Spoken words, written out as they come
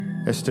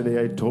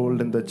Yesterday I told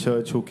in the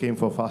church who came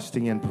for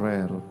fasting and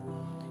prayer.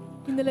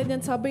 When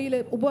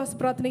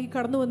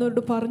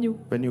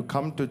you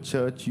come to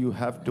church, you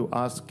have to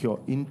ask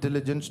your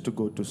intelligence to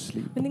go to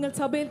sleep.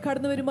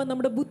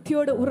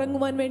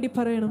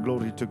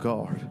 Glory to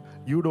God.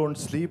 You don't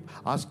sleep,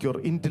 ask your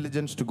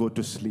intelligence to go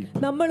to sleep.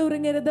 When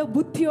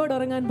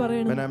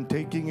I'm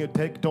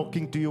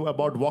talking to you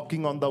about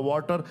walking on the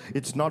water,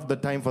 it's not the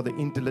time for the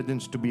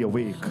intelligence to be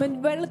awake.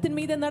 When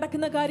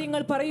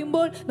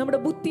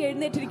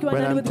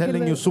I'm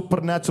telling you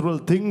supernatural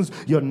things,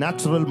 your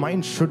natural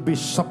mind should be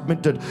submitted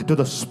to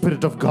the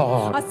Spirit of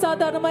God.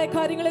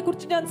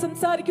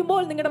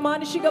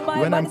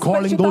 When I'm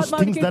calling those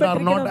things that are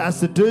not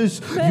as it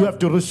is, you have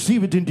to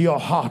receive it into your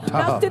heart. You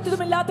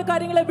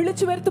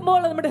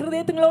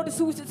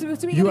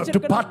have to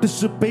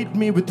participate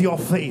me with your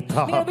faith.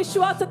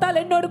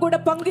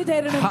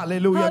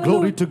 Hallelujah.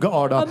 Glory to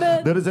God.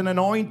 There is an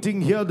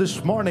anointing here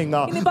this morning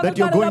that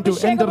you're going to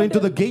enter into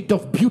the gate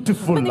of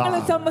beautiful.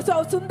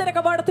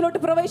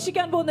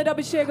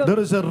 There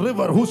is a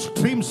river whose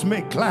streams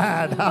make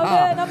glad.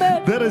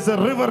 There is a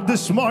river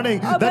this morning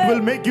that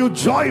will make you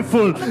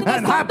joyful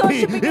and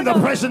happy in the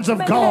presence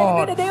of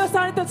God.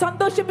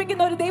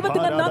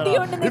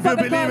 If you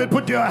believe it,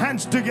 put your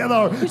hands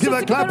together. Give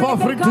a clap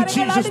offering to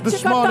Jesus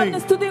this morning.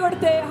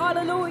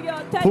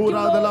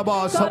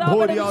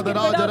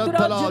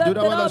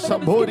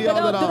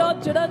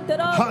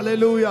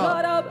 Hallelujah.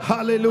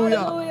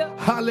 Hallelujah.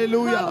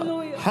 Hallelujah.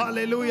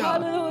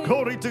 Hallelujah.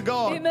 Glory to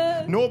God.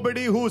 Amen.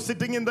 Nobody who is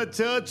sitting in the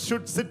church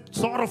should sit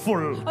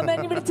sorrowful.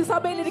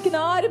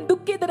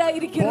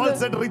 Paul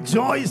said,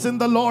 rejoice in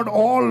the Lord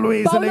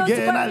always. And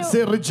again I'll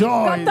say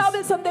rejoice.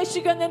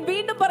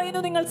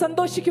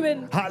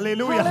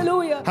 Hallelujah.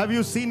 Hallelujah. Have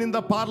you seen in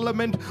the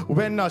parliament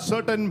when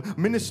certain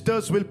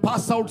ministers will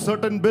pass out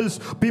certain bills,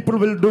 people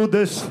will do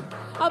this.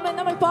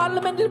 നമ്മൾ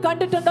പാർലമെന്റിൽ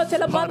കണ്ടിട്ടുണ്ടോ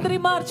ചില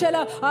മന്ത്രിമാർ ചില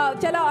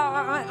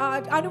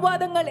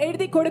അനുവാദങ്ങൾ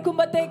എഴുതി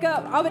കൊടുക്കുമ്പോഴത്തേക്ക്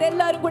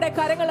അവരെല്ലാരും കൂടെ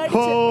കരങ്ങൾ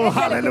അടിച്ച്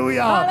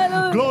hallelujah.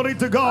 Glory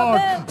to God.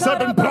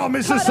 Certain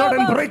promises,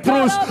 certain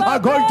breakthroughs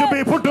are going to be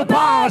put to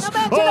pass.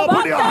 Oh,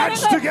 put your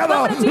hands together.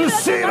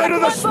 Receive it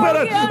in the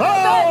Spirit. Oh,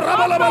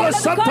 rabalabala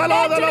santala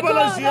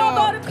dalabalasia.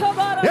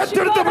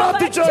 ഏറ്റെടുത്ത്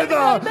പ്രാർത്ഥിച്ചോ ഇത്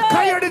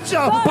കൈയടിച്ച്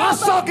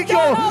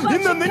പാസ്സാക്കിക്കോ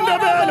ഇന്ന് നിന്റെ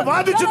മേൽ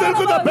വാദിച്ചു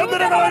നിൽക്കുന്ന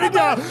ബന്ധനങ്ങൾ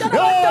അഴിഞ്ഞ്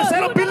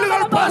ചില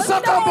ബില്ലുകൾ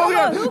പാസ്സാക്കാൻ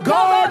പോകുകയാണ്.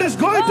 God is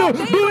going to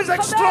do His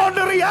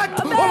extraordinary act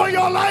over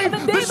your life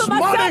this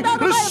morning.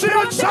 Receive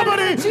it,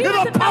 somebody, in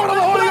the power of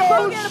the Holy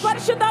Ghost.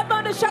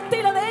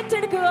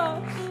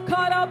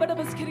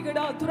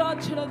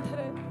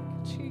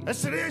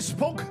 Yesterday I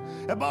spoke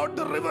about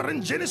the river in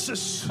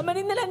Genesis. The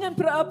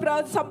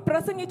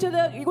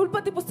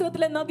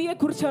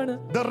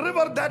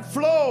river that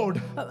flowed.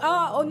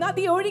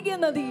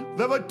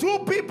 There were 2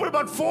 people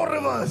but 4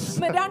 rivers.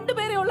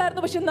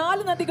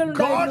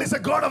 God is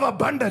a God of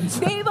abundance.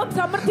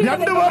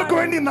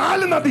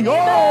 Oh,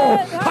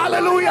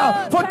 hallelujah.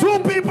 For 2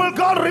 people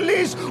God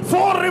released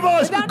 4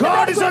 rivers.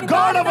 God is a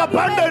God of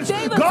abundance.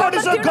 God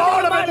is a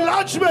God of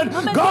enlargement.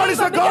 God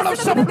is a God of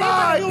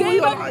supply.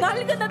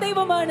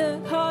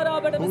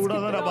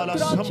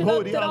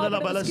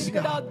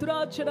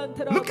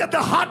 Look at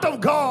the heart of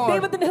God.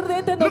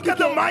 Look at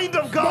the mind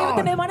of God.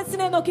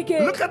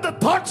 Look at the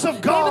thoughts of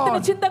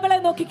God.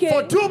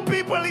 For 2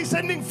 people He's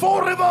sending 4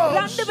 rivers.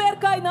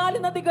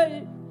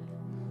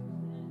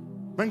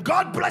 When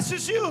God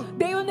blesses you,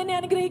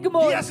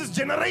 He has His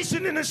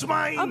generation in His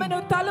mind.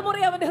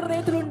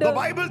 The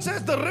Bible says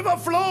the river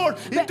flowed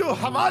into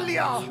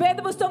Havalia.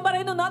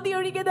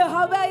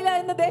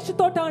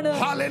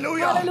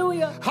 Hallelujah.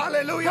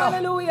 Hallelujah.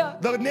 Hallelujah.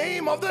 The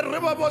name of the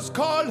river was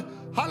called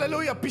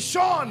Hallelujah,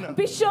 Gihon.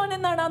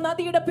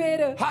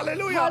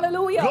 Hallelujah.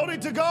 Hallelujah. Glory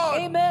to God.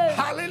 Amen.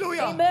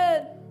 Hallelujah. Amen.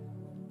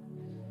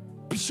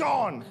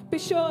 Gihon.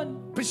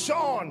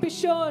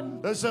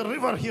 There's a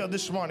river here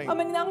this morning.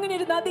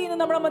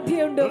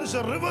 There is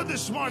a river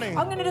this morning.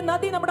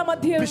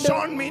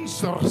 Gihon means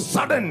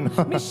sudden.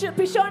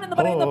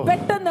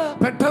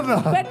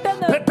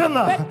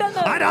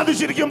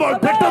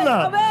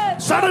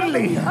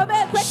 Suddenly,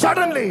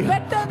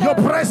 your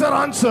prayers are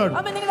answered.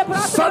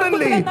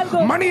 Suddenly,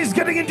 money is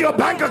getting into your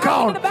bank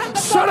account.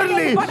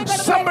 Suddenly,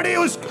 somebody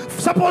who's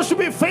supposed to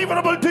be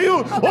favorable to you,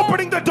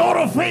 opening the door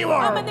of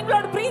favor.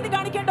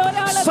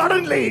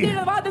 Suddenly.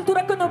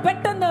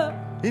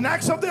 In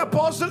Acts of the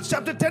Apostles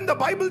chapter 10, the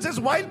Bible says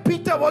while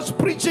Peter was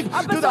preaching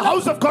to the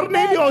house of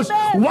Cornelius,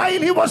 while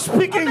he was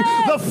speaking,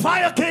 the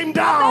fire came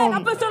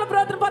down.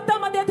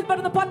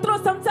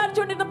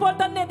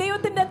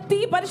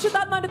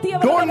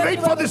 Don't wait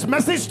for this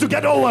message to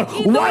get over.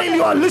 While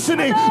you are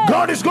listening,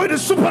 God is going to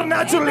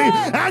supernaturally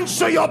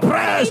answer your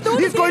prayers.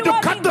 He's going to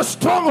cut the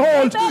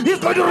strongholds. He's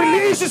going to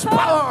release His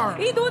power.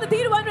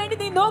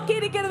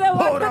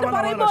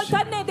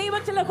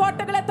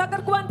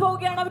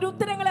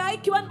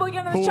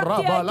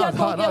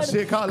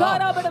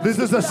 This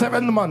is the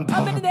 7th month.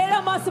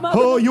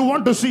 Oh, you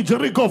want to see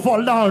Jericho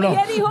fall down?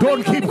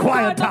 Don't keep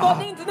quiet.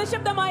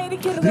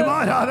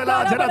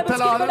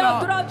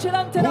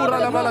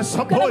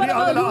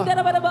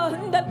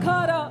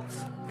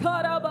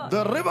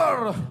 The river,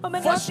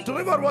 first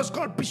river was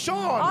called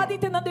Pishon.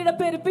 ആദ്യത്തെ നദിയുടെ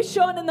പേര്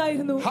പിഷോൻ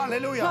എന്നായിരുന്നു.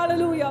 Hallelujah.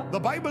 Hallelujah.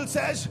 The Bible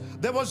says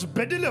there was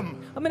bdellium.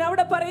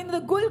 അവിടെ പറയുന്നത്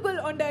ഗുൽഗുൽ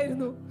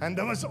ഉണ്ടായിരുന്നു. And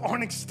there was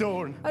onyx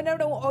stone.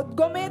 അവിടെ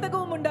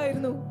ഗോമേദകവും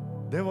ഉണ്ടായിരുന്നു.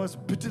 There was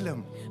bdellium.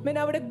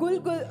 അവിടെ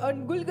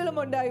ഗുൽഗുലും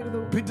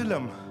ഉണ്ടായിരുന്നു.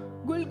 Bdellium.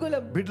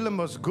 Bdellium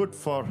was good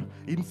for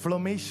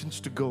inflammations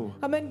to go.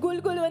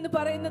 ഗുൽഗുലു എന്ന്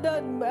പറയുന്നത്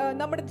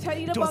നമ്മുടെ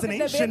ശരീരഭാഗത്തെ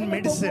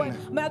medicine.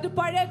 അത്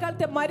പഴയ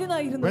കാലത്തെ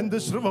മരുന്നായിരുന്നു. When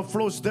this river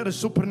flows, there is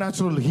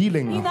supernatural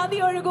healing. ഈ നദി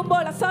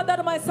ഒഴുകുമ്പോൾ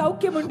അസാധാരണമായ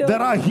സൗഖ്യമുണ്ട്.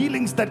 There are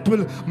healings that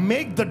will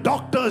make the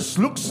doctors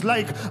looks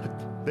like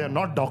they are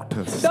not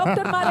doctors.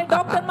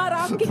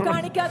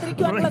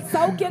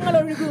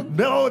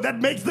 No, that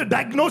makes the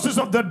diagnosis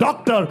of the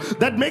doctor,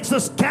 that makes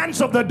the scans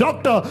of the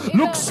doctor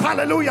looks,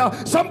 hallelujah,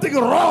 something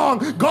wrong.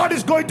 God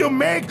is going to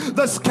make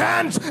the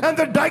scans and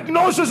the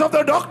diagnosis of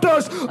the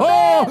doctors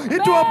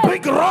into a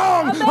big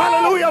wrong.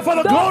 Hallelujah, for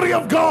the glory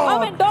of God.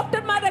 Amen.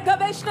 Doctor mara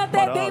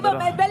gaveshnate devam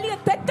veliya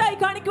tettai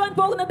kanikkuvan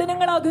poguna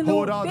dinangalagunu.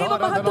 Deva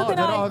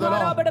mahattvatinayi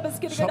karabada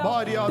biskirigada.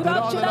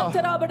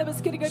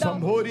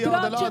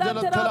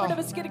 Durachana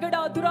biskirigada.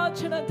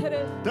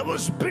 There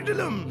was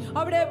bdellium.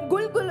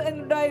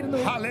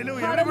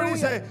 Hallelujah. Everybody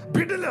say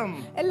bdellium.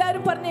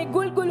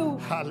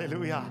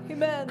 Hallelujah.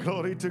 Amen.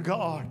 Glory to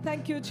God.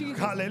 Thank you, Jesus.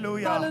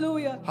 Hallelujah.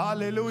 Hallelujah.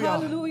 Hallelujah.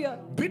 Hallelujah.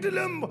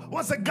 Bdellium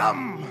was a gum.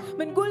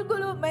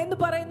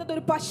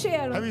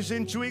 Have you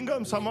seen chewing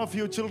gum? Some of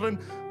you children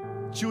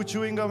chew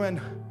chewing gum and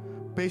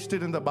paste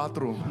it in the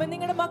bathroom.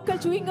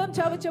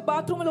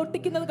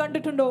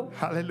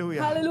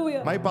 Hallelujah.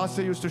 Hallelujah. My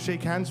pastor used to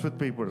shake hands with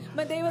people.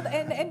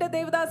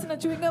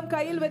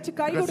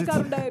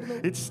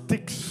 It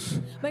sticks.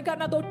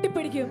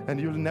 And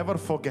you'll never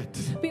forget.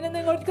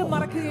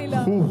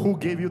 Who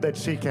gave you that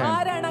shake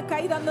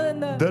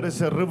hand? There is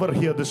a river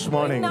here this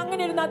morning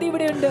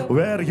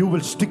where you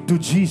will stick to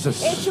Jesus.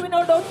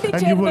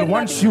 And you will,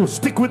 once you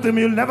stick with him,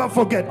 you'll never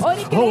forget.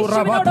 Oh,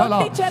 Rabatala.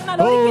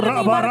 Oh,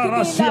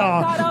 Rabarasya.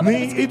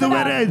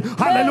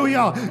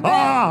 Hallelujah.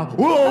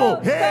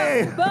 Hey.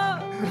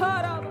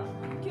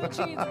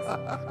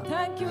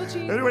 Thank you,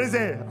 Jesus. Everybody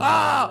say,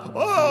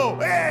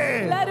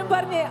 hey.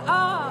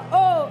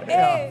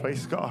 Yeah,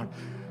 praise God.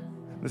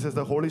 This is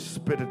the Holy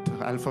Spirit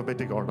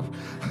alphabetic order.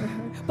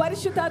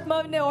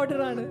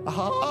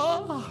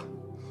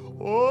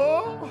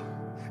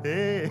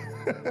 Hey.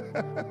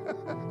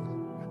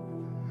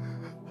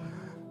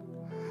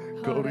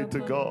 Glory to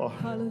God.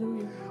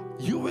 Hallelujah.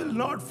 You will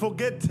not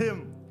forget him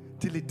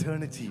till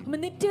eternity.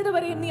 Beyond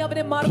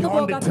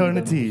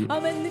eternity,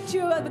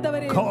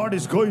 God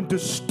is going to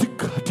stick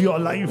to your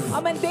life.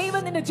 Oh,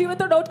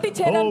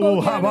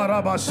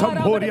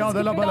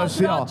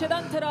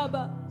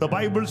 the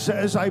Bible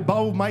says, I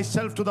bow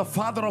myself to the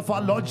Father of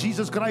our Lord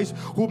Jesus Christ,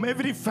 whom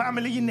every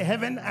family in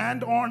heaven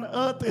and on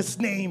earth is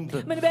named.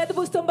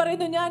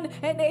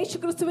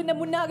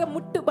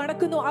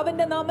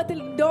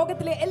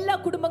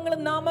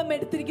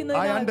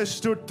 I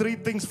understood three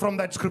things from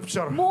that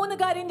scripture.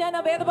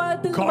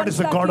 God is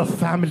a God of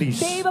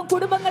families.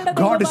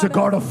 God is a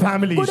God of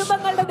families.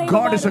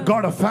 God is a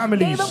God of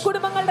families.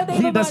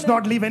 He does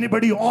not leave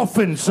anybody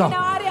orphans.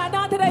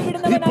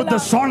 He put the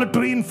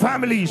solitary in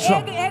families.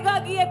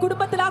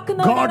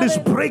 God is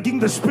breaking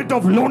the spirit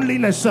of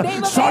loneliness,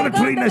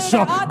 solitariness.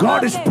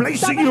 God is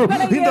placing you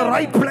in the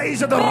right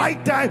place at the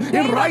right time,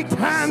 in right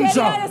hands.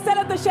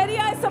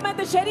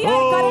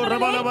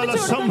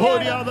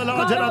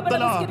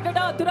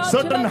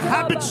 Certain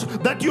habits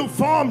that you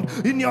formed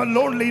in your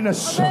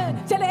loneliness.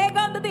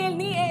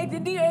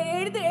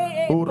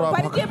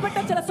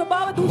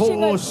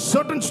 Oh,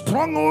 certain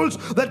strongholds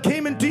that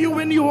came into you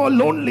when you were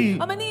lonely.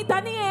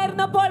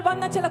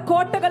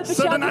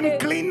 Certain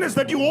uncleanness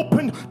that you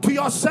opened to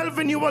yourself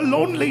when you were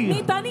lonely.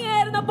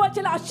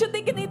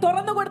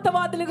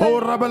 Oh,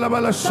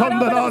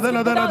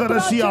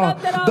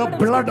 the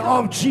blood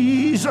of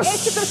Jesus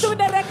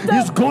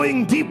is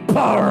going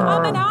deeper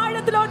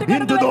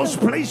into those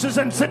places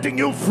and setting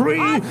you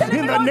free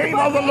in the name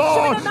of the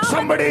Lord.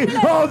 Somebody,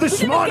 this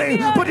morning,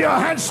 put your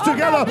hands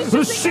together,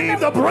 receive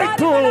the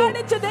breakthrough.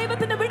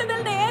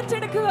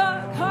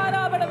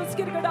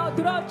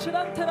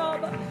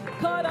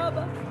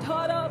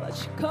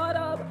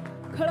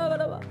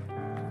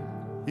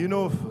 You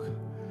know,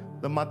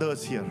 the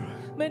mothers here,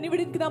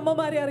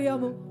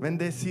 when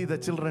they see the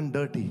children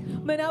dirty,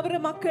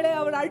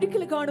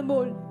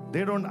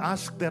 they don't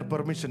ask their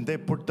permission. They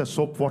put the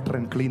soap water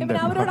and clean them.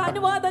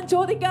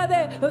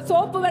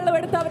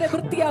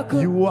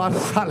 You are,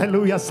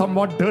 hallelujah,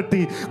 somewhat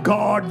dirty.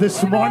 God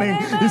this morning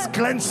is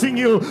cleansing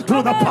you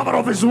through the power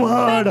of His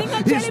word.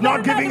 He's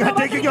not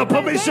taking your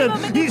permission.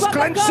 He's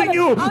cleansing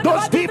you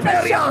those deep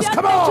areas.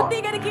 Come on.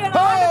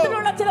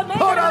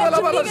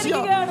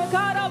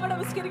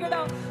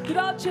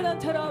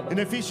 In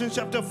Ephesians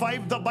chapter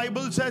 5, the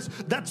Bible says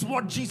that's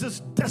what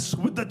Jesus does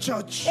with the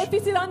church.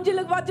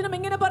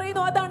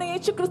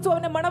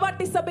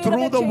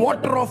 Through the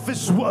water of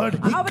His word,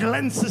 He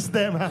cleanses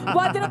them.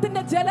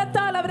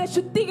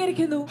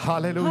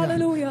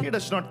 Hallelujah. He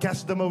does not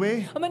cast them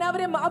away.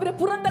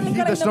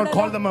 He does not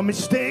call them a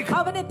mistake.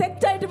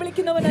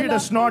 He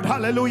does not,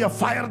 hallelujah,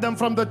 fire them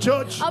from the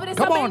church.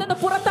 Come on.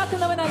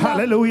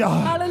 Hallelujah.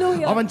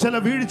 അവൻ ചില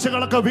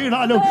വീഴ്ചകളൊക്കെ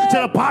വീണാലും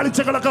ചില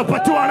പാളിച്ചകളൊക്കെ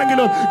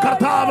പറ്റുവാണെങ്കിലും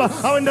കർത്താവ്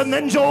അവന്റെ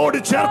നെഞ്ചോട്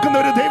ചേർക്കുന്ന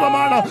ഒരു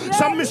ദൈവമാണ്.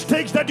 Some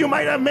mistakes that you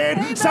might have made,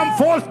 some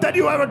faults that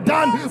you have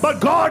done, but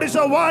God is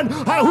the one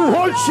who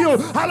holds you,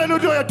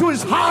 hallelujah, to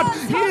His heart.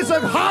 He is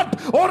a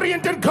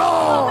heart-oriented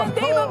God.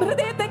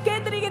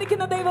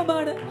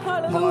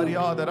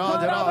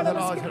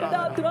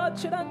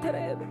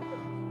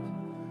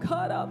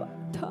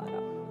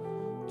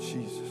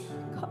 Jesus.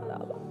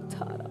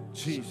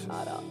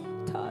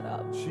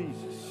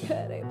 Jesus.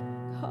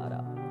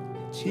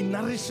 He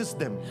nourishes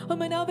them.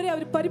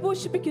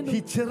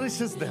 He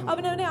cherishes them.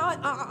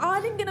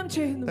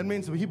 That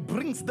means He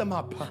brings them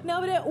up.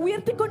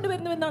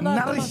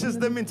 Nourishes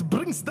them means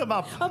brings them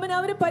up.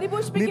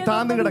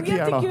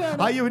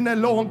 Are you in a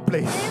long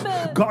place?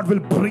 God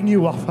will bring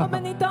you up.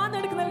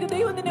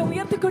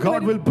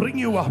 God will bring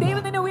you up.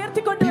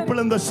 People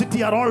in the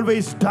city are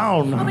always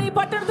down.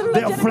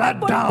 They are flat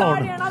down.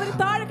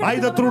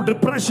 Either through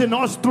depression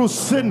or through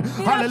sin,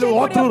 hallelujah,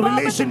 or through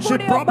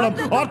relationship problem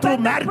or through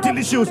marital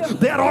issues.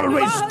 They are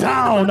always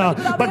down.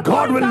 But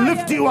God will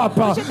lift you up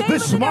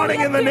this morning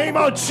in the name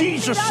of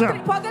Jesus.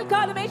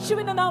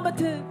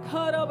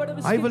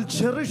 I will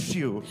cherish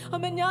you. I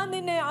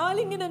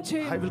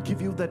will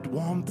give you that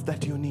warmth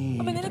that you need.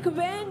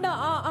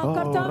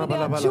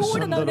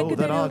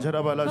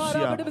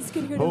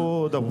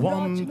 Oh, the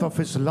warmth of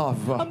His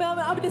love.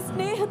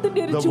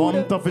 The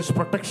warmth of His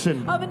protection.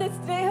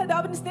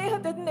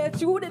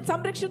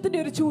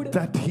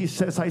 That He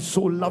says, I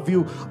so love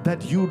you that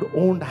you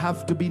don't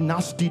have to be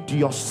nasty to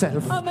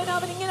yourself.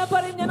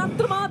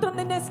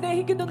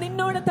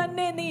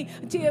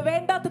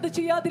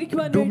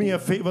 Do me a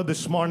favor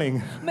this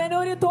morning.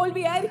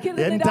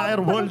 The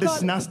entire world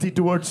is nasty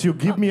towards you.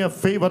 Give me a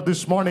favor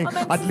this morning.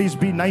 At least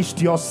be nice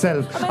to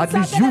yourself. At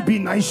least you be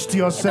nice to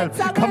yourself.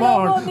 Come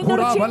on.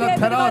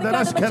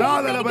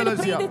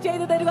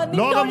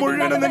 ലോകം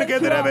മുഴുവനും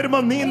നിനക്കെതിരെ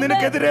വരുമ്പോൾ നീ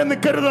നിനക്കെതിരെ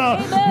നിൽക്കരുത്.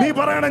 നീ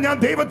പറയണം, ഞാൻ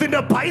ദൈവത്തിന്റെ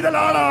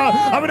പൈതലാണ്.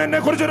 അവൻ എന്നെ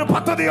കുറിച്ചൊരു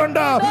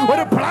പദ്ധതിയുണ്ട്,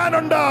 ഒരു പ്ലാൻ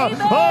ഉണ്ട്.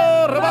 ഓ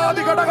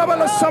റവാദി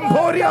ഘടകബല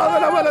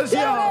സംഭോര്യാദല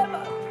ബലസ്യ.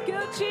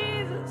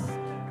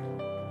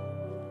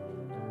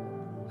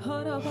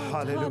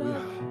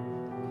 Hallelujah.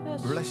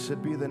 Blessed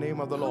be the name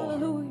of the Lord.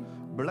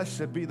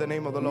 Blessed be the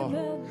name of the Lord.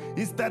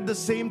 Is that the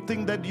same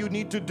thing that you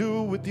need to do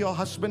with your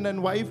husband and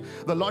wife?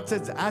 The Lord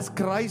says, as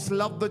Christ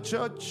loved the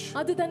church.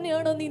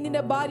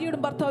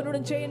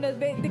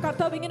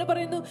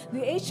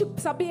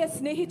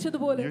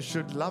 You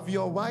should love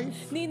your wife,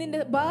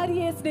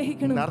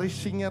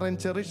 nourishing her and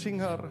cherishing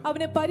her.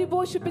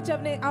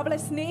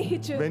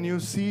 When you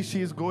see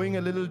she is going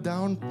a little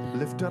down,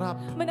 lift her up.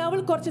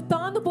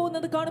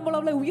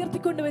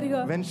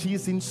 When she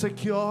is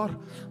insecure,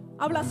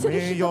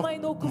 may your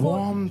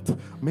warmth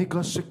make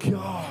her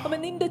secure.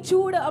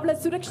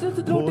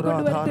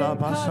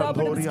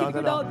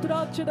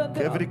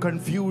 Every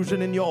confusion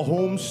in your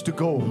homes to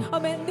go.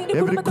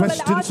 Every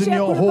questions in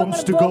your homes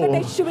to go.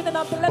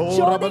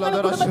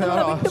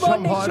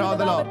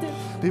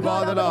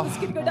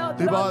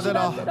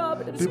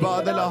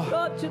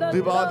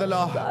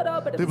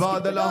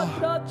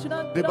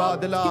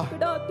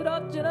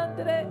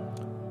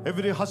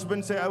 Every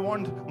husband say, I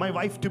want my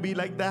wife to be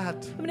like that.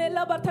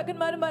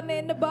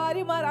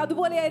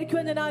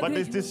 But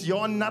is this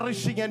your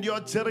nourishing and your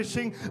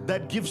cherishing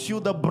that gives you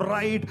the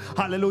bride,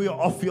 hallelujah,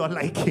 of your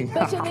liking?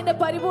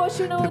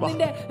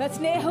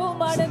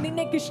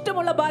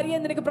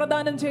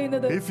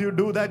 If you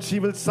do that, she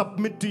will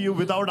submit to you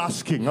without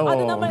asking.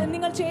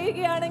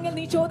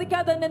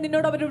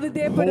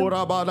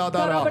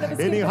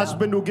 Any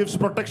husband who gives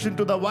protection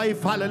to the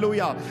wife,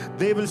 hallelujah,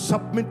 they will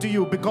submit to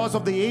you because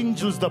of the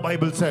angels, the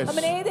Bible says. Because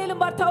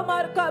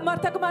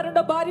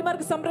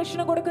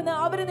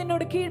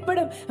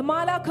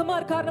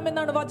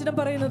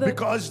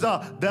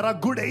there are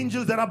good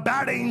angels, there are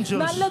bad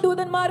angels.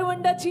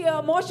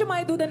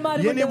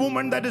 Any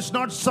woman that is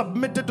not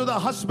submitted to the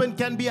husband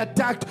can be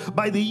attacked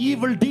by the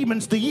evil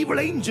demons, the evil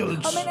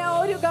angels.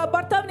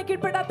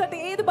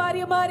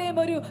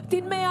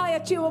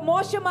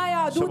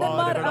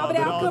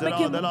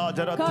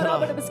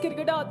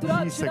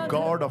 He's a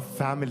God of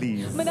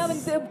families.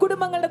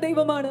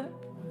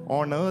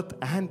 On earth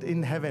and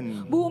in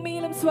heaven.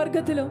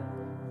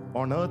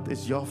 On earth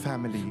is your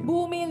family.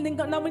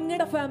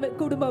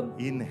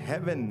 In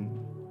heaven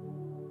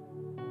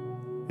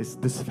is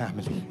this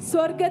family.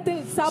 സ്വർഗ്ഗത്തിൽ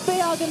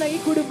സഭയാകുന്ന ഈ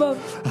കുടുംബം.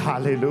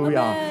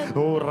 Hallelujah.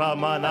 Oh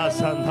Ramana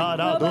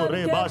Sandhara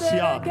Dore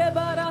Basya.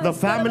 The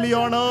family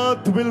on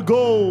earth will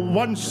go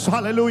once,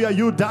 hallelujah,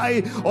 you die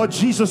or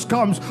Jesus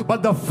comes, but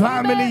the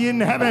family in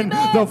heaven,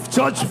 the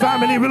church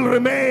family will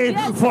remain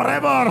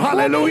forever.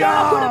 Hallelujah.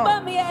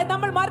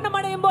 നമ്മൾ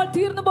മരണമടയുമ്പോൾ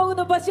തീർന്നു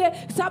പോകുന്നു, പക്ഷേ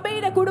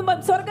സഭയുടെ കുടുംബം,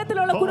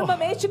 സ്വർഗ്ഗത്തിലുള്ള കുടുംബം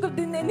യേശു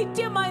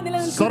നിത്യമായി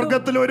നിലനിൽക്കുന്നു.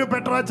 സ്വർഗ്ഗത്തിൽ ഒരു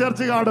പെട്ര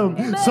ചർച്ച് കാണും.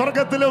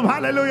 സ്വർഗ്ഗത്തിലും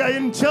hallelujah,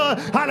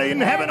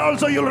 in heaven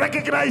also you'll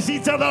recognize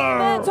each other.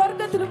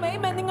 സ്വർഗ്ഗത്തിലും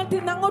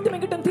നിങ്ങൾ അങ്ങോട്ടും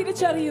ഇങ്ങോട്ടും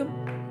തിരിച്ചറിയും.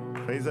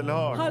 Praise the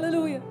Lord.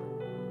 Hallelujah.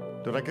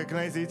 To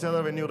recognize each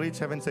other when you reach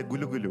heaven, say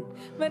gulu gulu.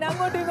 when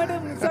അങ്ങോട്ടും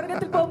ഇങ്ങോട്ടും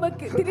സ്വർഗ്ഗത്തിൽ പോകുമ്പോൾ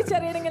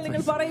തിരിച്ചറിയണമെങ്കിൽ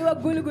നിങ്ങൾ പറയുക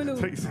ഗുലു ഗുലു.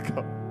 Praise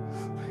God.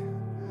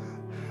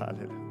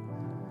 Hallelujah.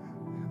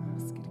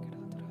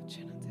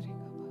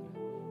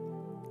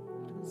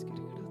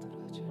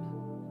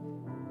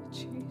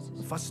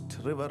 First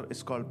river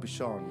is called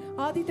Gihon.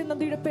 ആദ്യത്തെ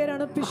നദിയുടെ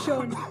പേരാണ്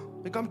പിഷോൻ.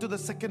 We come to the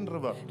second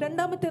river.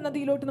 രണ്ടാമത്തെ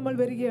നദിയിലോട്ട് നമ്മൾ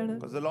വരികയാണ്.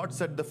 Because the Lord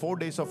said the 4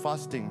 days of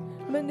fasting.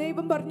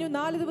 ദൈവം പറഞ്ഞു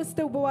 4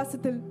 ദിവസത്തെ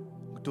ഉപവാസത്തിൽ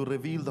to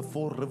reveal the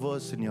 4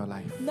 rivers in your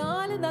life.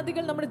 4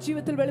 നദികൾ നമ്മുടെ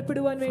ജീവിതത്തിൽ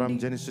വെളിപ്പെടുവാൻ വേണ്ടി. From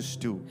Genesis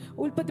 2.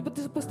 ഉൽപ്പത്തി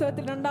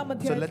പുസ്തകത്തിൽ രണ്ടാം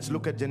അധ്യായം. So let's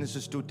look at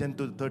Genesis 2:10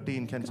 to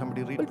 13. Can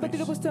somebody read? ഉൽപ്പത്തി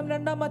പുസ്തകം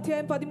രണ്ടാം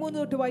അധ്യായം 13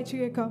 തൊട്ട് വായിച്ചു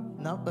കേൾക്കാം.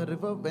 Now a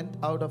river went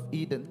out of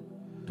Eden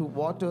to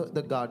water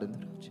the garden,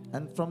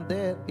 and from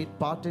there it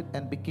parted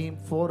and became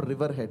 4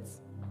 riverheads.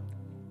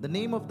 The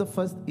name of the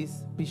first is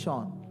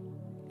Gihon.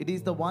 It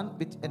is the one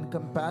which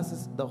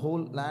encompasses the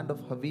whole land of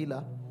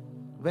Havilah,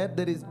 where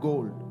there is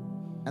gold,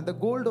 and the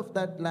gold of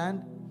that land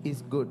is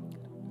good.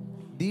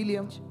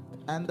 Bdellium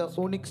and the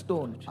onyx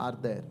stone are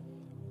there.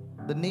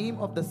 The name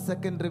of the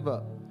second river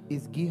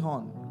is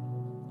Gihon.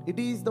 It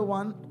is the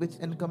one which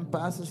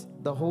encompasses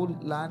the whole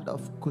land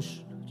of Cush.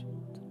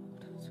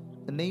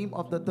 The name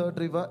of the third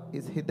river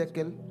is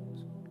Hiddekel.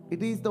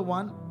 It is the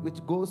one which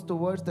goes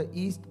towards the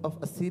east of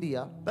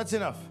Assyria. That's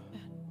enough.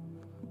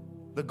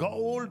 The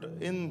gold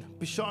in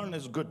Gihon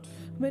is good.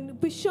 When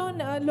Gihon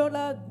ലോല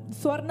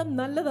സ്വർണം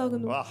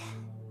നല്ലതാകുന്നു.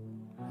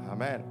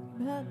 Amen.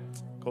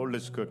 Gold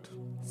is good.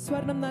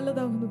 സ്വർണം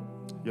നല്ലതാകുന്നു.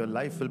 Your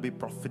life will be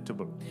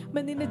profitable.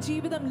 നിന്റെ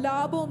ജീവിതം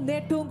ലാഭവും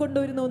നേട്ടവും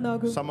കൊണ്ടുവരുന്ന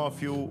ഒന്നാകും. Some of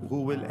you who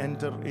will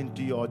enter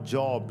into your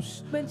jobs,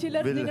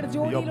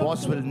 your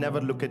boss will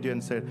never look at you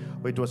and say,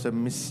 oh, it was a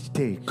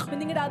mistake.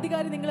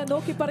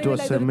 It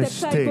was a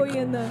mistake.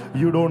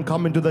 You don't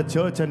come into the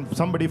church and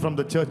somebody from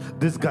the church,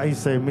 this guy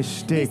is a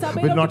mistake,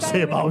 will not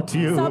say about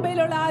you.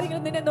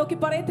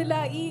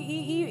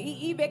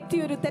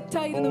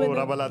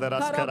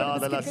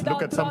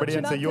 Look at somebody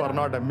and say, you are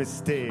not a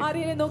mistake.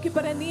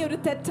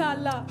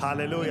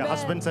 Hallelujah.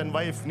 Husbands and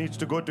wife needs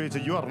to go to each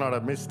other. You are not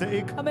a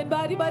mistake.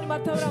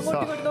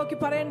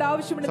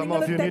 Some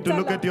of you need to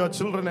look at your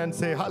children and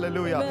say,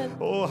 hallelujah.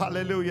 Oh,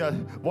 hallelujah.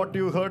 What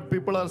you heard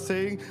people are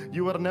saying,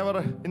 you were never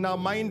in our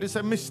mind is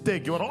a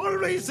mistake. You are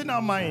always in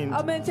our mind.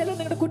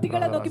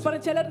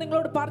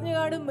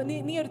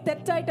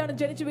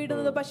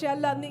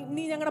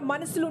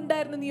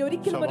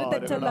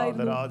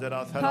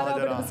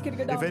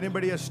 If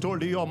anybody has told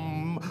you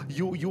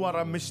you are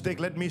a mistake,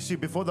 let me see,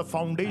 before the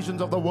foundations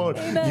of the world,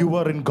 you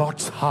were in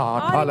God's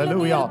heart.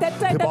 Hallelujah.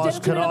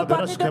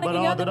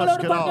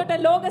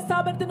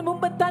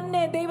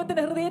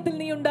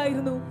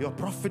 You are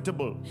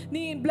profitable.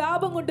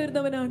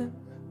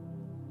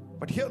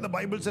 But here the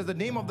Bible says the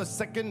name of the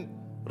second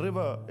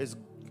river is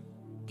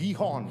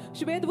Gihon.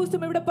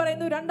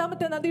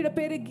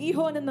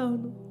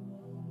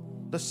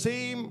 The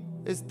same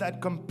is that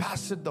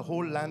compassed the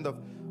whole land of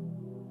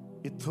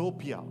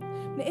Ethiopia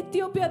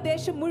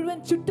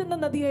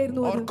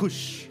or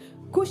Cush.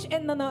 Cush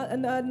എന്ന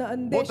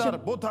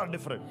both are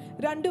different.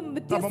 രണ്ടും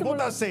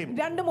both are same.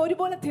 രണ്ടും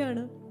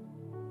ഒരുപോലെയാണ്.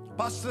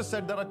 Pastor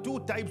said there are 2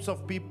 types of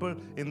people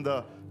in the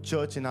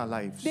church in our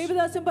lives.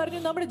 Devadasan പറഞ്ഞു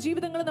നമ്മുടെ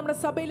ജീവിതങ്ങളിൽ നമ്മുടെ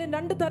സഭയിൽ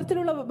 2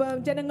 തരത്തിലുള്ള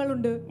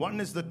ജനങ്ങളുണ്ട്. One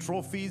is the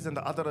trophies and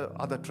the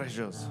other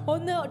treasures.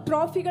 ഒന്ന്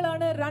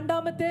ട്രോഫികളാണ്,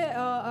 രണ്ടാമത്തെ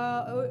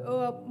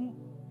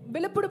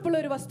വിലപിടിപ്പുള്ള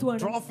ഒരു വസ്തുവാണ്.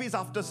 Trophies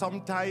after some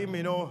time,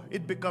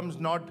 it becomes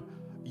not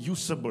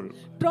usable.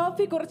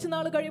 Trophy കുറച്ച്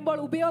നാൾ കഴിയുമ്പോൾ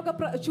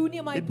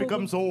ഉപയോഗശൂന്യമായി പോകും. It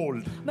becomes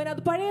old.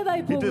 അത്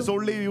പഴയതായി പോകും. It is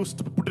only used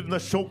to put it in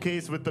the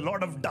showcase with a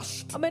lot of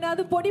dust.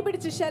 അത് പൊടി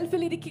പിടിച്ച്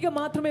ഷെൽഫിൽ ഇരിക്കുക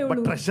മാത്രമേ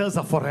ഉള്ളൂ. But treasures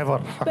are forever.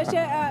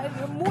 പക്ഷേ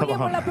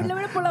മൂല്യമുള്ള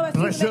വിലപിടിപ്പുള്ള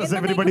വസ്തുക്കൾ treasures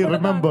everybody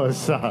remembers.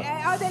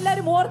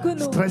 അതെല്ലാവരും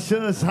ഓർക്കുന്നു.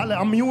 Treasures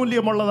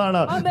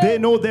അമൂല്യമുള്ളതാണ്. They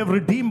know they are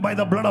redeemed by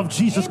the blood of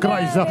Jesus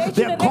Christ.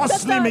 They are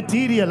costly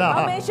material.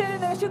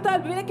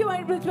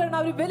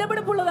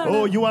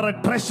 Oh, you are a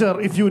treasure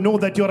if you know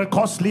that you are a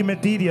costly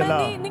material.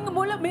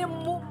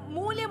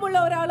 മൂല്യമുള്ള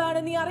ഒരാളാണ്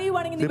നീ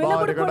അറിയുവാണെങ്കിൽ നീ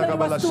വിലപിടിപ്പുള്ള ഒരു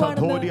വസ്തുവാണ്.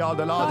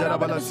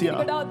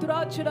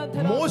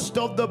 Most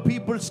of the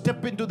people step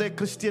into their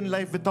Christian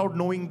life without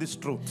knowing this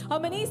truth.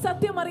 ഈ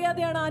സത്യം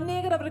അറിയാതെയാണ്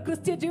അനേകർ അവരുടെ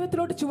ക്രിസ്തീയ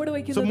ജീവിതത്തിലോട്ട് ചുവട്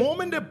വയ്ക്കുന്നത്. The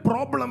moment a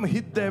problem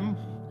hit them,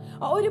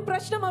 ഒരു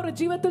പ്രശ്നം അവരുടെ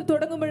ജീവിതത്തിൽ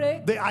തുടങ്ങുമ്പോഴേ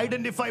they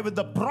identify with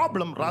the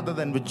problem rather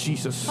than with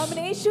Jesus. അവൻ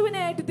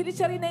യേശുവിനെയായിട്ട്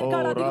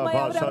തിരിച്ചറിയുന്നതിനേക്കാൾ അധികമായി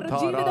അവരുടെ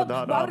ജീവിതം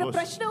അവരുടെ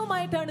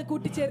പ്രശ്നവുമായിട്ടാണ്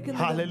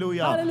കൂട്ടിച്ചേർക്കുന്നത്.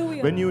 Hallelujah.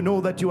 When you know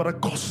that you are a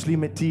costly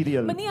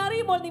material. നീ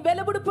അറിയുമ്പോൾ നീ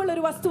വിലപിടിപ്പുള്ള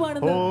ഒരു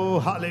വസ്തുവാണെന്ന്. Oh,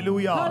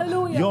 hallelujah.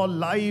 Your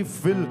life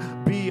will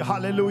be,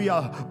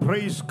 hallelujah,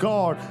 praise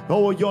God.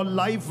 Oh, your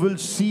life will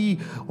see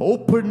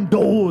open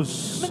doors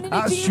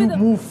as you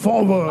move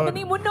forward.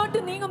 നീ മുന്നോട്ട്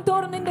നീങ്ങും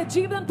തോറും നിന്റെ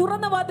ജീവിതം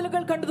തുറന്ന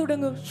വാതിലുകൾ കണ്ടു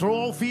തുടങ്ങും.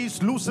 Trophies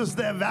loses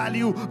their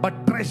value, but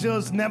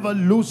treasures never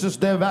loses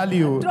their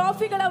value.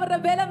 ട്രോഫികൾ അവരുടെ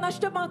വില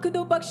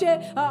നഷ്ടമാക്കുന്നു, പക്ഷേ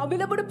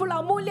വിലപിടിപ്പുള്ള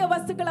അമൂല്യ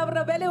വസ്തുക്കൾ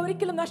അവരുടെ വില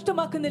ഒരിക്കലും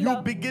നഷ്ടമാക്കുന്നില്ല. You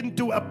begin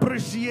to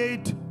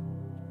appreciate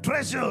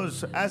treasures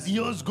as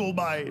years go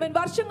by.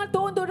 വർഷങ്ങൾ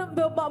തോറും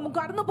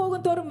കടന്നു പോകും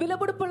തോറും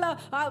വിലപിടിപ്പുള്ള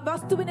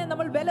വസ്തുവിനെ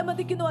നമ്മൾ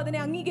വിലമതിക്കുന്നു, അതിനെ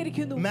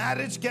അംഗീകരിക്കുന്നു.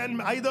 Marriage can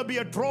either be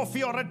a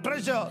trophy or a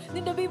treasure.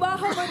 നിന്റെ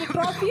വിവാഹം ഒരു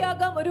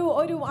ട്രോഫിയാകാം,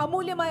 ഒരു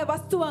അമൂല്യമായ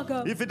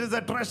വസ്തുവാകാം. If it is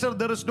a treasure,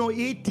 there is no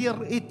 8-year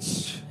itch.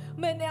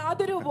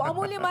 അതൊരു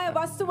അമൂല്യമായ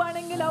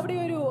വസ്തുവാണെങ്കിൽ അവിടെ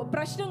ഒരു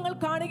പ്രശ്നങ്ങൾ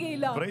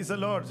കാണുകയില്ല. Praise the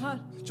Lord.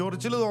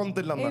 ചൊറിച്ചിൽ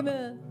തോന്നത്തില്ല.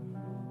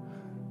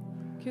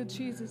 Thank you,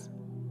 Jesus.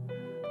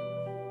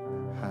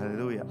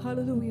 Hallelujah.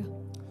 Hallelujah.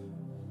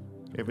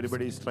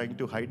 Everybody is trying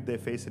to hide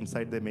their face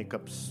inside their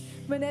makeups.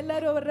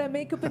 എല്ലാവരും അവരുടെ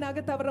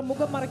മേക്കപ്പിനകത്ത് അവരുടെ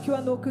മുഖം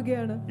മറയ്ക്കുവാൻ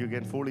നോക്കുകയാണ്. You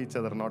can fool each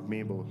other, not me,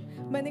 bro.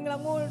 നിങ്ങൾ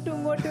അങ്ങോട്ടും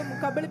ഇങ്ങോട്ടും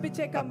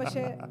കബളിപ്പിച്ചേക്കാം,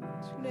 പക്ഷേ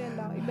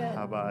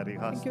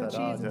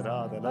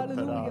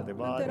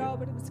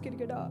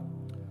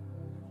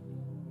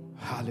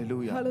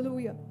Hallelujah.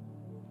 Hallelujah.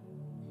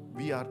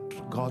 We are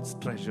God's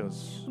treasures.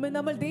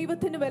 നമ്മൾ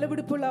ദൈവത്തിന്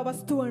വിലപിടിപ്പുള്ള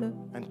വസ്തുവാണ്.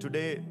 And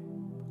today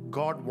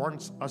God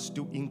wants us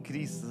to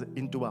increase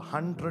into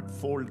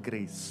 100-fold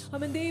grace.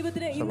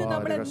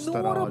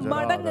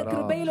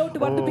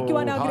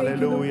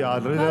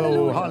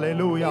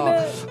 Hallelujah.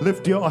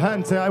 Lift your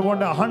hand, say, I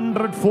want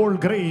 100-fold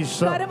grace.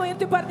 I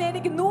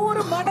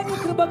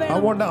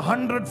want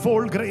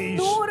 100-fold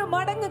grace.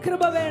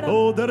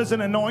 Oh, there is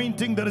an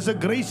anointing, there is a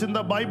grace in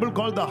the Bible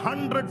called the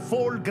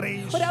 100-fold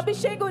grace.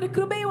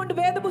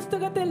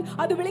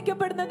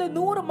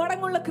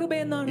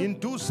 In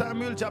 2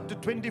 Samuel chapter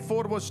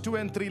 24 verse 2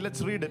 and 3,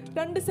 let's read it.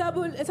 2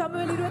 Samuel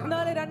 24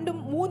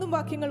 2 3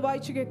 വാക്യങ്ങൾ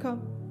വായിച്ചു കേൾക്കാം.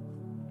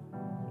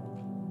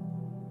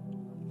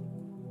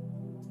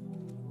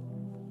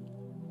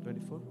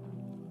 24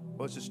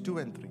 verses 2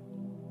 and 3.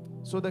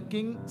 So the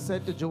king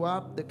said to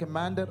Joab, the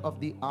commander of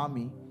the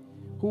army,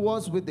 who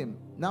was with him,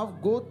 now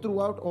go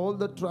throughout all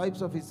the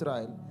tribes of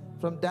Israel,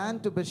 from Dan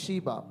to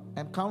Beersheba,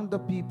 and count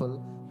the people,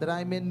 that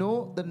I may know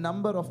the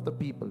number of the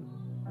people.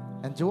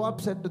 And Joab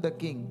said to the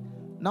king,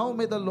 now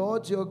may the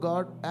Lord your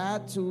God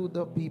add to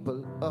the people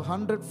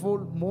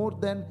 100-fold more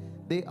than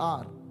they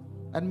are,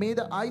 and may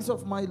the eyes of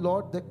my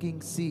Lord the king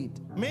see it.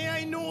 May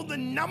I know the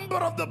number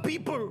of the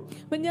people.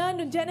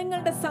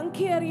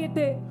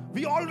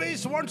 We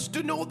always wants to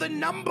know the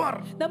number.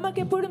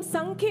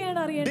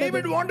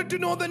 David wanted to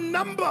know the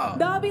number.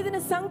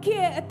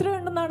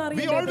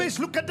 We always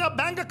look at our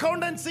bank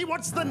account and see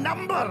what's the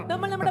number.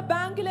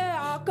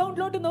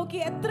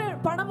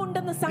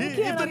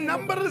 If the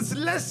number is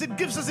less, it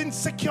gives us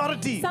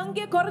insecurity.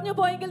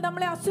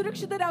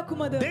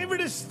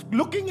 David is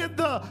looking at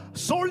the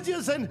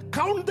soldiers and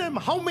count them,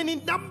 how many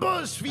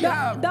numbers we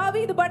have.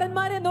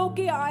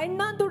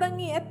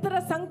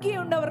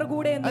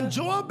 And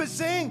Joab is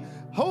saying,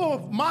 oh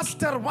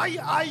master, why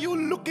are you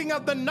looking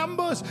at the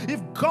numbers? If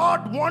God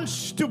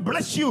wants to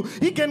bless you,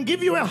 he can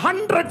give you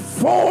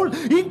 100-fold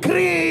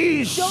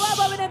increase.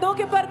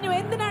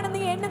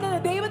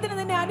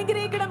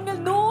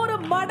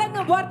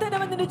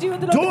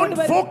 Don't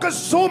focus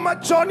so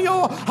much on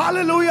your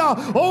hallelujah,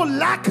 oh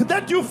lack,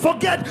 that you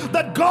forget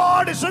that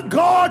God is a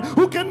God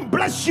who can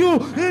bless you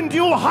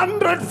into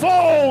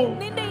 100-fold.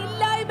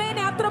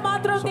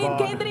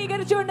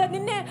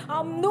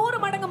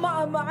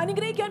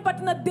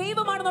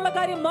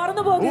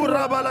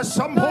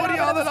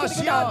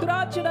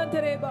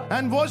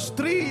 And verse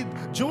 3,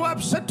 Joab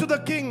said to the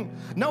king,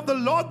 now the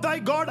Lord thy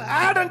God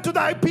add unto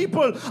thy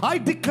people. I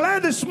declare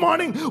this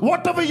morning,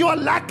 whatever you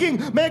are lacking,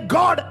 may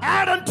God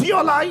add unto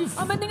your life.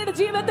 And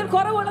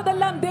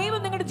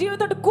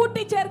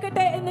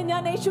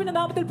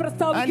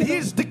he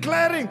is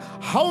declaring,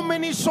 how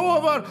many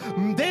soever,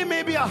 they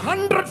may be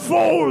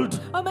 100-fold.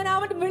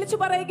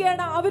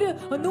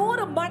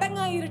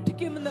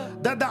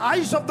 That the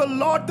eyes of the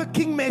Lord the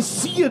king may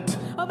see it.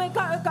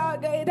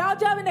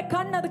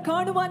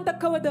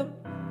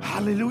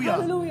 Hallelujah.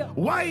 Hallelujah.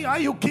 Why are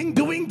you, king,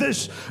 doing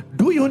this?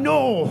 Do you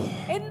know?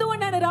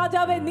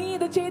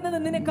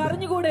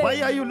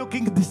 Why are you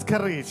looking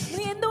discouraged?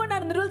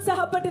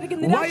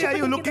 Why are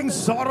you looking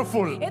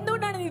sorrowful?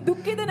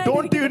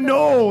 Don't you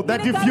know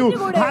that if you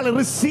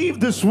receive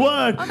this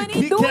word,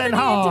 he can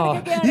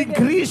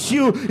increase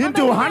you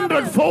into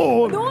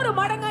 100-fold?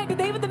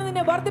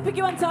 അവനെ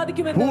വർദ്ധിപ്പിക്കുവാൻ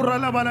സാധിക്കുമെന്ന്.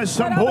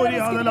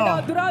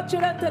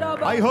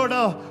 I heard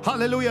a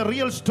hallelujah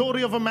real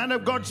story of a man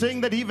of God saying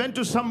that he went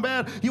to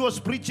somewhere, he was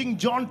preaching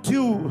John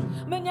 2.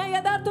 ഞാൻ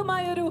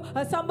യഥാർത്ഥമായ ഒരു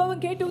സംഭവം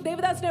കേട്ടു.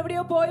 ദേവദാസൻ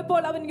എവിടെയോ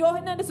പോയപ്പോൾ അവൻ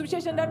യോഹന്നാന്റെ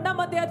സുവിശേഷം 2-ാം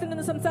അധ്യായത്തിൽ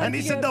നിന്ന് സംസാരിച്ചു. And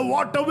he said the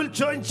water will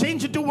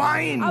change into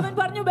wine. അവൻ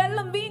പറഞ്ഞു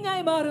വെള്ളം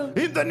വീഞ്ഞായി മാറും.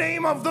 In the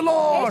name of the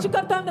Lord. യേശു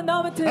കർത്താവിന്റെ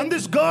നാമത്തിൽ. And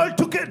this girl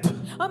took it.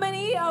 ആമേൻ.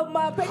 ഈ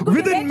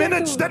within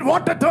minutes that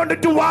water turned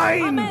into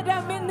wine.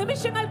 ആമേൻ.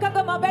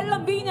 നിമിഷങ്ങൾക്കകം ആ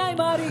വെള്ളം വീഞ്ഞായി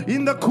മാറി.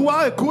 In the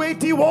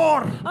Kuwaiti war.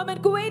 ആമേൻ.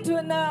 കുവൈറ്റ്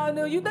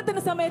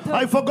യുദ്ധത്തിന്റെ സമയത്ത്.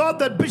 I forgot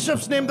that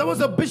bishop's name. There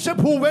was a bishop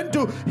who went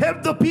to help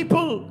the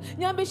people.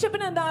 ഞാൻ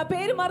ബിഷപ്പിനെ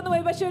പേര്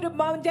മറന്നുപോയി. പക്ഷേ ഒരു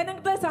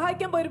ജനങ്ങളെ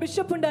സഹായിക്കാൻ പോയ ഒരു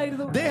ബിഷപ്പ്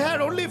ഉണ്ടായിരുന്നു. They had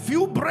only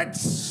few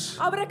breads.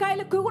 അവരുടെ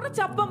കയ്യിൽ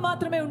കുറച്ച് അപ്പം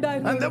മാത്രമേ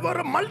ഉണ്ടായിരുന്നുള്ളൂ. And there were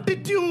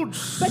multitudes.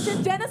 പക്ഷേ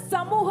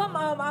ജനസമൂഹം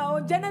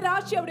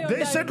ജനരാശി അവിടെ ഉണ്ടായിരുന്നു.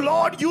 They said,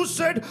 Lord, you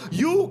said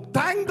you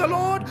thank the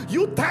Lord,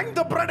 you thanked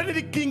the bread and it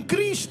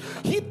increased.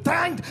 He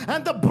thanked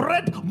and the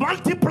bread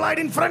multiplied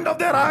in front of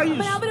their eyes.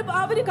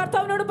 അവര്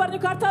കർത്താവിനോട് പറഞ്ഞു,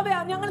 കർത്താവേ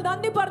ഞങ്ങൾ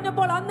നന്ദി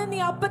പറഞ്ഞപ്പോൾ അന്ന് നീ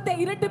അപ്പത്തെ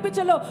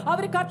ഇരട്ടിപ്പിച്ചല്ലോ.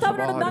 അവര്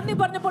കർത്താവിനോട് നന്ദി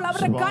പറഞ്ഞപ്പോൾ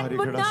അവരുടെ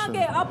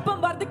കൺമുന്നാകെ അപ്പം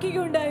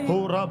വർദ്ധിക്കുകയുണ്ടായി.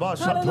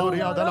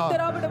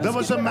 There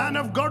was a man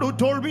of God who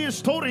told me a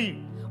story.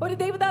 ഒരു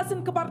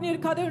ദേവദാസൻക്ക് പറഞ്ഞ ഒരു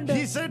കഥയുണ്ട്.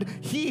 He said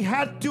he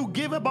had to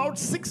give about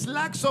 6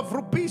 lakhs of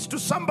rupees to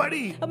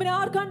somebody. അവൻ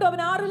ആർക്കാണ്ടോ അവൻ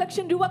 6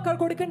 ലക്ഷം രൂപ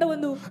കൊടുക്കേണ്ടി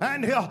വന്നു.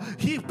 And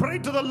he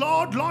prayed to the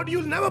Lord, Lord,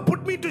 you'll never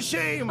put me to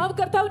shame. അവൻ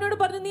കർത്താവിനോട്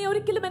പറഞ്ഞു, നീ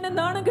ഒരിക്കലും എന്നെ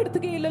നാണം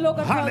കെടുത്തുകയില്ലല്ലോ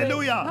കർത്താവേ.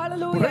 Hallelujah.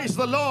 Hallelujah. Praise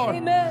the Lord.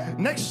 Amen.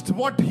 Next,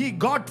 what he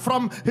got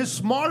from his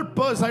small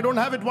purse, I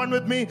don't have it one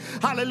with me.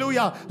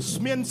 Hallelujah.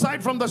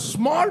 Inside from the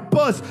small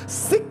purse,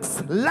 6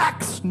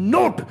 lakhs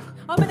note.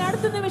 അവൻ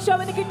അടുത്ത നിമിഷം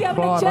അവന് കിട്ടിയ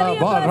അവന്റെ ചെറിയ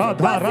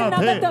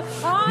പർസിനകത്ത്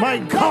 6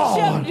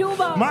 ലക്ഷം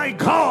രൂപ. My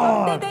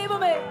God.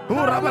 ദൈവമേ.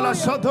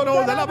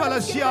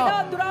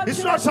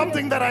 It's not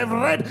something that I've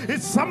read,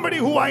 it's somebody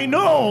who I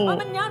know.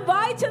 അവൻ ഞാൻ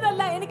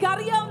വായിച്ചതല്ല, എനിക്ക്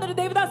അറിയാവുന്ന ഒരു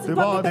ദേവദാസൻ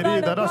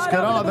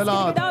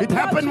പറഞ്ഞതാണ്. It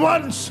happened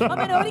once.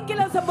 അവൻ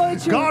ഒരിക്കലും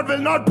സംഭവിച്ചു. God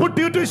will not put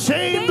you to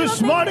shame this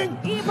morning.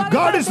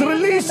 God is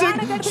releasing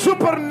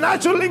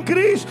supernatural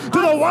increase to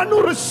the one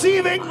who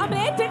receiving. അവൻ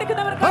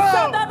ഏറ്റെടുക്കുന്നവർക്ക്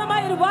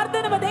അസാധാരണമായ ഒരു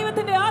വർദ്ധനവ്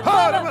ദൈവത്തിന്റെ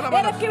ആത്മാവ്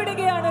ഇറക്കി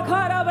വിടുകയാണ്.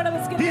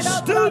 He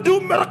still do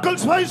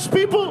miracles for his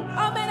people.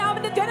 ആമേൻ.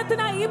 അവന്റെ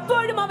ജനത്തിനായി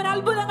ഇപ്പോഴും അവൻ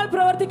അത്ഭുതങ്ങൾ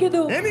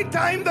പ്രവർത്തിക്കുന്നു. Any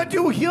time that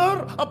you hear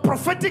a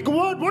prophetic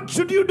word, what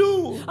should you do?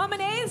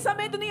 ആമേൻ. ഏത്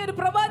സമയത്ത് നീ ഒരു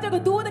പ്രവാചക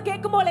ദൂത്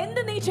കേൾക്കുമ്പോൾ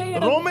എന്ത് നീ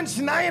ചെയ്യണം? Romans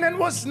 9 and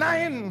verse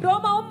 9.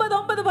 റോമ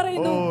 9:9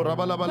 പറയുന്നു.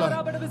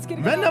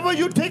 Whenever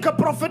you take a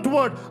prophet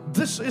word,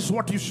 this is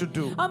what you should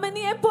do. ആമേൻ.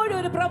 നീ എപ്പോഴും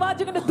ഒരു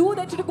പ്രവാചകന്റെ ദൂത്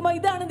ഏറ്റെടുക്കുമ്പോൾ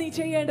ഇതാണ് നീ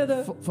ചെയ്യേണ്ടത്.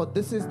 For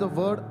this is the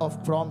word of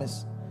promise.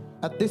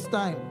 At this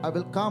time I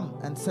will come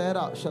and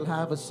Sarah shall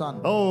have a son.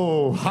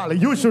 Oh,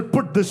 hallelujah. You should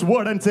put this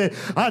word and say,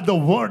 the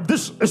word,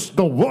 this is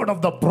the word of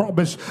the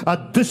promise.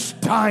 At this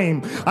time,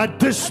 at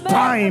this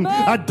time,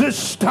 at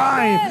this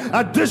time,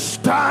 at this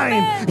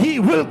time, he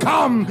will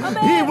come.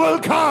 He will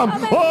come.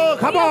 Oh,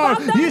 come on.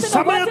 He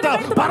samayatha,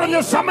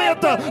 paranya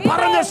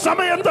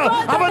samayatha,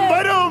 avan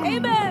varum.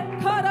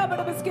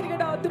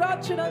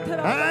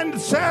 And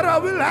Sarah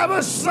will have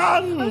a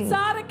son.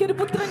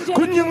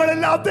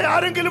 കുഞ്ഞുങ്ങളില്ലാത്ത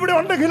ആരെങ്കിലും ഇവിടെ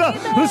ഉണ്ടെങ്കിൽ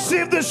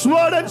receive this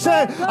word and say,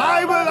 I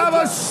will have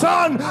a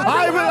son,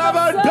 I will have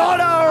a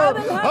daughter.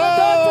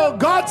 Oh,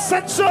 God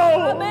said so.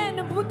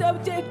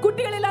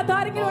 കുട്ടികളില്ലാത്ത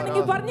ആരെങ്കിലും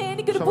ഉണ്ടെങ്കിൽ പറഞ്ഞേ,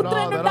 എനിക്കൊരു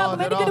പുത്രൻ ഉണ്ടാകും,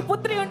 എനിക്കൊരു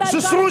പുത്രി ഉണ്ടാകും.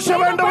 ശുശ്രൂഷ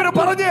വേണ്ടവർ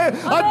പറഞ്ഞേ,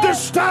 at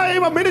this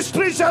time a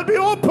ministry shall be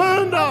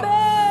opened.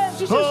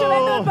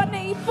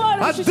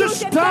 At this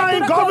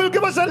time God will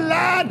give us a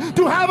land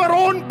to have our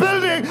own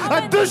building.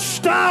 At this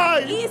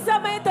time. ഈ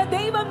സമയത്ത്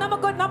ദൈവം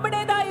നമുക്ക്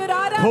നമ്മുടേതായ ഒരു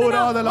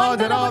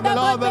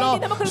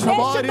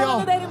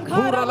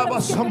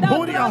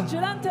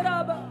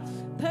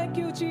Thank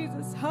you,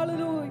 Jesus.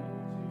 Hallelujah.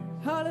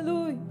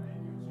 Hallelujah.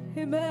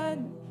 Amen.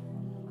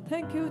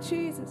 Thank you,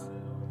 Jesus.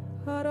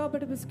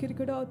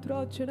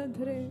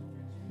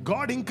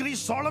 God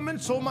increased Solomon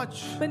so much.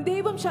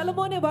 ദൈവം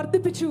ശലോമോനെ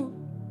വർദ്ധിപ്പിച്ചു.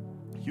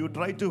 You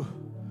try to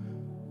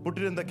put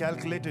it in the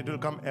calculator, it will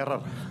come error.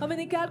 അവൻ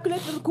ഈ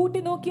കാൽക്കുലേറ്റർ കൂട്ടി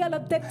നോക്കിയാൽ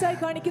അത് തെറ്റായി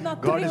കാണിക്കുന്ന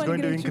അത്രയും God is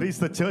going to increase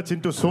the church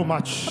into so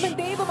much. അവൻ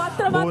ദൈവം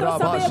അത്രമാത്രം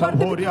സഭയെ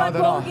വർദ്ധിപ്പിക്കാൻ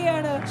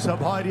പോവുകയാണ്.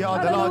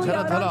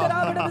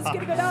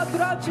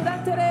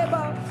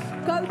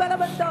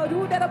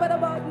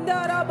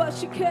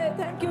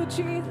 Thank you,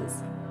 Jesus.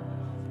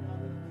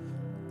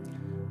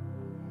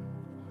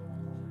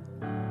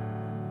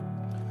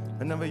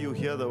 Whenever you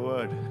hear the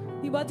word,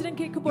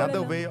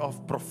 another way of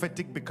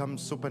prophetic becomes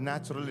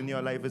supernatural in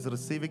your life is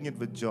receiving it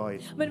with joy.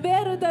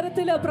 വേറൊരു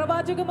തരത്തില്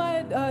പ്രവാചകമായ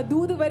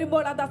ദൂത്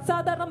വരുമ്പോൾ അത്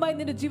അസാധാരണമായി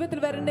നിന്റെ ജീവിതത്തിൽ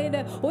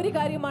വരേണ്ടതിന്റെ ഒരു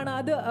കാര്യമാണ്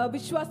അത്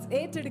വിശ്വാസം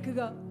ഏറ്റെടുക്കുക.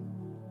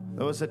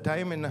 There was a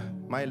time in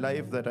my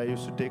life that I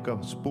used to take a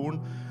spoon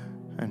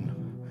and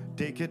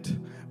take it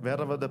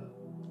wherever the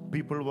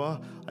people were,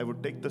 I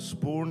would take the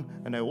spoon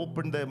and I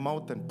opened their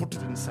mouth and put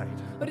it inside.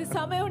 ഒരു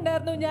സമയം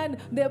ഉണ്ടായിരുന്നു ഞാൻ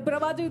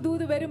പ്രവാചക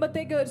ദൂത്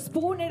വരുമ്പോഴത്തേക്ക് ഒരു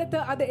spoon എടുത്ത്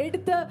അത്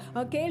എടുത്ത്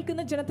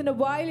കേൾക്കുന്ന ജനത്തിന്റെ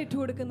വായിൽ ഇട്ട്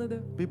കൊടുക്കുന്നത്.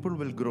 People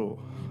will grow.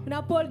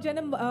 അപ്പോൾ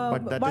ജനം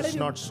But that is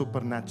not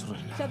supernatural.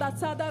 അത്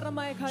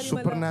അസാധാരണമായ കാര്യമല്ല.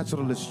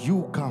 Supernatural is you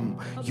come,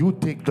 you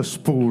take the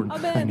spoon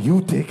and you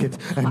take it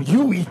and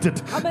you eat it.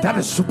 That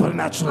is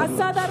supernatural.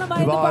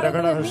 അസാധാരണമായത്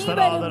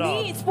പറയുന്നത് നീ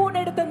സ്പൂൺ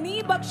എടുത്ത് നീ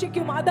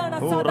ഭക്ഷിക്കും. അതാണ്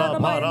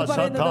അസാധാരണമായത്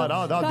പറയുന്നത്.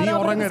 നീ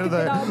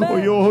ഉറങ്ങരുത്.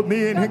 അയ്യോ നീ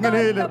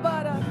എങ്ങനെയില്ല.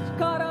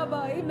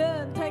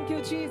 Thank you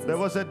Jesus.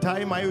 There was a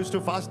time I used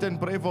to fast and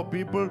pray for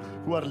people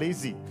who are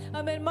lazy.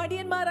 ആമേൻ.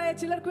 മടിയന്മാരായ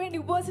ചിലർക്ക് വേണ്ടി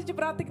ഉപവസിച്ച്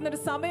പ്രാർത്ഥിക്കുന്ന ഒരു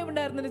സമയം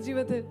ഉണ്ടായിരുന്നു എൻ്റെ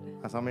ജീവിതത്തിൽ.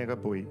 ആ സമയമൊക്കെ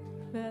പോയി.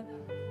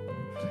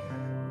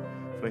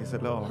 Praise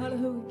the Lord.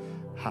 Hallelujah.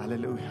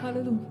 Hallelujah.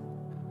 Hallelujah.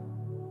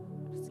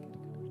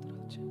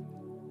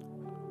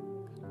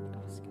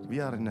 We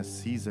are in a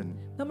season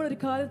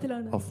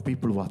of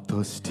people who are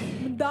thirsty,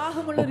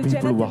 of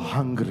people who are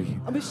hungry.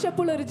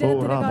 Oh,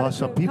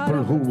 Rabasha, people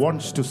who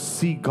wants to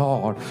see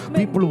God,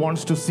 people who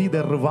wants to see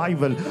their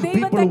revival,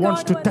 people who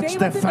wants to touch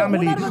their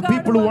family,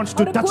 people who wants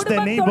to touch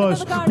their neighbors,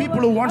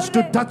 people who wants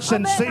to touch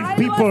and save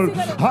people.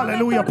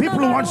 Hallelujah.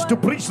 People who wants to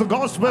preach the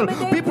gospel,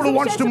 people who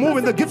wants to move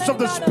in the gifts of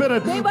the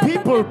Spirit,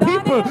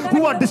 people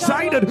who are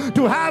decided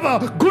to have a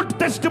good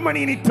testimony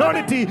in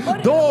eternity.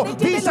 Though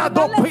these are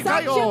the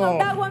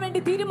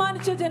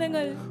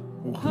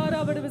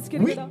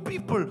weak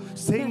people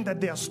saying that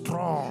they are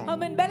strong.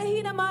 Amen.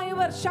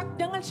 ബലഹീനമായവർ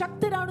ഞങ്ങൾ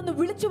ശക്തരാണെന്ന്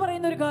വിളിച്ചു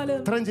പറയുന്ന ഒരു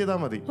കാലം. ഇത്രയും ചെയ്താൽ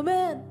മതി.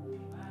 Amen.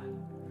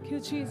 Thank you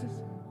Jesus.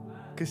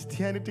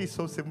 Christianity is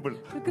so simple.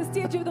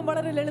 ക്രിസ്തീയ ജീവിതം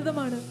വളരെ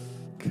ലളിതമാണ്.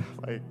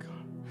 My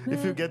God.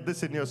 If you get this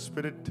in your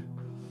spirit,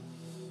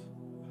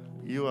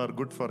 you are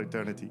good for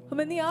eternity.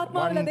 Amen. നീ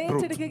ആത്മാവിൽ അത്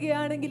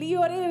ഏറ്റെടുക്കുകയാണെങ്കിൽ ഈ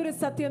ഒരേ ഒരു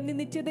സത്യം നീ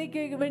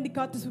നിത്യതയ്ക്ക് വേണ്ടി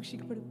കാത്തു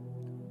സൂക്ഷിക്കപ്പെടും.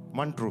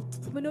 One truth.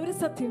 ഒരു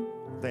സത്യം.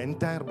 The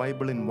entire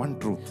Bible in one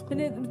truth.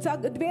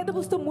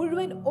 വേദപുസ്തകം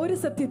മുഴുവൻ ഒരു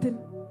സത്യത്തിൽ.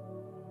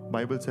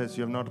 Bible says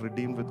you have not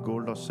redeemed with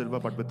gold or silver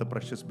but with the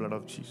precious blood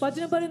of Jesus.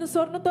 വചനം പറയുന്നു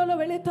സ്വർണ്ണത്താലോ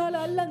വെള്ളിത്താലോ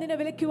അല്ല നിന്നെ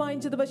വിലയ്ക്ക്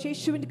വാങ്ങിച്ചത് പക്ഷേ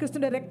യേശുവിന്റെ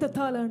ക്രിസ്തുവിന്റെ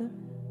രക്തത്താലാണ്.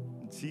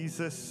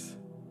 Jesus.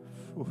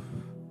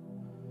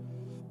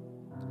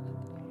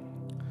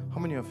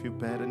 How many of you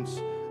parents,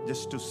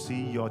 just to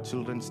see your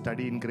children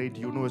study in great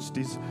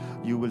universities,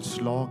 you will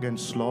slog and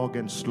slog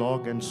and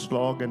slog and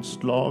slog and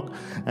slog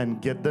and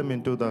get them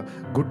into the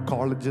good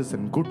colleges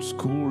and good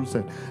schools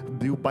and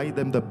you buy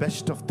them the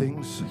best of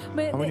things?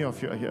 How many of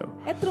you are here?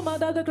 എത്ര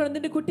മാതാപിതാക്കൾ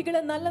നിന്റെ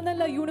കുട്ടികളെ നല്ല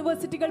നല്ല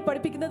യൂണിവേഴ്സിറ്റികൾ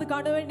പഠിപ്പിക്കുന്നത്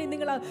കാണാൻ വേണ്ടി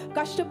നിങ്ങൾ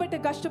കഷ്ടപ്പെട്ട്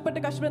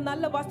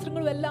നല്ല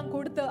വസ്ത്രങ്ങളും എല്ലാം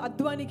കൊടുത്ത്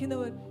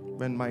അധ്വാനിക്കുന്നവർ.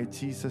 When my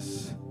Jesus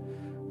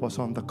was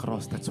on the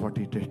cross, that's what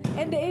he did.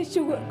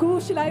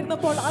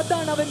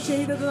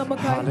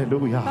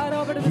 Hallelujah.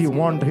 He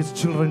wanted his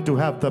children to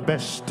have the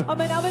best.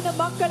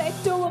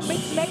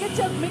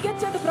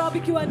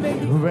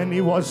 When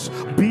he was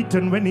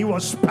beaten, when he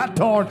was spat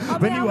on,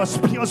 when he was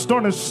pierced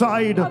on his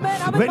side,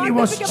 when he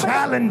was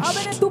challenged,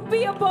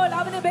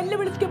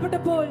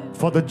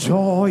 for the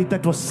joy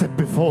that was set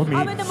before me,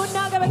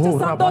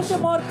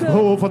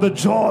 for the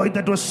joy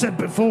that was set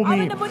before me,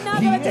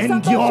 he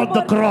endured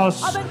the cross.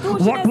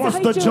 What was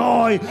the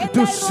joy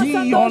to see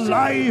your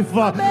life?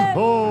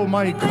 Oh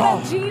my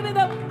God.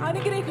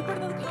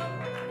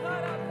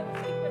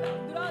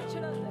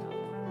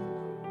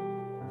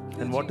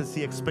 And what is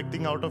he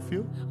expecting out of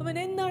you?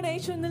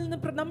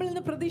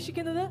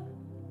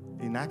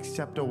 In Acts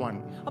chapter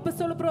 1,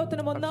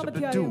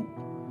 chapter 2,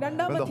 when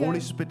the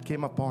Holy Spirit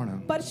came upon him,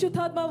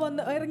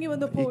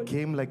 he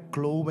came like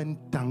cloven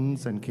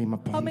tongues and came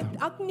upon them.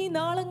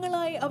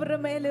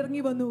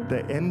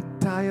 The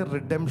entire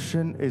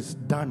redemption is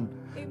done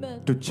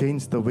to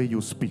change the way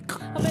you speak.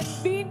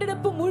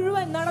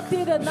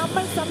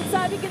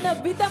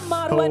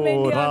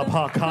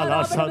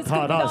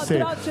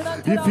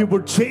 If you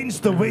would change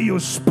the way you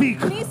speak,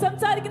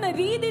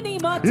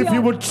 if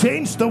you would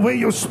change the way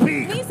you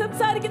speak,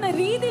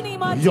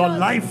 your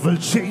life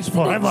will change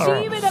forever.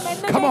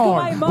 Come on.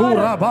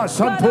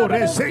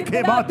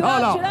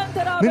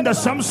 Ninda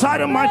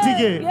samsaram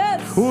matige.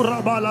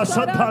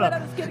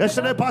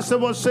 Yesterday pastor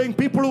was saying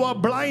people who are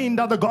blind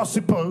are the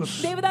gossipers.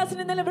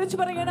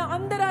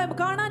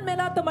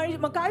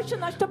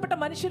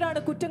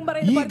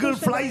 Eagle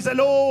flies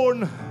alone.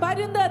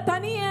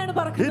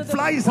 It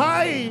flies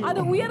high.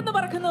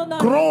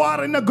 Crow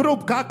are in a group.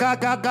 Kaka.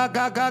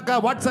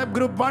 WhatsApp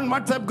group 1,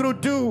 WhatsApp group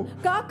 2.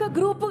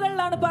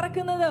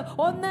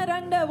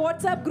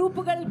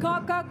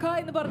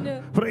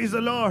 Praise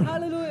the Lord.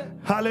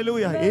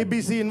 Hallelujah.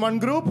 ABC in one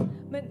group.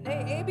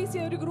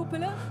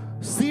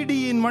 CD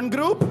in one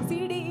group.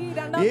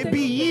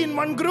 ABE in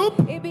one group.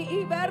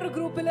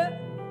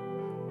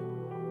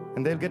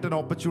 And they'll get an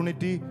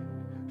opportunity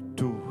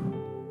to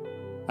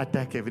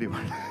attack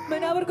everyone. They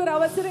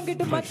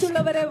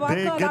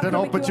get an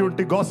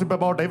opportunity to gossip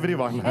about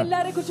everyone.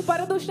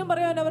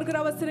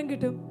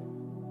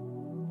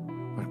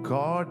 But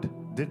God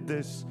did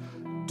this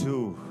to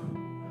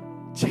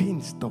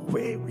change the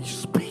way we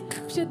speak.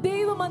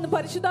 ദൈവം അന്ന്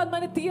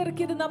പരിശുദ്ധാത്മാവിനെ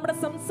തീയിറക്കിയത് നമ്മുടെ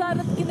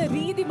സംസാരത്തിന്റെ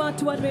രീതി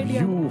മാറ്റുവാൻ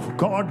വേണ്ടിയാണ്.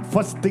 God,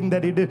 first thing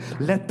that He did,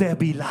 let there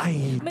be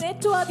light.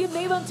 ഏറ്റവും ആദ്യം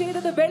ദൈവം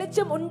ചെയ്തത്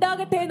വെളിച്ചം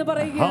ഉണ്ടാകട്ടെ എന്ന്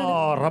പറയുകയാണ്.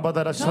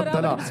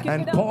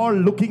 And Paul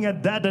looking at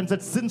that and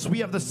said, since we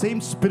have the same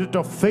spirit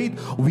of faith,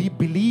 we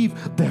believe,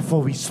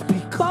 therefore we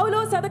speak.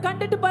 പൗലോസ് അത്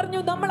കണ്ടിട്ട് പറഞ്ഞു,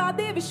 നമ്മൾ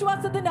അതേ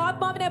വിശ്വാസത്തിന്റെ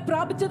ആത്മാവിനെ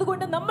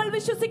പ്രാപിച്ചതുകൊണ്ട് നമ്മൾ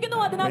വിശ്വസിക്കുന്നു,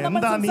 അതിനാൽ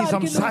നമ്മൾ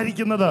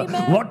സംസാരിക്കുന്നത്.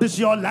 What is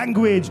your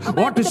language?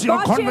 What is your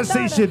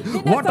conversation?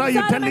 What are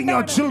you telling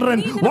your children?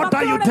 What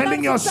are you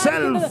telling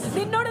yourself?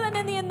 നിന്നോട്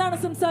തന്നെ നീ എന്താണ്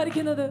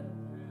സംസാരിക്കുന്നത്?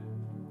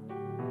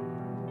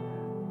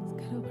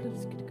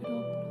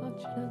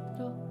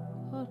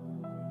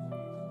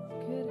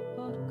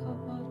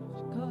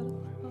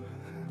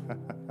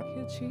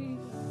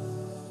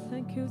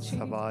 Thank you, Jesus.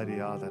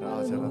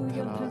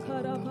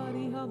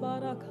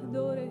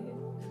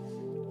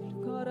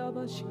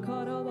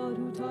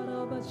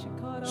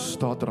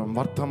 സ്തോത്രം.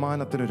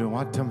 വർത്തമാനത്തിനൊരു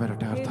മാറ്റം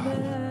വരട്ടെ.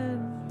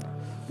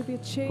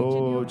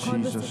 Oh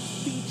Jesus.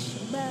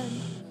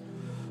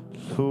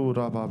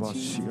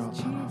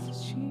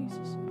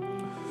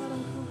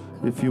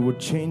 If you would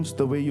change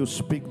the way you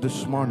speak this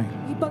morning,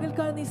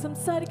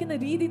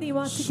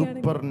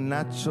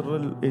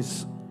 supernatural is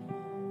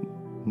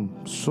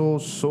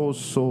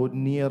so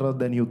nearer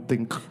than you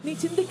think.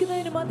 If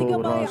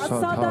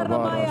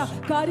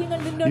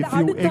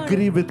you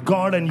agree with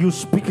God and you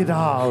speak it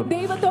out,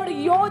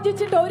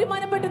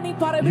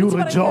 you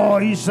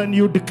rejoice and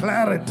you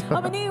declare it.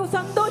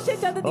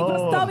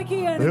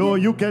 Oh,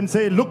 you can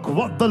say, look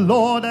what the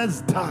Lord has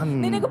done.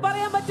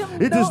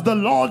 It is the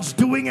Lord's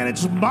doing and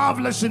it's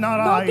marvelous in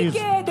our eyes.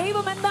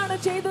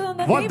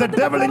 What the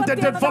devil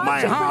intended for my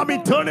harm, He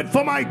turned it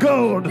for my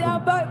good.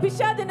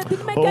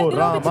 Oh,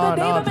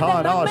 Ramana.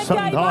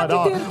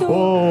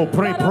 Oh,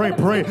 pray.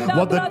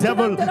 What the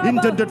devil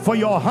intended for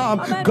your harm,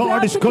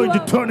 God is going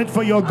to turn it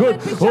for your good.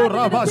 Oh,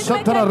 Rabba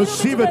Shatara,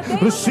 receive it.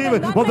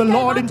 What the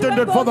Lord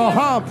intended for the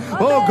harm,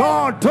 oh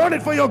God, turn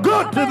it for your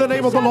good in the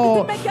name of the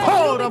Lord.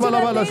 Oh, Rabba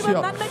Lavalasia.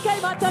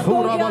 Oh,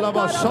 Rabba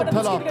Lava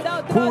Shatala.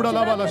 Kuda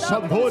Lavala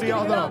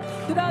Sambhoriadana.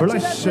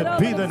 Blessed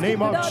be the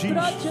name of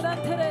Jesus.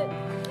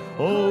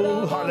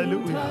 Oh,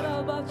 hallelujah.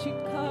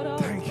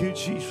 Thank you,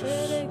 Jesus.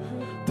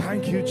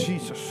 Thank you,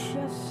 Jesus.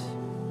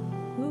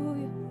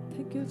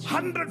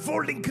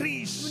 100-fold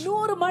increase.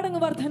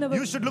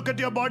 You should look at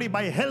your body.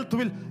 My health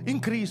will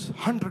increase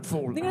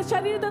 100-fold.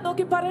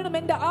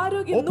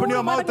 Open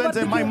your mouth and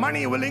say, my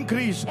money will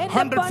increase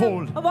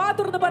 100-fold.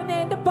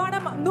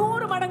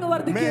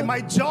 May my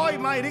joy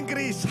might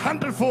increase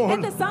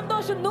 100-fold.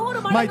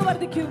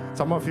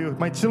 Some of you,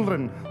 my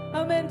children.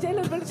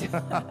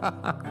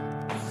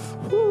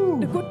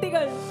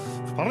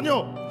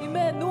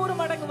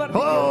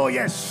 Oh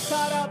yes.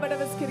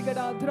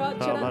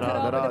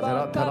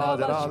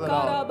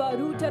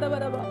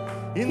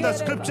 In the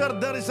scripture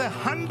there is a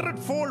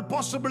 100-fold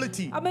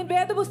possibility.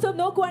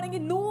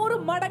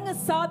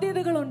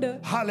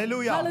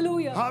 Hallelujah.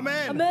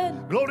 Amen.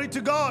 Glory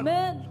to God.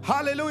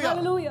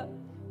 Hallelujah.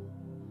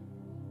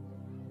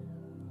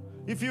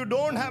 If you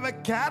don't have a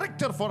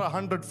character for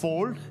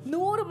 100-fold,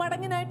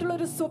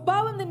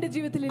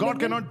 God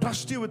cannot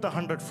trust you with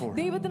 100-fold.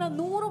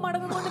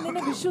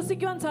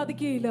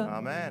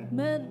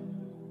 Amen.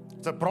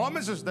 The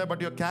promise is there, but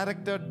your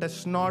character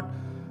does not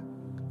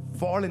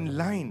fall in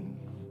line.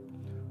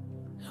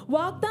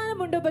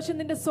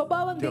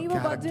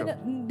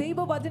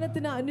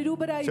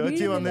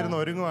 Church വന്നിരുന്ന്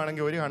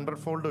ഒരുങ്ങുവാണെങ്കിൽ ഒരു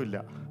 100-fold ഇല്ല.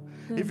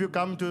 If you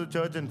come to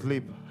church and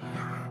sleep,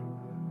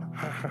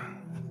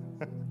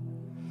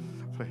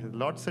 the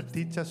Lord said,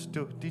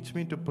 teach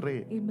me to pray.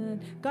 Amen.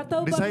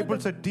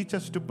 Disciples said, teach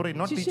us to pray,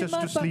 not teach us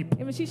to sleep.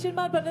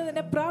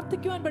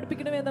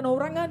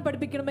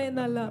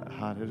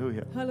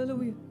 Hallelujah.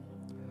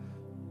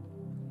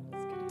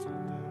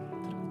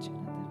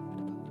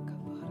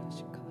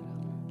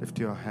 Lift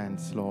your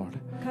hands, Lord.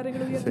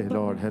 Say,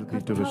 Lord, help me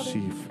to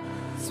receive.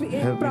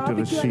 Help me to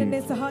receive.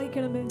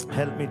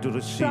 Help me to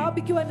receive.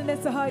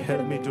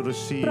 Help me to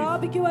receive.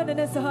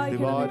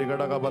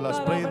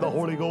 Pray in the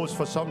Holy Ghost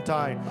for some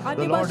time.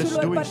 The Lord is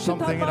doing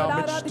something in our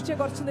midst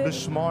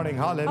this morning.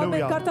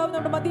 Hallelujah.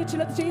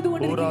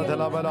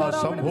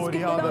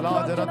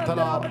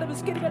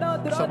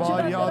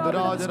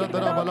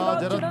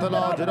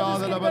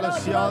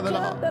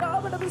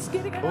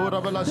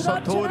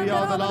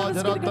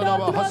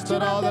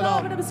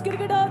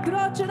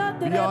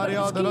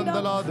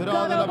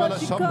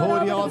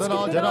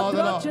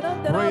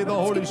 Pray the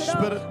Holy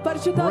Spirit.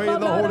 Pray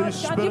the Holy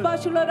Spirit.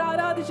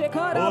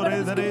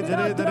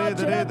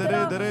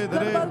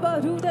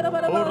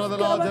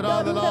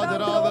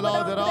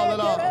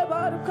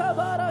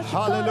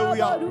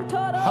 Hallelujah.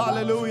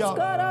 Hallelujah.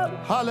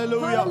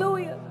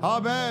 Hallelujah.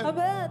 Amen.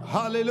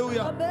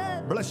 Hallelujah.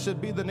 Blessed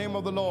be the name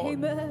of the Lord.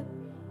 Amen.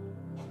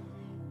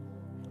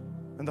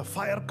 When the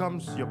fire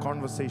comes, your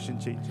conversation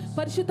changes.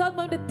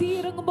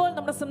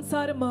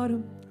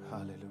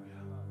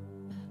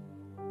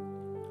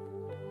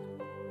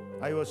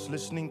 I was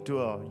listening to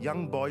a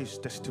young boy's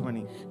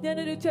testimony.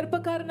 ഞാനൊരു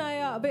ചെറുപ്പക്കാരനായ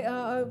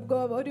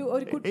ഒരു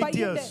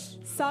പയ്യന്റെ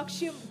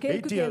സാക്ഷ്യം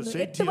കേൾക്കുകയായിരുന്നു.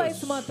 8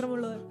 വയസ്സ്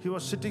മാത്രമുള്ള. He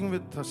was sitting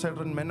with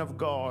certain men of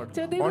God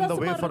on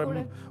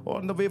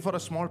the way for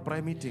a small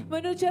prayer meeting.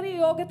 ഒരു ചെറിയ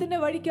യോഗത്തിന്റെ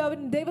വഴിക്ക് അവൻ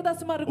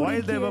ദേവദാസന്മാരുടെ കൂടെ.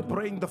 While they were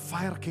praying, the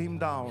fire came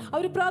down.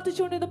 അവർ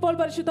പ്രാർത്ഥിച്ചുകൊണ്ടിരുന്നപ്പോൾ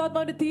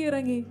പരിശുദ്ധാത്മാവിന്റെ തീ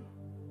ഇറങ്ങി.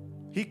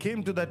 He came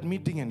to that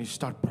meeting and he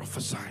started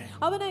prophesying.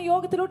 അവൻ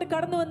യോഗത്തിലോട്ട്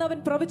കടന്നു വന്ന് അവൻ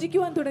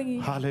പ്രവചിക്കുവാൻ തുടങ്ങി.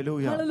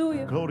 Hallelujah.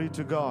 Hallelujah. Glory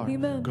to God.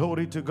 Amen.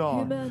 Glory to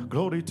God. Amen.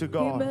 Glory to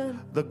God. Amen.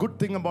 The good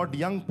thing about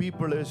young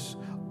people is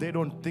they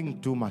don't think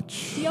too much.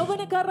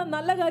 യൗവനക്കാരുടെ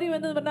നല്ല കാര്യം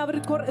എന്ന് പറഞ്ഞാൽ അവർ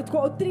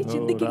ഒത്തിരി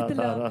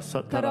ചിന്തിക്കത്തില്ല.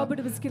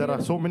 There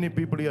are so many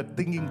people here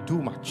thinking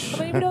too much.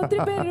 ഇവിടെ ഒത്തിരി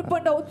പേര്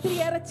ഇരിപ്പുണ്ട്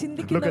ഒത്തിരിയേറെ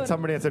ചിന്തിക്കുന്നവർ. Look at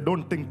somebody and say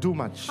don't think too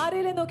much.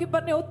 ആരെയും നോക്കി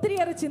പറഞ്ഞു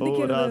ഒത്തിരിയേറെ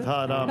ചിന്തിക്കരുത്.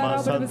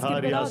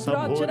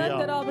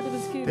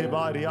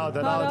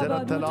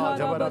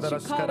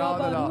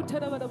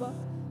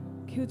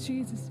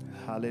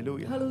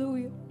 Hallelujah.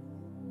 Hallelujah.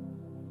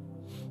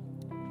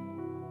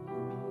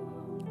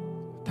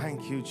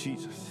 Thank you,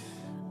 Jesus.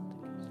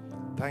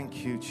 Thank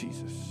you,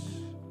 Jesus.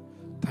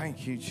 Thank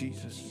you,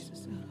 Jesus.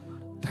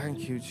 Thank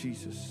you,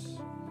 Jesus.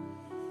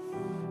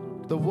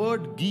 The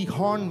word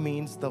Gihon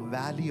means the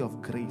valley of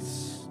grace.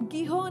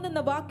 Gihon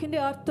എന്ന വാക്കിന്റെ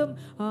അർത്ഥം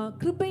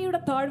കൃപയുടെ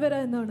താഴ്വര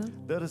എന്നാണ്.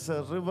 There is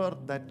a river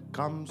that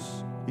comes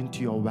into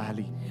your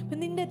valley.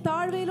 നിന്റെ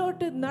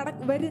താഴ്വരയിലോട്ട്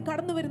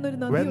കടന്നു വരുന്ന ഒരു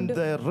നദിയുണ്ട്. When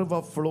the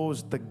river flows,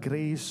 the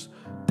grace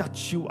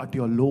touch you at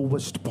your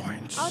lowest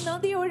points. ആ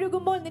നദി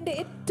ഒഴുകുമ്പോൾ നിന്റെ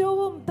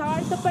ഏറ്റവും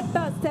താഴ്ത്തപ്പെട്ട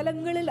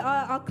സ്ഥലങ്ങളിൽ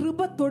ആ കൃപ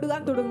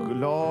തൊടുകാൻ തുടങ്ങും.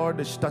 Lord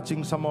is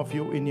touching some of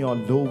you in your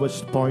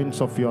lowest points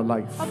of your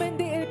life. ആമേൻ.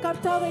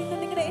 കർത്താവ് ഇന്ന്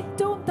നിങ്ങളുടെ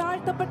ഏറ്റവും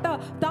താഴ്ത്തപ്പെട്ട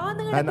താഴ്ന്നുകിടക്കുന്ന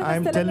And I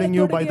am telling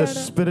you by the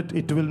Spirit,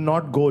 it will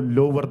not go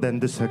lower than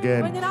this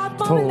again.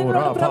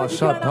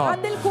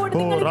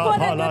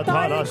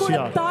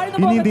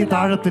 ഇനി നീ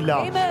താഴത്തില്ല.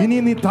 ഇനി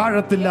നീ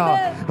താഴത്തില്ല.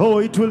 Oh,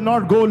 it will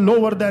not go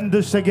lower than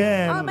this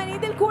again. ആമേൻ.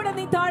 ഇതിൽ കൂടെ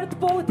നീ താഴത്ത്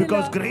പോകത്തില്ല.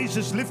 Because grace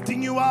is lifting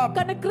you up.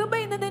 കാരണം കൃപ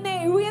ഇന്ന് നിന്നെ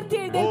ഉയർത്തി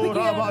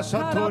എഴുന്നേൽപ്പിക്കുകയാണ്.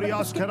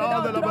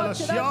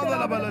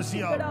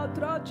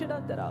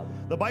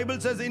 The Bible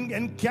says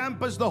in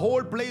campus the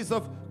whole place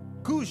of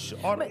Cush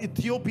or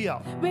Ethiopia.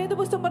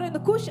 വേദപുസ്തകം പറയുന്നു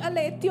കുഷ് അല്ല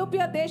എത്യോപ്യ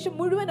ദേശം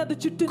മുഴുവൻ അത്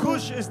ചുറ്റുന്നു.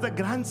 Cush is the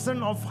grandson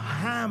of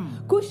Ham.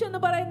 Cush എന്ന്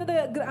പറയുന്നത്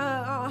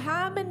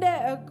ഹാമിന്റെ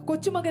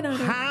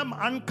കൊച്ചുമകനാണ്. Ham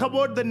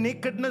uncovered the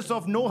nakedness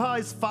of Noah,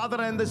 his father,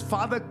 and his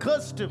father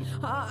cursed him.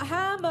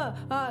 Ham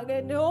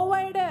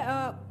നോവയുടെ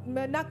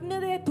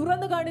നഗ്നതയെ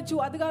തുറന്നു കാണിച്ചു.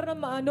 അത് കാരണം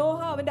നോഹ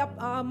അവന്റെ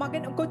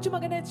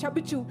കൊച്ചുമകനെ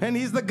ശപിച്ചു. And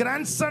he is the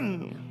grandson.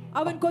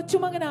 അവൻ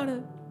കൊച്ചുമകനാണ്.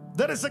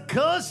 There is a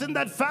curse in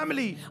that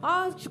family.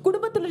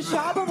 കുടുംബത്തിൽ ഒരു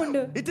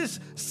ശാപമുണ്ട്. It is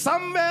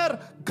somewhere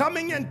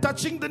coming and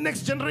touching the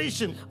next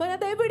generation.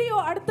 അത് എവിടെയോ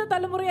അടുത്ത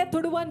തലമുറയെ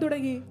തൊടുവാൻ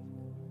തുടങ്ങി.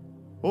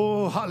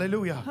 Oh,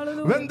 hallelujah.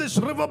 Hallelujah. When this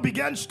river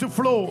begins to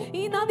flow,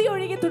 ഈ നദി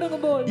ഒഴുകി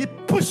തുടങ്ങുമ്പോൾ it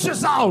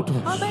pushes out.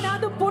 ആമേൻ.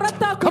 അത്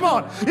പുറത്താക്കും. Come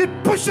on, it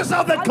pushes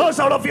out that curse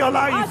out of your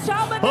life.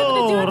 Oh,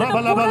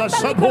 rabalabala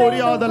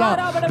saboriadala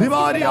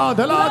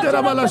divariadala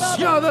jarabala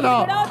siadala.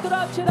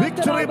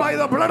 Victory by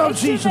the blood of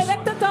Jesus.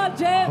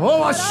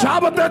 Oh, a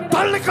ശാപത്തെ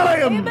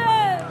തള്ളിക്കളയും.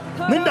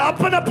 നിന്റെ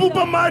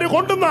അപ്പനപ്പൂപ്പന്മാര്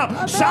കൊണ്ടുവന്ന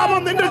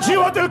ശാപം നിന്റെ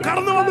ജീവിതത്തിൽ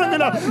കടന്നു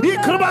വന്നെങ്കിൽ ഈ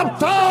കൃപ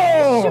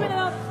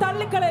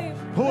തള്ളിക്കളയും.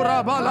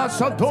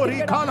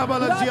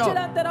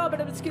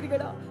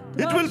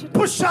 It will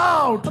push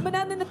out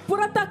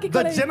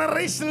the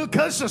generational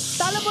curses.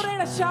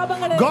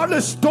 God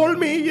has told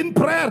me in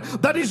prayer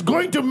that He's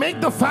going to make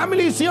the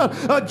families here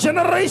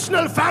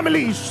generational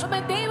families.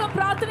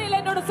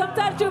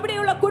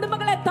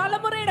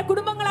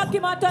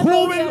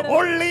 Who will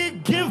only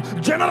give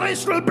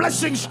generational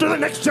blessings to the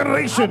next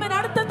generation.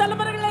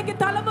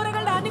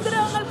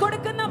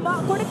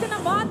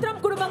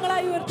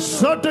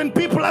 Certain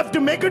people have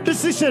to make a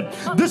decision.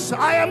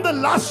 I am the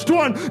last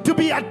one to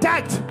be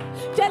attacked.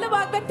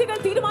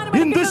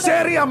 In this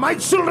area, my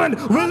children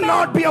will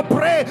not be a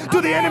prey to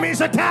the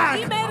enemy's attack.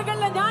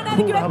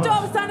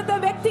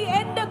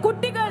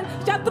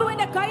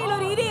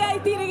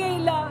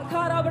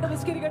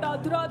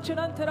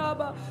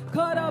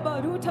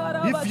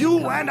 If you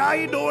and I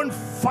don't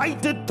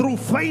fight it through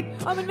faith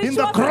in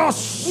the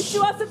cross,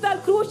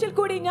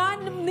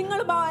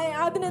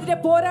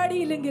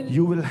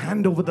 you will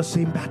hand over the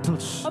same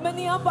battles.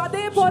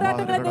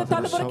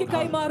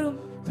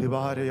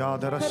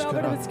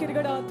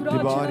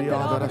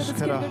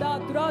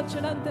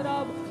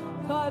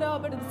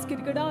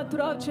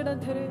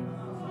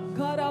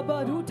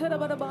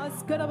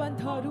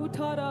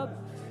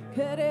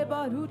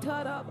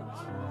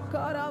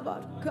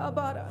 Karabar,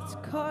 kabaras,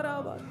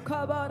 karabar,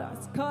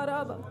 kabaras,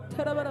 karaba,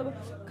 tarabaraba,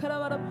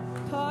 karabarab,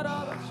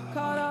 taraba,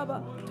 karaba,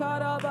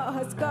 taraba,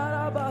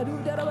 haskaraba,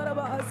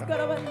 rudarabaraba,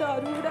 haskaravanda,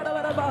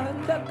 rudarabaraba,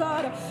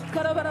 handakara,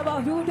 karabaraba,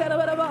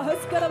 rudarabaraba,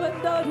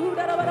 haskaravanda,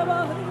 rudarabaraba,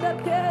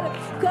 handakere,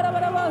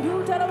 karabaraba,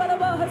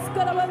 rudarabaraba,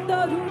 haskaravanda,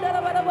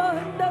 rudarabaraba,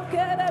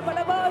 handakere,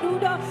 balaba,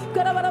 ruda,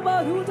 karabaraba,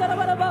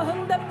 rudarabaraba,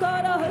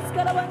 handakara,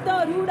 haskaravanda,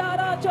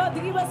 rudaracha,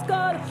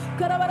 divaskar,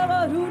 karabaraba,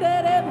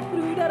 rudere,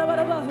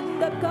 rudarabaraba,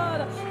 handakara.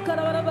 shikara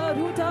karabaraba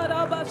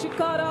rutaraba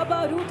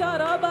shikaraba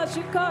rutaraba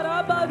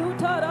shikaraba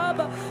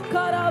rutaraba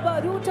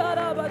karaba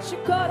rutaraba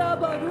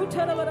shikaraba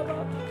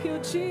rutaraba. Thank you,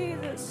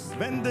 Jesus.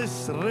 When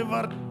this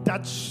river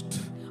touched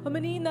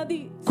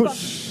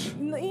Kush,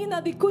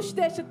 the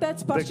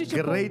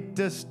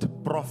greatest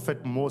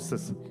prophet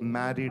Moses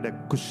married a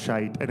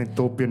Cushite, an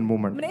Ethiopian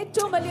woman.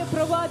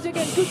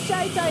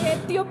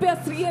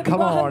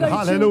 Come on,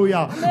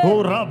 hallelujah.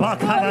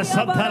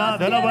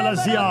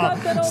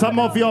 Some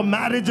of your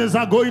marriages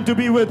are going to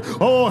be with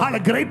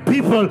great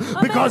people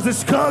because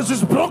this curse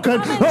is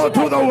broken.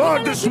 Through the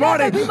word this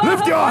morning,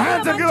 lift your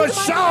hands and give a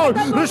shout.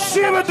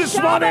 Receive it this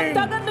morning.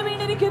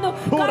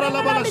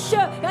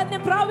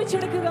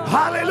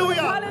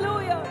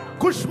 Hallelujah.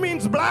 Kush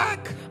means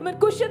black.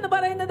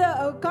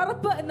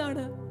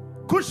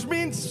 Kush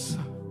means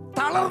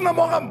talarna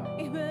mogam.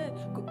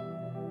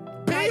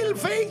 Pale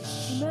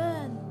face.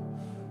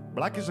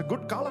 Black is a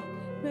good color.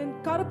 And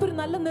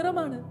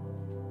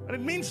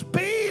it means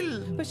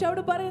pale.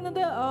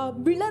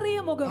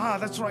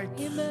 That's right.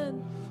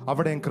 Amen. The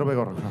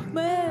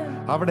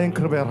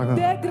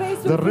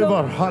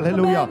river,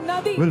 hallelujah,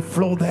 will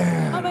flow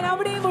there.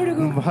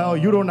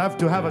 You don't have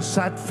to have a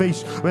sad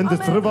face. When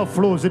this river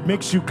flows, it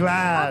makes you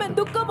glad.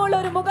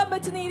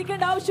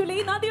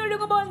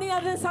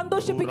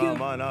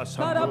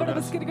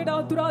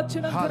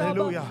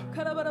 Hallelujah.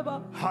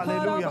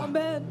 Hallelujah.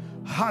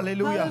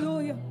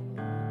 Hallelujah.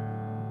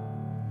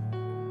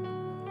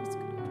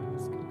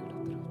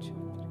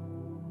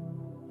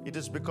 It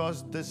is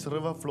because this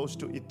river flows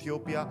to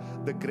Ethiopia.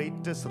 The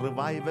greatest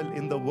revival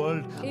in the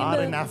world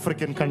are in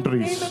African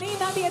countries.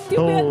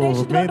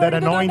 Oh, may that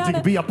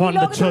anointing be upon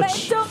the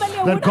church.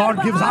 That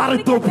God gives our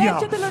Ethiopia.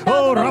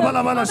 Oh, that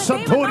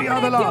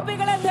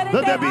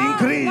there be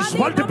increase,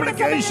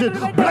 multiplication,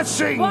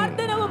 blessing.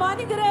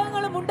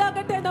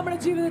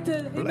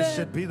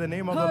 Blessed be the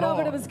name of the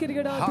Lord.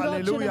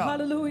 Hallelujah.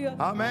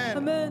 Amen.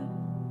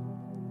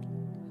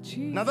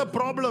 Another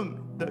problem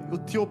the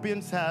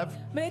Ethiopians have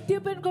in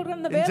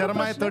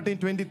Jeremiah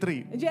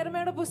 13:23.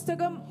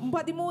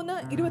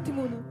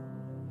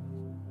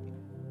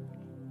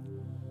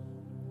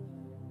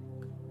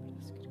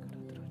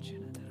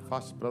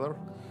 Fast, brother.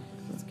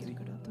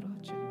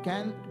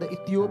 Can the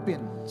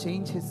Ethiopian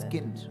change his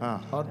skin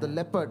or the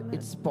leopard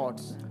its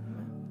spots?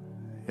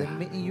 Then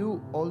may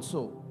you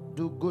also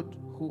do good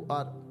who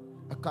are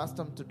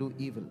accustomed to do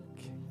evil.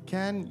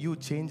 Can you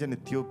change an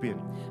Ethiopian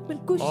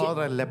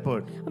or a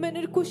leopard?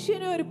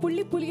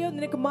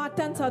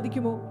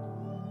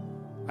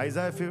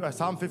 Isaiah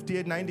Psalm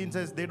 58:19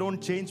 says they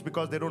don't change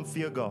because they don't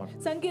fear God.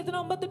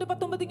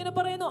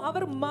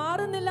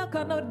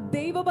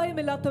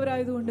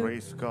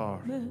 Praise God.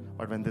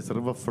 But when this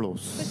river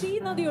flows,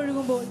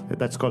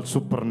 that's called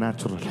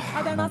supernatural.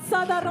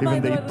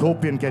 Even the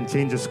Ethiopian can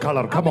change his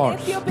color. Come on.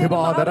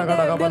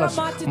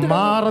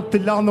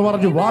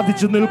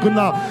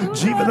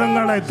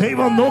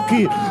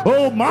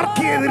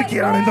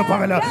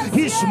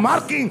 He's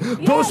marking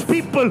those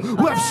people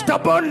who have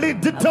stubbornly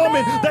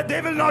determined that they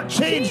will not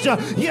change.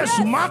 He has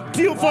marked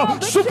you for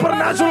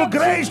supernatural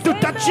grace to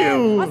touch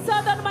you.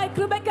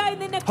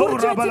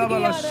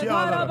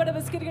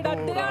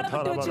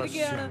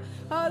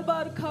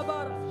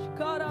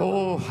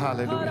 Oh,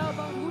 hallelujah.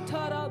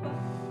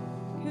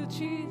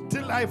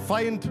 Till I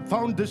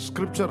found this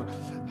scripture,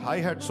 I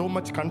had so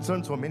much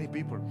concerns for many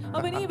people.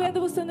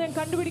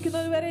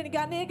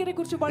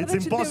 It's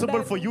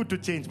impossible for you to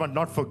change, but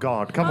not for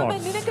God. Come on.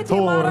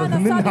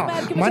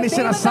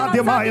 Manishana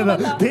sadhyamayada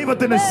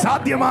devathinu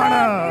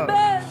sadhyamana.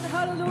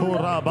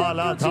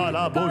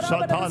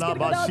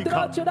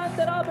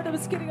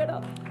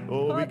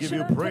 Oh, we give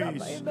you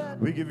praise.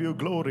 We give you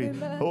glory.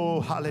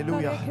 Oh,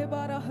 hallelujah.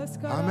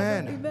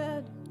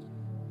 Amen.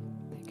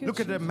 Look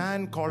at a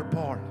man called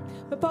Paul.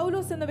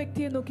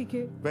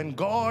 When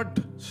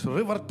God's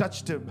river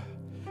touched him,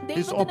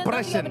 his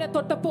oppression,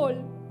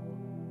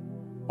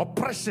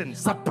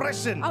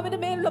 suppression,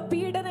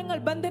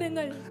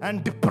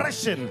 and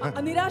depression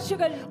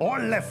all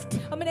left.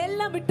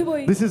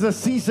 This is a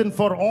season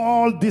for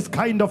all these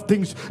kind of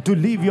things to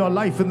leave your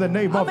life in the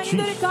name of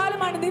Jesus.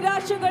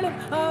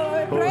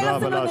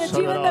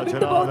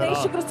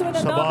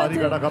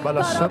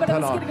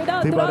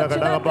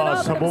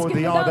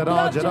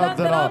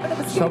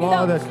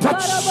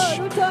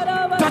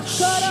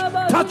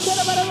 Touch.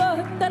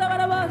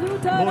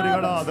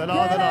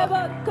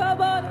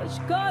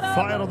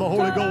 Fire of the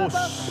Holy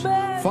Ghost,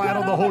 fire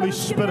of the Holy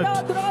Spirit.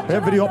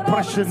 Every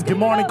oppression,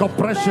 demonic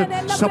oppression,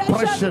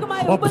 suppression,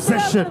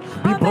 obsession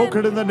be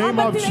broken in the name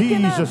of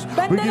Jesus.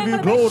 We give you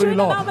glory,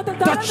 Lord.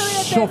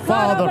 Touch your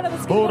Father.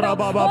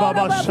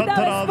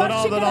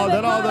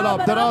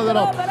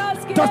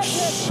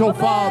 Touch your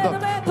Father.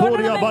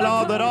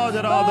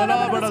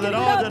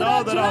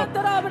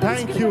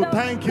 Thank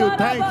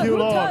you,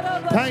 Lord.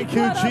 Thank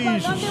you,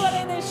 Jesus.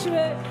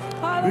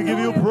 We give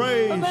you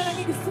praise.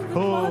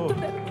 Oh.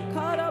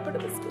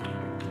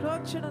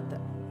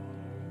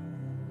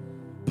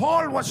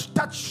 Paul was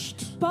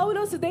touched.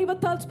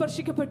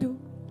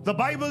 The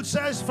Bible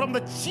says from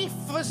the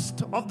chiefest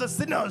of the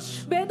sinners,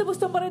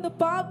 വേദപുസ്തകം പറയുന്നു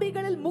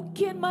പാപികളിൽ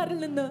മുഖ്യന്മാരിൽ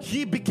നിന്ന്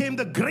he became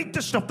the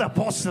greatest of the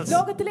apostles.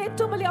 ലോകത്തിലെ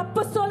ഏറ്റവും വലിയ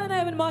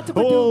അപ്പോസ്തലനായി അവൻ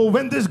മാറ്റപ്പെട്ടു. Oh,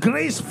 when this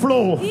grace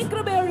flow, ഈ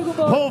കൃപ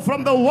ഒഴുകുമ്പോൾ, oh,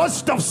 from the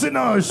worst of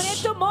sinners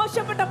ഏറ്റവും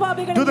മോശപ്പെട്ട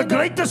പാപികളിൽ to the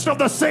greatest of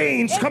the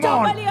saints, come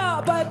on.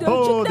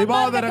 Oh,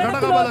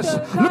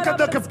 look at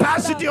the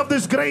capacity of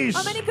this grace.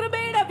 അവൻ ഈ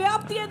കൃപയുടെ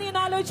വ്യാപ്തിയെ നീ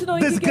ആലോചിച്ച്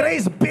നോക്കുക. This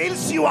grace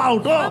bails you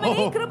out. അവൻ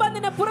ഈ കൃപ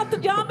നിന്നെ പുറത്ത്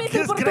ജാമ്യത്തിൽ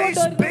His പുറത്ത് grace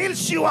കൊണ്ടുവരുന്നു.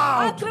 bails you ആ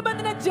out. കൃപ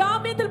നിന്നെ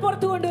ജാമ്യത്തിൽ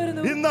പുറത്ത്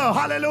കൊണ്ടുവരുന്നു. In the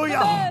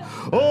hallelujah.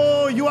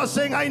 Oh, you are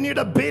saying I need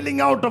a bailing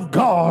out of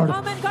God.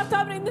 ആമേൻ.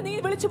 കർത്താവിനെ ഇന്ന് നീ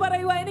വിളിച്ചു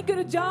പറയുക,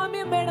 എനിക്കൊരു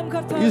ജാമ്യം വേണം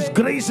കർത്താവേ. His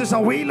grace is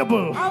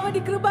available.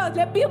 അവന്റെ കൃപ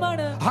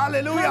ലഭ്യമാണ്.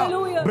 Hallelujah.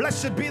 Hallelujah.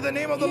 Blessed be the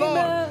name of the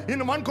Lord. In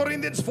 1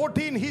 Corinthians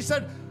 14 he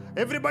said,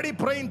 everybody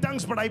pray in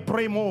tongues, but I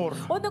pray more.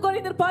 1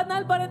 കൊരിന്ത്യർ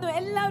 14 പറയുന്നു,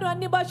 എല്ലാവരും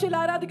അന്യഭാഷയിൽ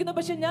ആരാധിക്കുന്നു,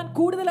 പക്ഷേ ഞാൻ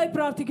കൂടുതലായി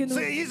പ്രാർത്ഥിക്കുന്നു.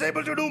 Say he's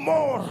able to do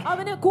more.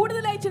 അവന്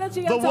കൂടുതലായി ചില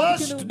ചെയ്യാൻ The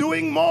worst സാധിക്കുന്നു.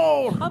 doing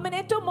more. അവൻ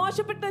ഏറ്റവും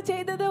മോശപ്പെട്ട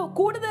ചെയ്തത്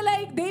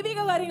കൂടുതലായി ദൈവിക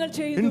കാര്യങ്ങൾ In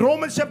ചെയ്യുന്നു.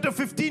 Romans chapter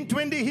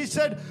 15:20 he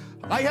said,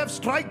 I have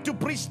strived to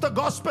preach the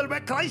gospel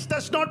where Christ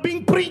has not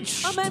been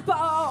preached. ആമേൻ.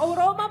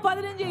 റോമ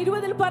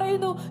 15:20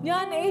 പറയുന്നു,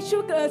 ഞാൻ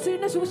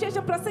യേശുവിന്റെ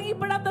സുവിശേഷം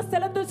പ്രസംഗിക്കപ്പെടാത്ത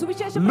സ്ഥലത്ത്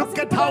സുവിശേഷം Look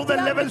at how the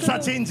levels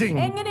are changing.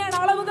 എങ്ങനെയാണ്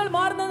അളവുകൾ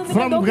മാറുന്നത്?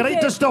 From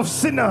greatest of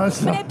sinners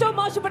ഏറ്റവും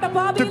മോശപ്പെട്ട to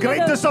പാപികളിൽ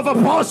greatest of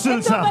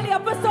apostles, ഏറ്റവും വലിയ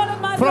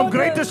അപ്പോസ്തലന്മാരിൽ from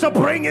greatest of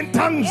praying in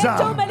tongues,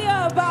 ഏറ്റവും വലിയ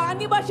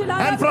അന്യഭാഷയിൽ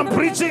and from ആരാധിക്കുന്നവരിൽ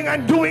preaching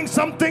and doing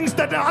some things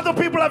that other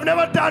people have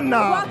never done.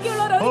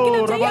 ബാക്കിയുള്ളവർ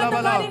ഒരിക്കലും ചെയ്യാത്ത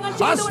കാര്യങ്ങൾ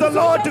ചെയ്തുകൊണ്ട് Ask the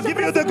Lord to give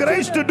you the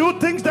grace to do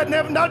things that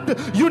have not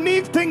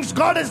unique things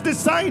God has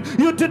designed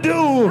you to do.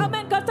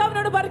 ആമേൻ.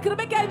 കർത്താവിനോട് പറ,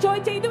 കൃപയ്ക്കായി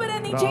ചോദിച്ച ഇതുവരെ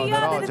നീ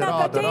ചെയ്യാതിരുന്ന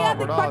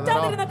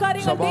പറ്റാതിരുന്ന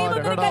കാര്യങ്ങൾ ദൈവം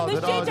നിനക്കായി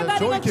നിശ്ചയിച്ച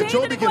കാര്യങ്ങൾ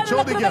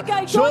ചെയ്തതുപോലുള്ള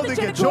കൃപയ്ക്കായി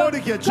ചോദിച്ചെടുക്കുക.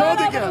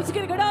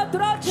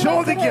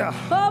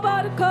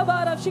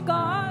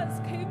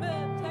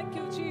 Amen. Thank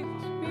you, Jesus.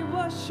 We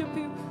worship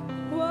you.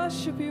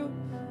 Worship you.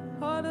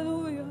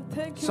 Hallelujah.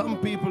 Thank you. Some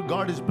people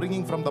God is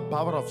bringing from the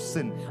power of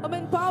sin.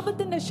 ആമേൻ.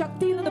 പാപത്തിന്റെ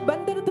ശക്തിയിൽ നിന്ന്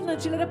ബന്ധനത്തിൽ നിന്ന്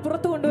ചിലരെ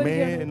പുറത്തു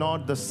കൊണ്ടുവരികയാണ്. May not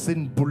the sin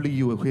bully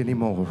you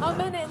anymore.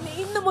 ആമേൻ.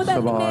 ഇന്നു മുതൽ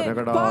നിന്നെ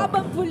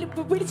പാപം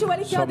പിടിച്ചു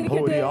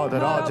വലിക്കാതിരിക്കട്ടെ.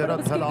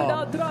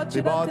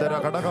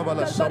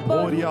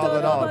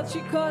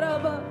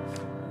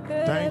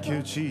 Thank you,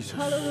 Jesus.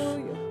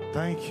 Hallelujah.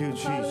 Thank you,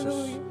 Jesus.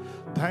 Hallelujah.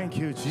 Thank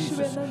you,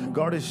 Jesus.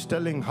 God is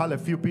telling a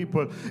few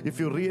people, if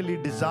you really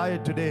desire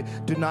today,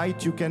 tonight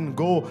you can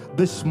go.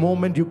 This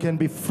moment you can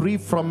be free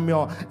from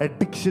your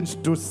addictions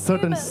to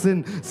certain sin,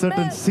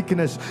 certain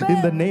sickness in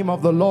the name of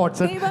the Lord,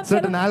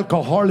 certain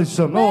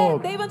alcoholism. Oh,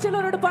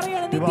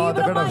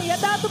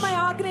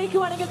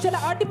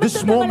 this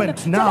moment,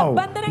 now,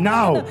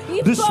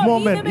 this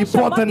moment,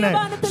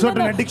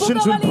 certain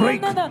addictions will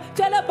break.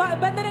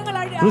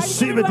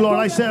 Receive it, Lord.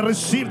 I say,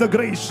 receive the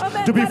grace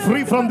to be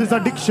free from this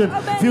addiction.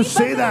 If you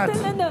say that,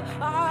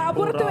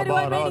 പുറത്തു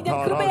വരുവാൻ വേണ്ടി ഞാൻ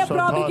കൃപയെ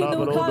പ്രാപിക്കുന്നു.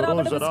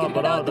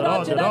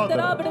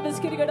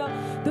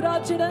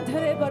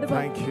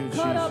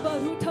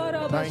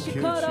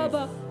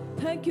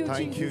 Thank you,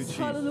 Thank you, Jesus.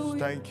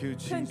 Hallelujah. Thank you,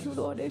 Jesus. Thank you,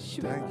 Lord.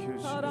 Thank you,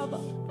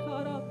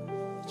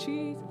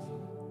 Jesus.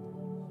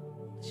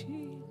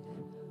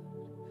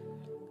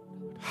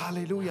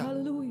 Hallelujah.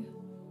 Hallelujah.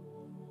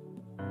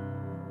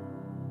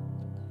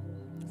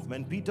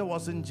 When Peter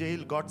was in jail,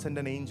 God sent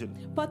an angel.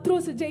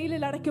 പത്രോസ്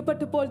ജയിലിൽ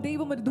അടയ്ക്കപ്പെട്ടപ്പോൾ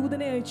ദൈവം ഒരു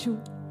ദൂതനെ അയച്ചു.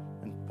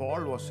 And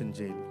Paul was in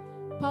jail.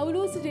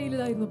 Paulose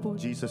ജയിലിലായിരുന്നപ്പോൾ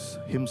Jesus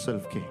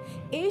himself came.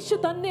 യേശു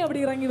തന്നെ അവിടെ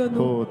ഇറങ്ങി വന്നു.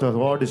 Oh, the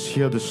Lord is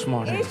here this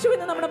morning. യേശു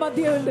ഇന്ന് നമ്മുടെ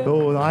മധ്യമുണ്ട്.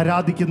 Oh,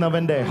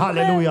 ആരാധിക്കുന്നവന്റെ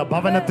hallelujah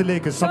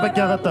ഭവനത്തിലേക്ക്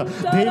സഭയ്ക്കകത്ത്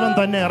ദൈവം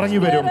തന്നെ ഇറങ്ങി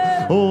വരും.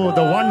 Oh,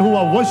 the one who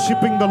are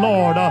worshiping the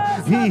Lord,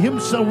 he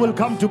himself will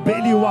come to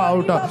bail you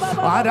out.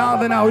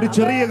 ആരാധന ഒരു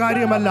ചെറിയ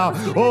കാര്യമല്ല.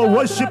 Oh,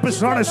 worship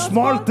is not a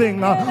small thing.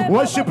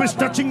 Worship is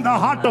touching the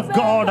heart of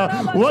God.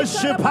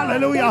 Worship,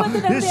 hallelujah,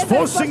 is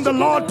forcing the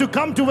Lord to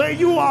come to where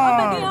you are.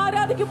 നീ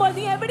ആരാധിക്കുമ്പോൾ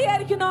നീ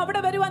എവിടെയായിരിക്കുന്നു അവിടെ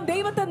വരുവാൻ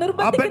ദൈവത്തെ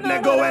നിർബന്ധിക്കുന്നു.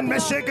 Abednego and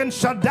Meshach and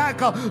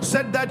Shadrach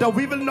said that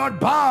we will not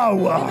bow.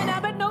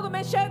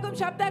 മെശാക്കും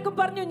ശദ്ദാക്കും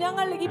പറഞ്ഞു,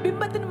 ഞങ്ങൾ ഈ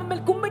ബിംബത്തിന് മുമ്പിൽ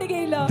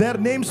കുമ്പിടുകയില്ല. Their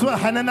names were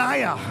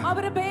Hananiah.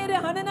 അവരുടെ പേര്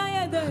ഹനനായ.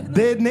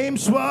 Their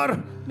names were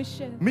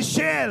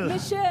Mishael.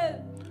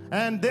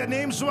 And their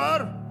names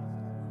were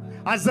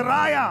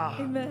Azariah.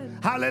 Amen.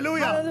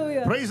 Hallelujah.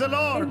 Hallelujah. Praise the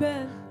Lord.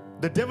 Amen.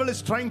 The devil is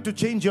trying to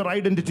change your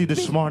identity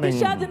this morning.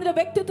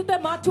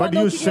 But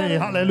you say,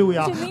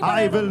 hallelujah,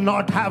 I will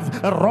not have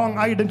a wrong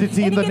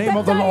identity in the name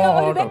of the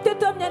Lord.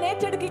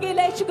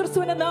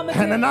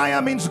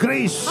 Hananiah means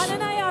grace.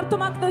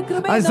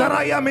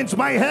 Azariah means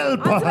my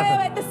help.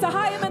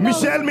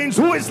 Mishael means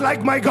who is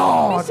like my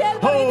God.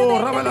 Oh,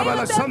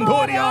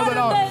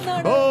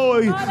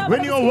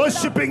 when you are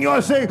worshiping, you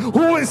are saying,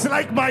 who is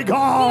like my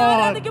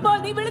God.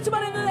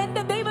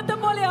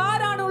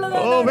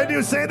 Oh, when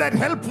you say that,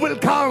 help will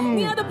come.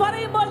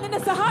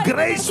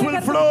 Grace will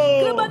flow.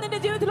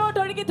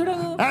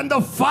 And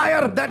the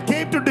fire that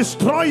came to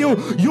destroy you,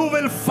 you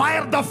will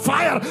fire the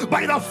fire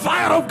by the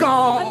fire of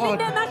God.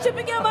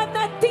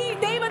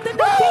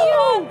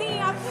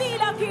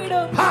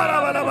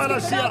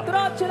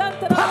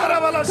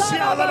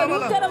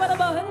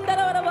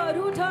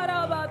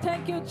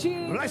 Thank you,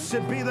 Jesus.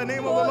 Blessed be the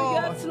name of the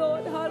Lord. Yes,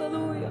 Lord.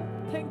 Hallelujah.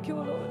 Thank you,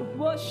 Lord.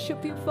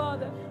 Worship you,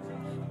 Father.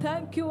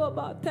 Thank you,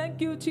 Abba. Thank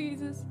you,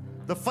 Jesus.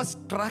 The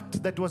first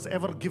tract that was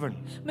ever given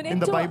in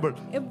the Bible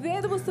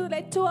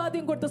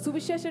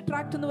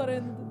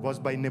was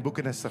by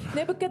Nebuchadnezzar.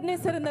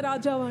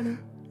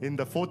 In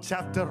the 4th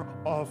chapter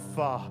of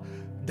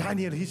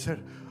Daniel, he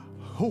said,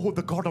 "Oh,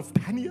 the God of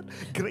Daniel,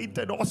 great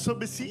and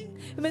awesome is he."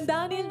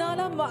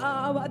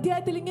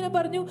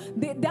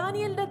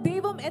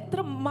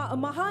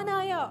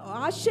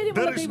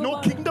 There is no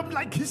kingdom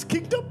like his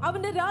kingdom.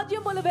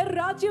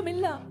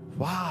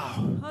 Wow.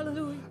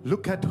 Hallelujah.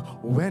 Look at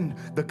when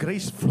the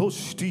grace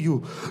flows to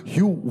you,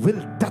 you will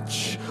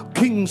touch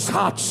kings'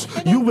 hearts.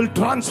 You will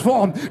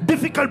transform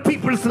difficult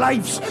people's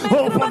lives.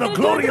 Oh, for the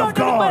glory of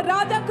God.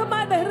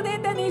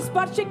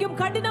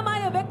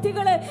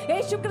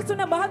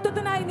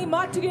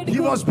 He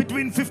was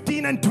between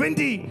 15 and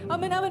 20.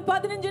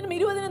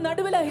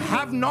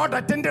 Have not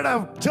attended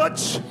a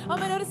church.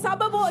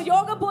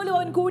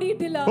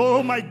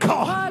 Oh my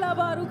God.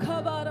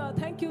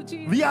 Thank you,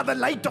 Jesus. We are the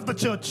light of the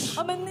church.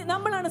 We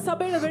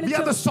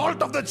are the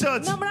salt of the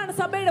church.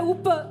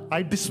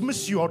 I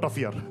dismiss you out of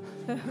here.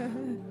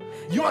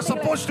 You are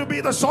supposed to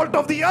be the salt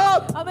of the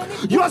earth.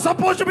 You are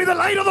supposed to be the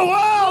light of the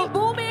world.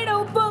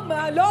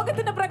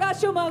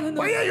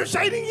 Why are you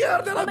shining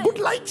here? There are good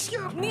lights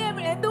here.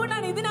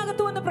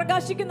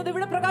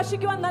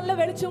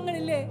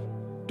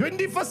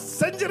 21st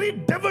century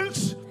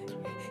devils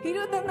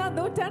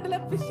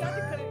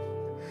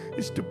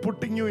is to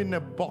putting you in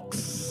a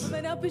box.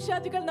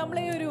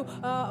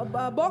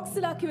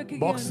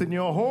 Box in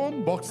your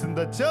home, box in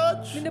the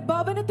church.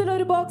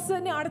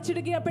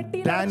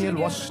 Daniel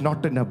was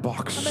not in a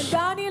box.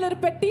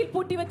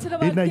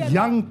 In a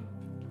young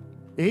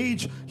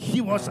age, he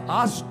was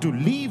asked to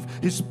leave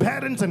his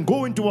parents and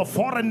go into a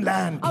foreign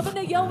land.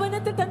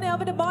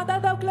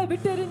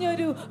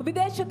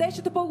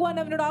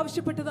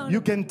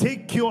 You can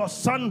take your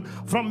son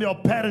from your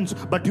parents,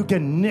 but you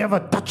can never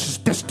touch his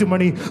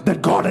testimony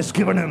that God has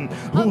given him.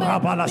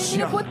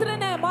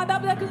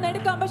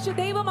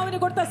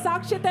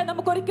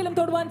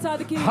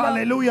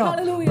 Hallelujah.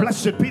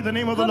 Blessed be the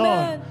name of the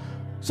Lord.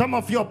 Some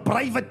of your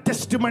private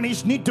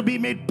testimonies need to be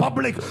made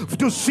public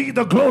to see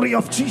the glory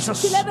of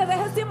Jesus. He said,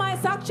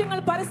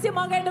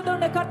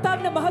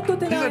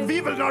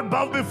 "We will not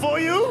bow before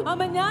you."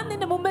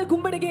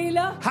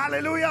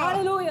 Hallelujah.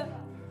 Hallelujah.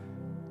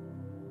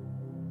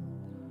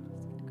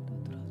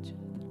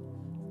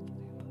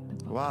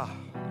 Wow.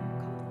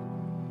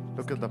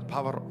 Look at the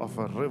power of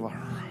a river.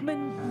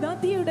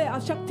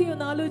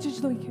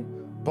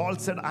 Paul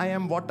said, "I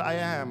am what I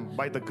am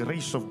by the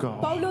grace of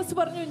God."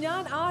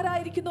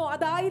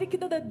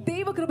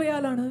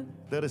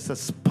 There is a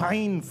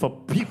spine for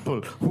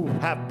people who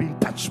have been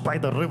touched by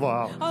the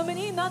river.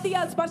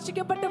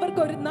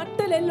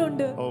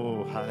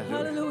 Oh,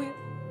 hallelujah.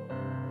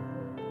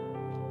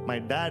 My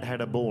dad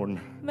had a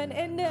bone.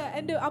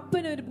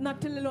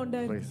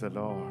 Praise the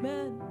Lord.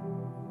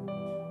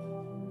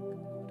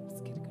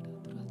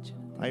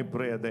 I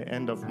pray at the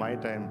end of my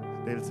time,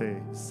 they'll say,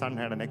 "Son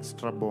had an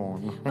extra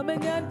bone."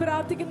 Thank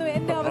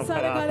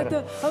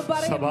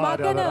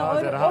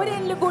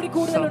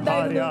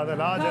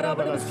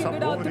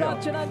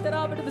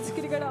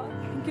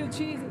you,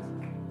 Jesus.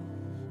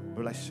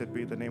 Blessed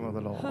be the name of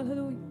the Lord.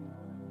 Hallelujah.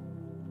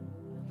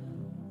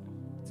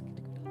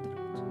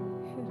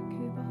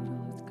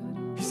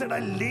 He said, "I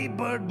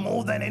labored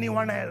more than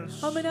anyone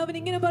else."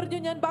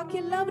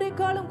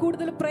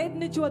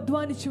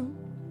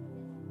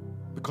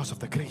 Because of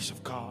the grace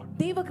of God.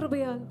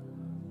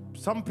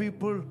 Some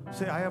people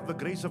say, "I have the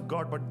grace of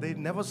God," but they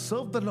never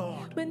serve the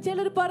Lord. When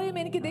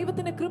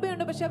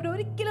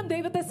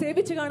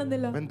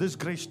this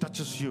grace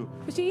touches you,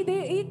 you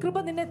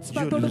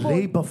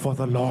labor for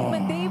the Lord.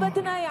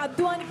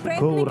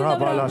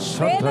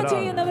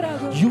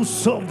 You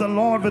serve the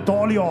Lord with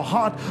all your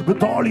heart,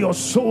 with all your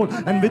soul,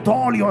 and with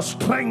all your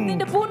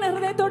strength.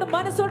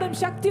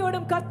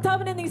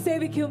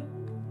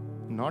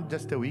 Not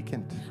just a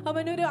weekend.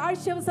 Every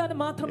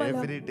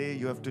day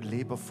you have to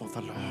labor for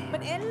the Lord.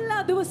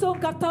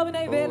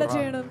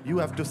 You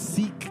have to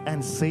seek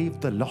and save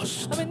the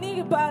lost.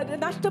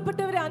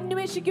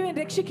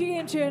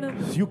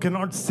 You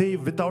cannot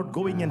save without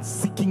going and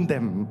seeking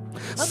them.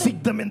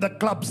 Seek them in the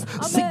clubs.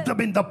 Seek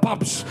them in the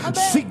pubs.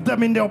 Seek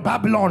them in your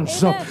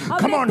Babylons.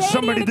 Come on,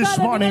 somebody this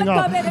morning.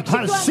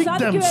 Seek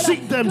them,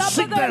 seek them,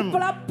 seek them.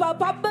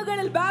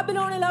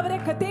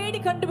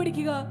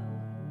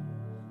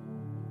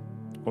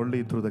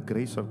 Only through the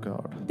grace of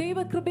God.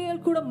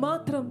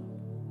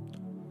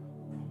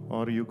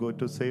 Or you go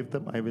to save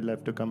them, I will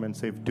have to come and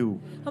save two.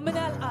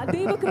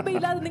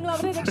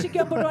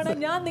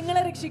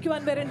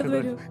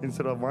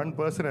 Instead of one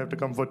person, I have to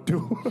come for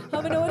two.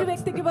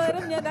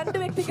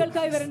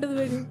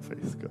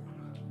 Praise God.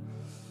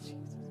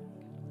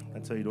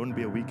 And so you don't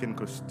be a weekend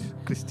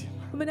Christian.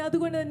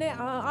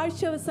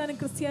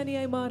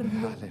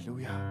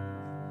 Hallelujah.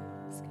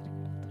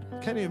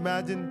 Can you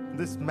imagine?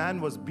 This man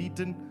was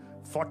beaten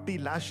 40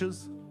 lashes.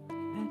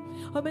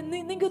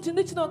 നിങ്ങൾക്ക്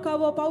ചിന്തിച്ചു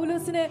നോക്കാവോ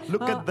പൗലോസിനെ?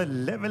 Look at the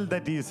level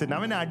that he is in.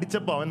 അവനെ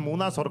അടിച്ചപ്പോൾ അവൻ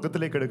മൂന്നാം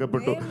സ്വർഗത്തിലേക്ക്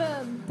എടുക്കപ്പെട്ടു.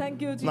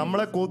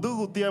 നമ്മളെ കൊതു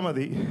കുത്തിയാ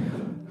മതി,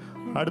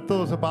 അടുത്ത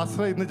ദിവസം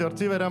പാസ്റ്റർ ഇന്ന്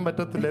ചർച്ചിൽ വരാൻ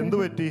പറ്റത്തില്ല. എന്തു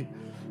പറ്റി?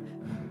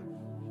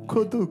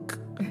 കൊതുക്.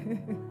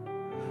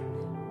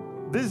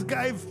 This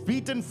guy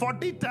beaten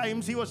 40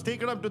 times, he was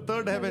taken up to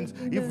third heavens.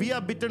 If we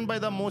are bitten by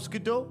the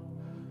mosquito,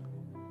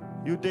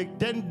 you take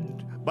 10.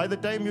 By the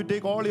time you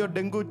take all your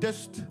dengue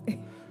test,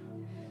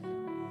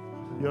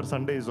 your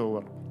Sunday is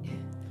over.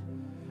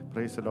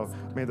 Praise the Lord.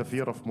 May the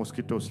fear of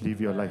mosquitoes leave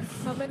your life.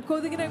 Amen.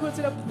 കൊതുകിനെ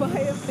കുറിച്ചുള്ള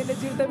ഭയം നിന്റെ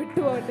ജീവിതം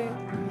വിട്ടുപോകട്ടെ.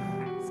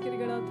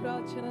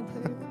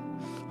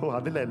 Oh,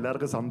 adile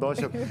ellarku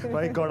sandosham.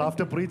 My God,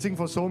 after preaching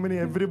for so many,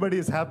 everybody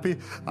is happy.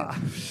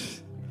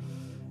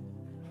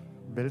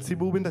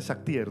 Belzebubinte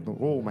shakti ആയിരുന്നു.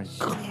 Oh my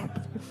God.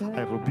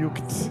 I rebuke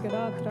it.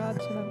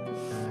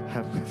 I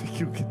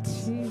rebuke it.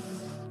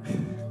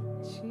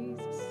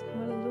 Jesus.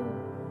 Hallelujah.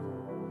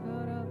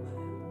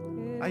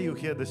 Are you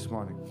here this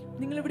morning?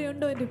 നിങ്ങൾ ഇവിടെ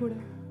ഉണ്ടോ എൻ്റെ കൂടെ?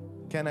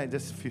 Can I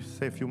just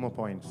say a few more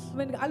points?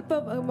 അല്പ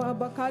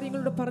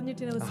കാര്യങ്ങളോട്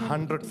പറഞ്ഞിട്ട്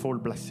 100-fold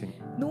blessing.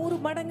 100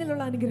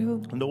 മടങ്ങിലുള്ള അനുഗ്രഹം.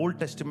 In the Old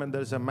Testament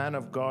there is a man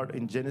of God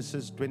in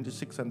Genesis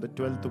 26 and the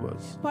 12th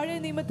verse. പഴയ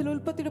നിയമത്തിൽ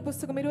ഉൽപ്പത്തിയുടെ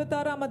പുസ്തകം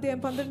 26-ാം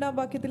അധ്യായം 12-ാം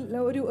വാക്യത്തിൽ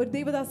ഒരു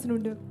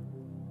ദൈവദാസനുണ്ട്.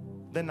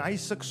 Then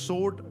Isaac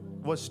sowed,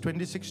 verse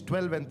 26,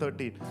 12 and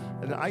 13.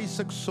 And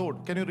Isaac sowed.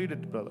 Can you read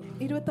it, brother?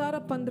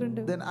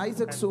 26:12. Then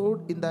Isaac sowed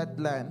in that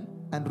land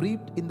and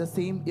reaped in the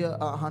same year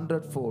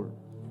 100-fold.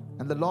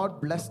 And the Lord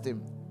blessed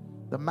him.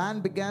 The man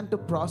began to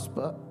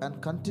prosper and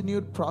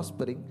continued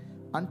prospering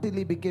until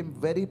he became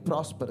very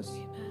prosperous.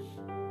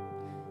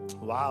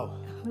 Wow.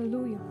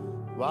 Hallelujah.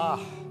 Wow.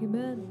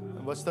 Amen.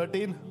 Verse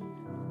 13.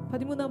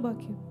 13-ാം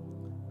വാക്യം.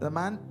 The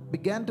man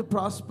began to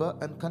prosper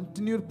and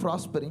continued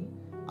prospering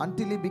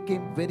until he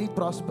became very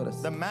prosperous.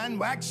 The man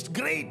waxed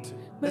great.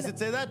 Does it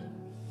say that?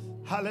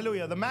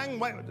 Hallelujah. The man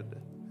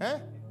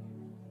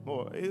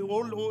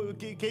old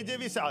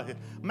KJV says,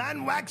 man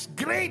waxed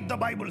great, the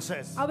Bible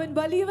says. അവൻ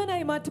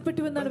വലിയവനായി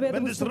മാറ്റപ്പെട്ടു എന്നാണ് വേദപുസ്തകം.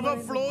 When this river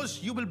flows,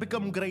 you will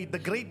become great.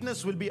 The greatness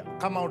will be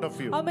come out of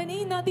you. അവൻ ഈ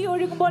നദി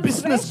ഒഴുകുമ്പോൾ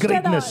business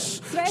greatness,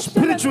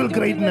 spiritual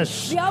greatness,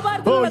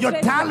 oh, your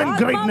talent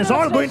greatness,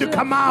 all going to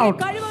come out.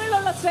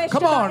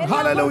 Come on,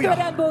 hallelujah.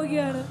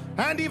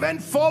 And he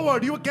went forward.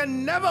 You can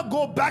never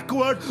go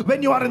backward when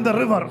you are in the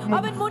river.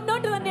 അവൻ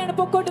മുന്നോട്ട് തന്നെയാണ്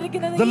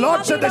പോയിക്കൊണ്ടിരിക്കുന്നത്. The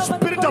Lord said the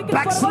spirit of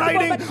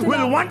backsliding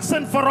will once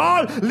and for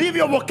all leave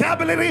your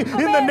vocabulary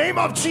in the name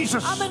of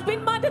Jesus.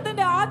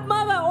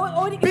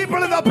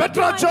 People in the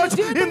Petra church,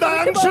 in the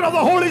unction of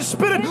the Holy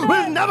Spirit,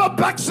 will never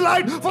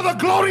backslide for the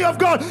glory of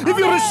God. If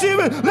you receive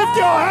it, lift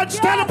your hands,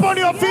 stand upon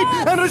your feet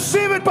and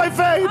receive it by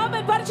faith. I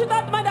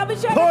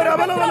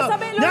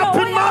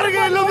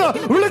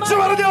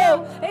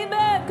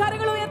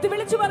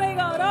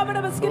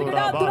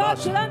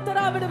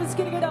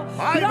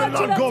will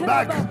not go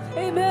back.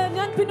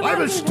 I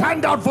will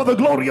stand out for the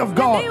glory of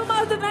God.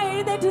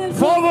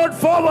 Forward,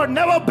 forward,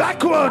 never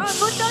backwards.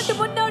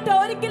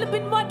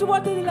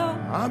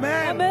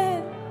 Amen.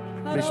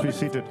 Please be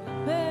seated.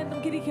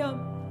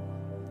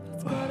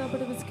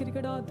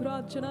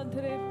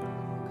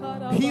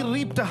 He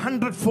reaped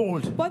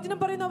 100-fold.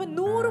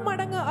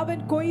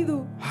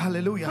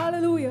 Hallelujah.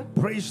 Hallelujah.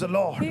 Praise the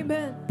Lord.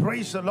 Amen.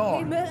 Praise the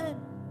Lord. Amen.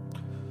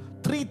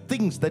 3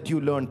 things that you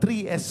learn,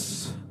 3 S.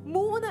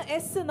 3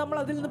 S നമ്മൾ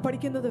അതിൽ നിന്ന്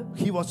പഠിക്കുന്നത്.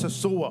 He was a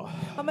sower.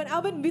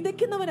 അവൻ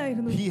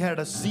വിതയ്ക്കുന്നവനായിരുന്നു. He had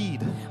a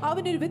seed.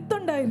 അവനൊരു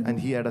വിത്തുണ്ടായിരുന്നു. And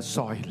he had a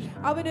soil.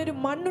 അവനൊരു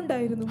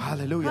മണ്ണുണ്ടായിരുന്നു.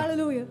 Hallelujah.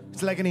 Hallelujah.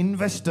 It's like an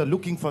investor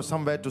looking for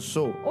somewhere to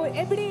sow.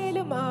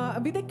 എവിടെയെങ്കിലും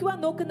വിതയ്ക്കുവാൻ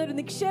നോക്കുന്ന ഒരു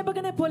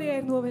നിക്ഷേപകനെ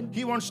പോലെയായിരുന്നു അവൻ.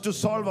 He wants to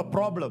solve a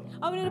problem.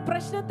 അവനൊരു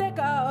പ്രശ്നത്തെ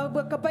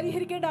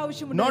പരിഹരിക്കേണ്ട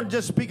ആവശ്യമുണ്ട്. Not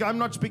just I'm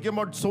not speaking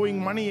about sowing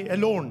money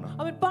alone.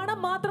 അവൻ പണം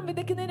മാത്രം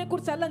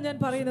വിതയ്ക്കുന്നതിനെക്കുറിച്ചല്ല ഞാൻ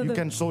പറയുന്നത്. You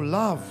can sow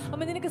love.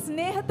 അവൻ നിനക്ക്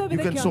സ്നേഹത്തെ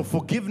വിതയ്ക്കാം. You can sow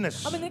forgiveness.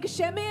 അവൻ നിനക്ക്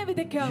ക്ഷമയെ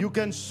വിതയ്ക്കാം. You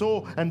can sow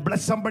and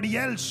bless somebody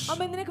else.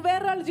 അവൻ നിനക്ക്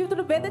വേറൊരാളുടെ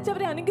ജീവിതത്തിൽ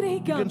വിതച്ചവരെ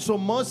അനുഗ്രഹിക്കാം. You can sow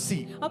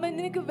mercy. അവൻ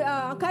നിനക്ക്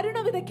കരുണ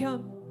വിതയ്ക്കാം.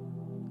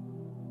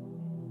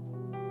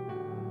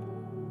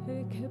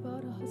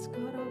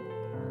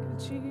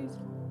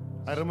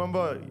 I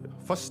remember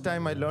first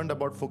time I learned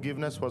about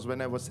forgiveness was when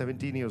I was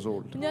 17 years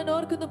old. ഞാൻ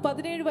ഓർക്കുന്നു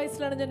 17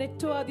 വയസ്സിലാണ് ഞാൻ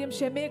ഏറ്റവും ആദ്യം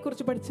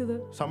ക്ഷമയെക്കുറിച്ച് പഠിച്ചത്.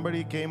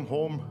 Somebody came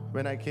home.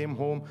 When I came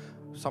home,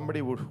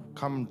 somebody would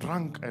come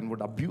drunk and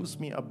would abuse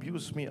me.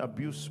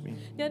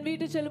 ഞാൻ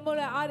വീട്ടിൽ ചെല്ലുമ്പോൾ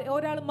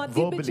ഒരാൾ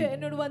മദ്യപിച്ച്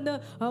എന്നോട് വന്ന്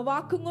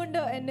വാക്കും കൊണ്ട്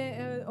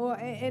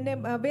എന്നെ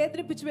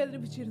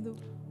വേദനിപ്പിച്ചിരുന്നു.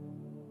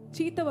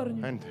 ചീത്ത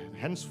പറഞ്ഞു. And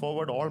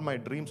henceforward all my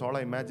dreams, all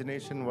my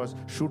imagination was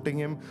shooting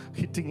him,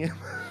 hitting him,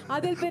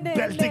 അതിൽ പിന്നെ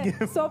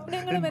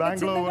സ്വപ്നങ്ങളും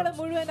ചിന്തകളും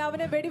മുഴുവൻ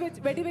അവനെ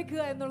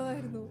വെടിവെക്കുക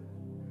എന്നുള്ളതായിരുന്നു.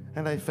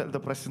 And I felt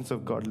the presence of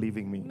God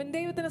leaving me.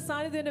 ദൈവത്തിന്റെ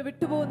സാന്നിധ്യം എന്നെ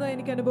വിട്ടുപോകുന്നത്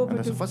എനിക്ക് And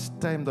അനുഭവപ്പെട്ടു. the first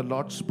time the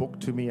Lord spoke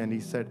to me and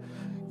he said,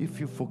 if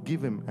you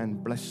forgive him and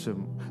bless him,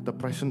 the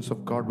presence of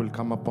God will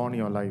come upon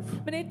your life.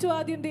 ഏറ്റവും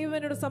ആദ്യം ദൈവം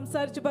എന്നോട്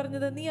സംസാരിച്ചു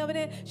പറഞ്ഞത്, നീ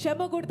അവനെ ക്ഷമ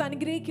കൊടുത്ത്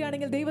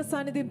അനുഗ്രഹിക്കുകയാണെങ്കിൽ ദൈവ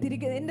സാന്നിധ്യം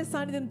തിരികെ, എന്റെ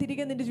സാന്നിധ്യം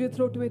തിരികെ നിന്റെ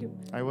ജീവിതത്തിലോട്ട് വരും.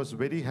 I was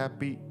very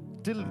happy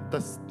still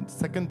the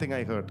second thing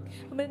I heard.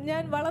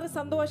 ഞാൻ വളരെ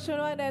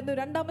സന്തോഷവാനായിരുന്നു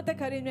രണ്ടാമത്തെ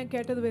കാര്യം ഞാൻ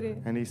കേട്ടത് വരെ.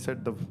 And he said,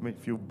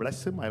 if you bless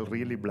him, I'll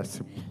really bless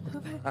him.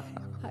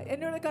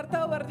 എന്നോട്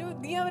കർത്താവ് പറഞ്ഞു,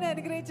 നീ അവനെ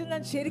അനുഗ്രഹിച്ചു,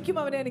 ഞാൻ ശരിക്കും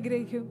അവനെ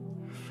അനുഗ്രഹിക്കും.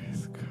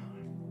 Praise God.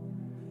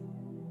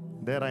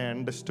 There I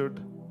understood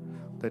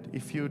that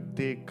if you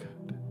take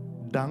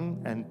dung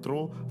and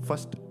throw,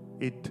 first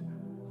it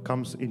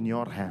comes in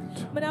your hand.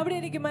 അവിടെ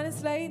എനിക്ക്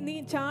മനസ്സിലായി, നീ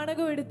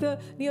ചാണകം എടുത്ത്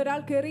നീ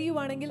ഒരാൾക്ക്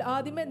എറിയുവാണെങ്കിൽ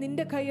ആദ്യമേ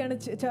നിന്റെ കൈയാണ്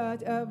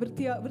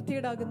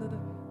വൃത്തിയേടാകുന്നത്.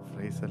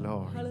 Praise the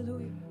Lord.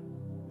 Hallelujah.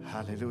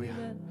 Hallelujah.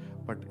 Amen.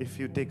 But if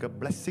you take a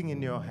blessing in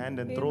your hand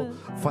and throw,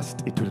 first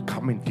it will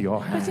come into your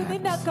hand. പക്ഷേ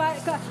നിന്റെ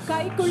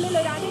കൈക്കുള്ളിൽ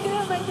ഒരു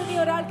അനുഗ്രഹം എടുത്ത് നീ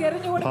ഒരാൾക്ക്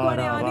എറിഞ്ഞു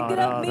കൊടുക്കുവാണെങ്കിൽ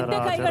അനുഗ്രഹം നിന്റെ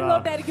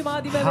കൈകളിലോട്ടായിരിക്കും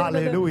ആദ്യമേ വരുന്നത്.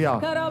 Hallelujah.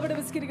 കർത്താവേ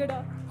വിസ്കരിക്കടാ.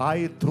 I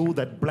threw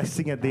that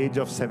blessing at the age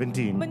of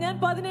 17. ഞാൻ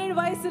 17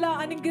 വയസ്സിൽ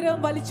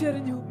അനുഗ്രഹം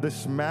വലിച്ചെറിഞ്ഞു. This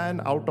man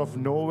out of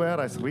nowhere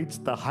has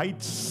reached the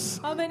heights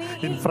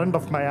in front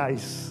of my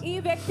eyes. ഈ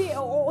വ്യക്തി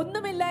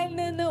ഒന്നുമില്ലായ്മയിൽ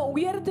നിന്ന്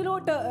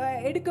ഉയരത്തിലോട്ട്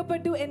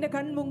എടുക്കപ്പെട്ടു എന്റെ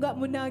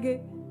കൺമുന്നാകെ.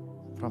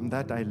 From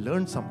that I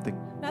learned something.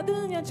 അതിൽ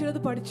ഞാൻ ചിലത്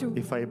പഠിച്ചു.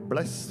 If I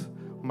bless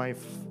my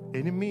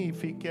enemy, if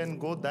he can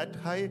go that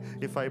high,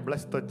 if I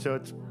bless the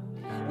church,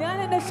 ഞാൻ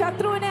എന്റെ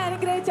ശത്രുവിനെ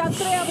അനുഗ്രഹിച്ച്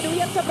അത്രയും അവന്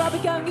ഉയർച്ച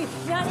പ്രാപിക്കാമെങ്കിൽ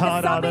ഞാൻ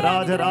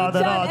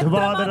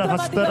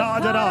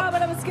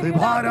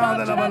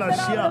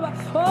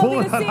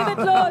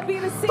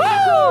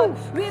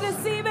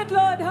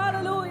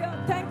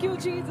Thank you,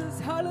 Jesus.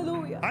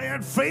 Hallelujah. I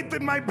had faith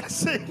in my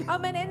blessing.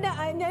 Amen.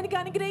 എനിക്ക്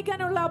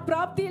അനുഗ്രഹിക്കാനുള്ള ആ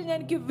പ്രാപ്തിയിൽ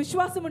എനിക്ക്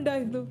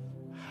വിശ്വാസമുണ്ടായിരുന്നു.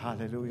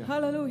 Hallelujah.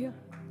 Hallelujah.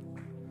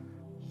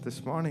 This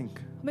morning,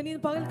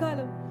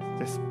 പകൽക്കാലം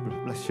just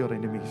bless your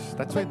enemies.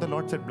 That's why the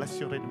Lord said, bless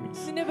your enemies.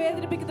 നിന്നെ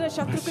വേദനിപ്പിക്കുന്ന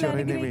ശത്രുക്കളെ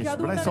അനുഗ്രഹിക്കുക.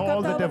 Bless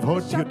all that have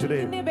hurt you today.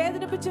 നിന്നെ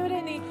വേദനിപ്പിച്ചവരെ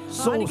നീ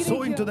Sow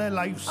into their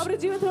lives. അവരുടെ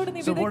ജീവിതത്തോട്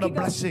നീ So what a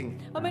blessing.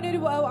 അവൻ ഒരു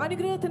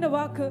അനുഗ്രഹത്തിന്റെ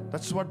വാക്ക്.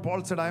 That's what Paul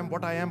said, I am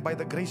what I am by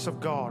the grace of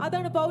God.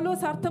 അതാണ്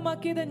പൗലോസ്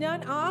അർത്ഥമാക്കിയത്, ഞാൻ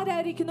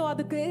ആരായിരിക്കുന്നു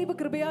അത്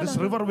ദൈവകൃപയാലാണ്. This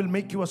river will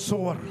make you a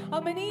sower.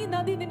 അവൻ ഈ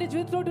നദി നിന്റെ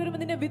ജീവിതത്തിലോട്ട്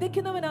വരുമ്പോൾ നിന്നെ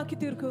വിതയ്ക്കുന്നവനാക്കി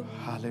തീർക്കും.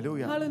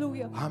 Hallelujah.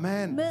 Hallelujah.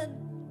 Amen. Amen.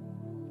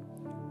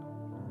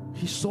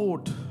 He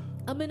sowed.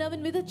 Amen. അവൻ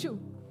വിതച്ചു.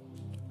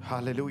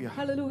 Hallelujah.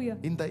 Hallelujah.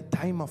 In the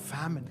time of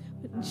famine.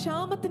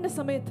 ക്ഷാമത്തിന്റെ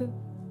സമയത്ത്.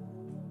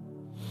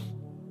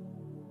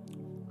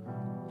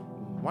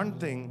 One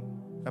thing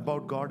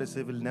about God is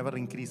He will never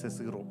increase a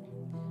zero.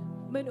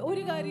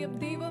 ഒരു കാര്യം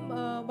ദൈവം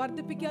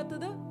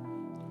വർദ്ധിപ്പിക്കാത്തത്,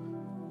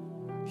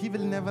 He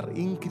will never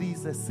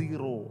increase a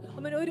zero.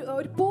 അവൻ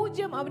ഒരു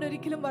പൂജ്യം അവൻ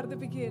ഒരിക്കലും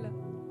വർദ്ധിപ്പിക്കുകയില്ല.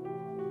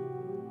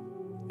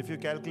 If you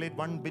calculate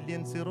 1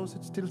 billion zeros,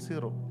 it's still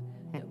zero.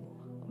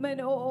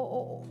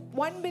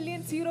 1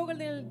 billion സീറോകൾ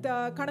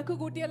കണക്ക്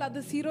കൂട്ടിയാൽ അത്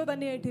സീറോ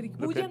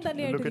തന്നെയായിട്ടിരിക്കും, പൂജ്യം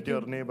തന്നെയായിട്ടിരിക്കും. Look at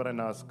your neighbor and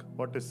ask,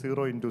 what is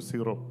 0 into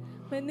 0?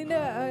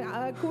 നിന്റെ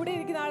കൂടെ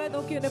ഇരിക്കുന്ന ആളെ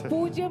നോക്കി,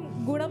 പൂജ്യം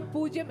ഗുണം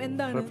പൂജ്യം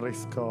എന്താണ്?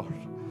 Praise God.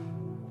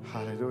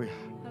 Hallelujah.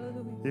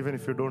 Even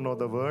if you don't know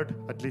the word,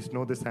 at least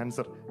know this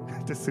answer.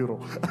 It is 0.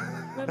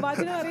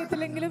 വചനം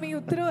അറിയത്തില്ലെങ്കിലും ഈ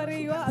ഉത്തരം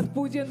അറിയുക, അത്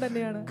പൂജ്യം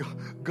തന്നെയാണ്.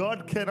 God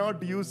cannot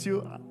use you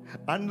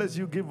unless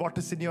you give what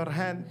is in your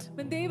hand.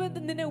 ദൈവം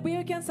നിന്നെ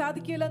ഉപയോഗിക്കാൻ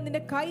സാധിക്കില്ല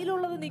നിന്റെ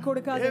കയ്യിലുള്ളത് നീ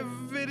കൊടുക്കാതെ.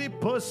 Every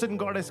person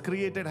God has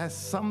created has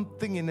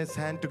something in his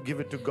hand to give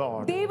it to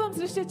God. ദൈവം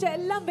സൃഷ്ടിച്ച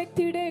എല്ലാ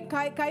വ്യക്തിയുടെ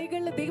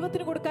കൈകളിൽ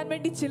ദൈവത്തിന് കൊടുക്കാൻ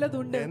വേണ്ടി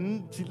ചിലതുണ്ട്.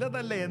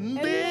 ചിലതല്ല,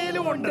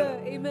 എന്തേലും ഉണ്ട്.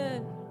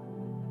 Amen.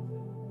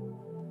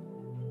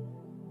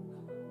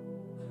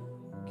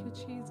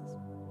 Jesus.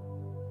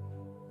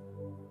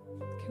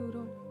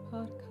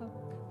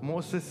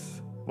 Moses,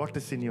 what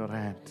is in your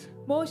hand?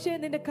 മോശേ,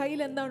 നിന്റെ കയ്യിൽ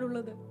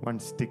എന്താണുള്ളത്? One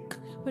stick.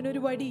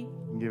 ഒരു വടി.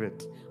 Give it.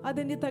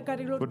 അതിന്റെ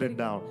കരകളിലോട്ട് Put it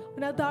down.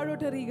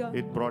 താഴോട്ട് എറിയുക.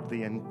 It brought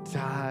the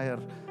entire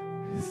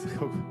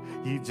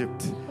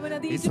Egypt,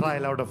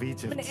 Israel out of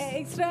Egypt.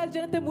 Israel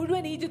ജനത്തെ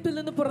മുഴുവൻ ഈജിപ്തിൽ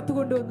നിന്ന് പുറത്തു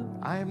കൊണ്ടുവന്നു.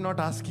 I am not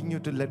asking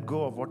you to let go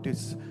of what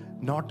is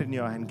not in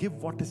your hand. Give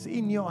what is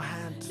in your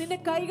hand. നിന്റെ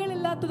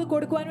കൈകളില്ലാത്തത്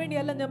കൊടുക്കുവാൻ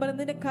വേണ്ടിയല്ല ഞാൻ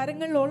പറയുന്നത്, നിന്റെ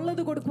കരങ്ങളിൽ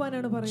ഉള്ളത്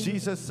കൊടുക്കുവാനാണ് പറയുന്നത്.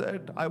 Jesus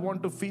said, I want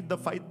to feed the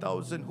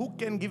 5,000. Who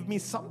can give me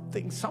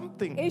something?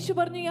 യേശു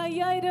പറഞ്ഞു,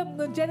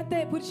 5000 ജനത്തെ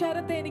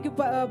പുരുഷാരത്തെ എനിക്ക്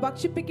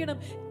ഭക്ഷിപ്പിക്കണം.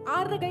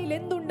 ആരുടെ കയ്യിൽ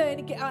എന്തുണ്ട്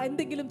എനിക്ക്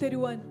എന്തെങ്കിലും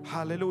തരുവാൻ?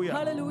 Hallelujah.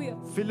 Hallelujah.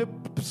 Philip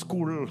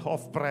school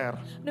of prayer.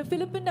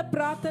 ഫിലിപ്പിന്റെ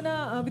പ്രാർത്ഥന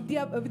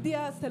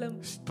വിദ്യാസ്ഥലം.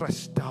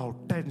 Stressed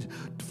out,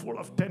 full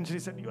of tension.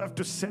 He said, you have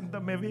to send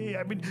them away.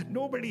 I mean,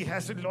 nobody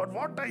has it, Lord.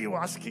 What are you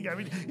asking? I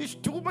mean, it's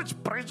too much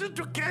pressure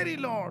to carry,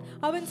 Lord.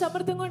 അവൻ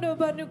സമ്മർദ്ദം കൊണ്ട്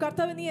പറഞ്ഞു,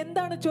 കർത്താവേ നീ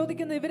എന്താണ്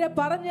ചോദിക്കുന്നത്? ഇവരെ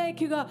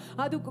പറഞ്ഞയക്കുക,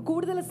 അത്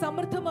കൂടുതൽ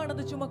സമ്മർദ്ദമാണ്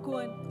അത്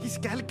ചുമക്കുവാൻ. He's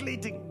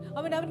calculating.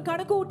 അവൻ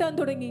കണക്ക് കൂട്ടാൻ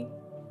തുടങ്ങി.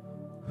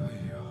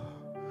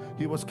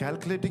 He was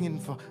calculating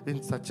in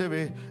such a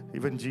way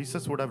even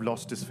Jesus would have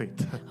lost his faith.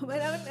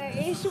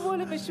 യേശു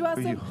പോലും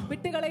വിശ്വാസം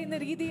വിട്ടുകളയുന്ന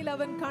രീതിയിൽ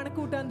അവൻ കണക്ക്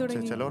കൂട്ടാൻ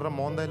തുടങ്ങി. ചിലരുടെ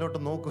മോന്തയിലോട്ട്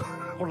നോക്കൂ,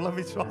 ഉള്ള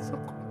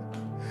വിശ്വാസം.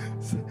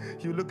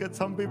 You look at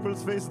some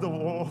people's face, the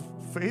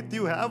faith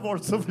you have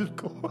also will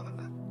go.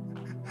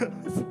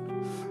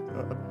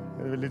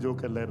 വലിയ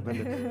ജോക്ക്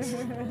അല്ലായിരുന്നല്ലേ?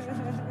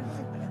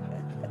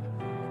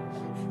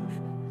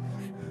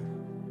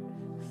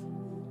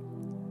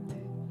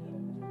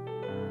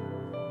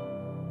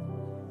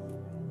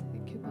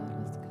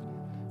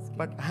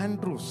 But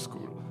Andrew's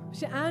school.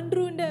 പക്ഷെ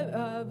ആൻഡ്രൂവിന്റെ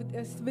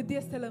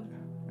വിദ്യാസ്ഥലം,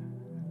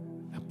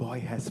 A boy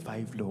has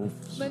 5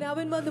 loaves.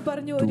 അവൻ വന്ന്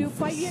പറഞ്ഞു, ഒരു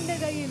പയ്യന്റെ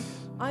കയ്യിൽ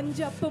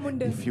 5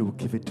 അപ്പമുണ്ട്. If you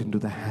give it into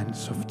the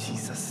hands of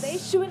Jesus,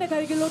 യേശുവിന്റെ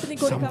കൈകളിലോട്ട് നീ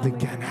കൊടുക്കാം, something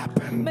can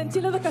happen.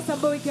 ചിലതൊക്കെ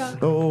സംഭവിക്കാം.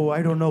 Oh,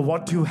 I don't know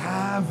what you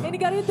have,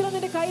 എനിക്കറിയത്തില്ല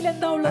നിന്റെ കയ്യിൽ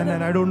എന്താ ഉള്ളത്,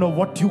 and I don't know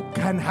what you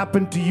can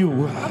happen to you.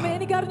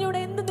 എനിക്കറിഞ്ഞൂടെ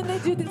എന്ത് നിന്റെ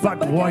ജീവിതത്തിൽ But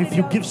why, if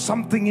you give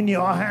something in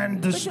your hand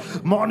this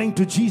morning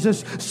to Jesus,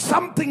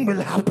 something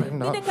will happen.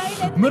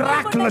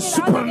 Miraculous,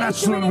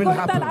 supernatural will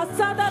happen.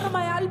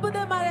 അസാധാരണമായ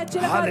അത്ഭുതമായ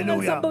ചില കാര്യങ്ങൾ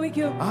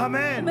സംഭവിക്കും.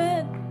 Amen.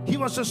 He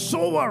was a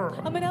sower.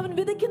 അവൻ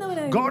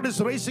വിതയ്ക്കുന്നവനായി. God is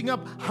raising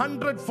up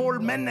 100-fold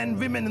men and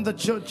women in the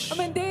church.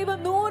 ദൈവം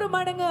 100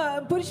 മടങ്ങ്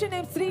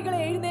പുരുഷനെയും സ്ത്രീകളെ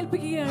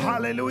എഴുന്നേൽപ്പിക്കുകയാണ്.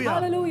 Hallelujah.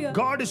 Hallelujah.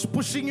 God is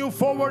pushing you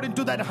forward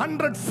into that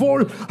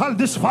 100-fold.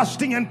 This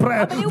fasting and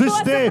prayer this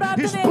day,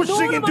 He's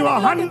pushing into a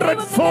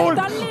 100-fold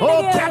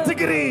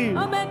category.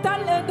 Amen.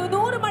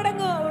 100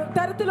 മടങ്ങ്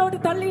തരത്തിലോട്ട്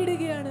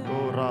തള്ളിയിടുകയാണ്.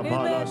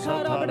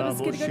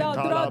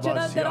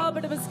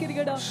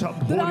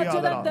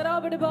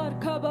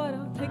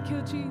 Thank you,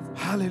 Jesus.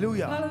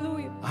 Hallelujah.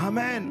 Hallelujah.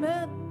 Amen.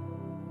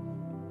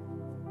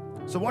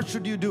 So what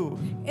should you do?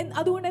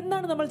 അതുകൊണ്ട്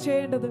എന്താണ് നമ്മൾ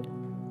ചെയ്യേണ്ടത്?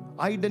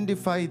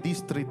 Identify these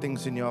 3 things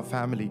in your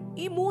family.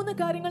 ഈ 3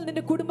 കാര്യങ്ങൾ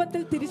നിന്റെ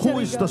കുടുംബത്തിൽ Who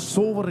തിരിച്ചറിയുക. is the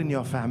sower in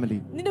your family?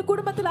 നിന്റെ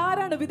കുടുംബത്തിൽ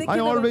ആരാണ് I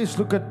വിതയ്ക്കുന്നവൻ? always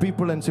look at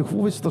people and say,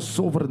 who is the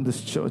sower in this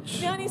church?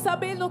 ഞാൻ ഈ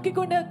സഭയിൽ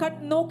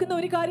നോക്കുന്ന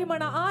ഒരു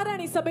കാര്യമാണ്,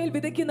 ആരാണ് ഈ സഭയിൽ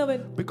വിതയ്ക്കുന്നവൻ?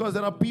 Because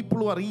there are people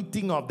who are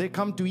eating off. They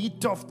come to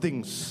eat off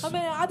things.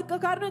 അത്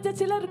കാരണം വെച്ചാൽ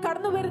ചിലർ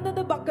കടന്നു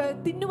വരുന്നത്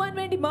തിന്നുവാൻ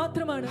വേണ്ടി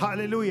മാത്രമാണ്.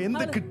 Hallelujah.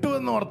 എന്ത്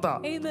കിട്ടുമെന്ന് ഓർത്താ,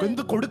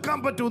 എന്ത് കൊടുക്കാൻ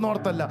പറ്റുമെന്ന്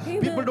ഓർത്തല്ല.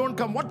 People don't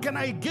come. What can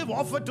I give,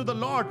 offer to the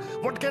Lord?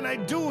 What can I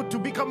do to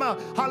become a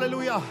hallelujah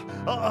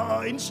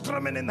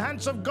instrument in the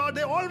hands of God?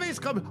 They always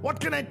come. What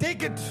can I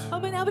take it?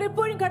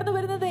 അവരെപ്പോഴും കടന്നു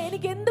വരുന്നത്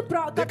എനിക്ക് എന്ത്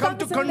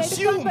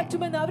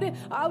പറ്റുമെന്ന്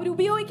അവർ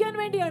ഉപയോഗിക്കാൻ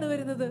വേണ്ടിയാണ്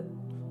വരുന്നത്.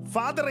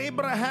 Father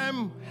Abraham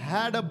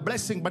had a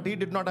blessing, but he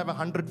did not have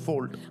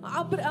 100-fold.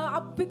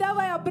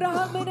 പിതാവായ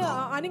അബ്രഹാമിന്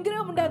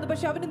അനുഗ്രഹം ഉണ്ടായിരുന്നു,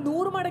 പക്ഷെ അവന്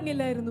 100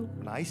 മടങ്ങില്ലായിരുന്നു.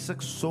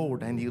 Isaac sowed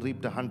and he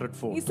reaped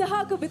 100-fold.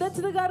 ഇസഹാക്ക്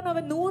വിതച്ചത് കാരണം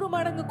അവൻ 100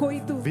 മടങ്ങ്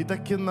കൊയ്തു.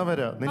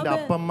 വിതയ്ക്കുന്നവര് നിന്റെ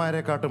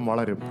അപ്പന്മാരെക്കാട്ടും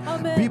വളരും.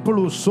 People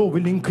who sow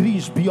will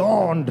increase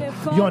beyond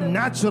your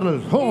natural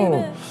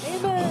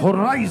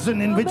horizon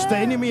in which the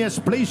enemy has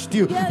placed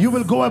you. You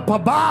will go up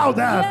above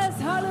that. Yes,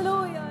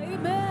 hallelujah.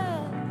 Amen.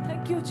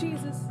 Thank you,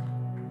 Jesus.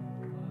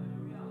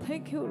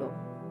 Thank you, Lord.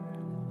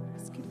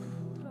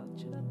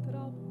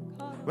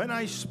 When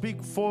I speak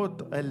forth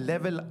a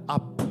level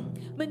up,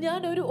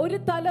 ഞാൻ ഒരു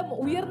തലം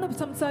ഉയർന്ന് I want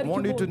you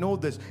സംസാരിക്കുമ്പോൾ to know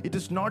this. It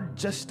is not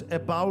just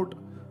about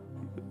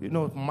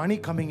money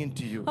coming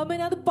into you.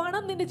 അത്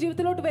പണം നിന്റെ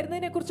ജീവിതത്തിലോട്ട്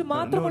വരുന്നതിനെ കുറിച്ച്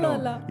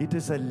മാത്രമുള്ളതല്ല. It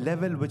is a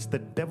level which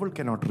the devil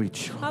cannot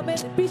reach.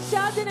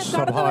 പിശാചിന്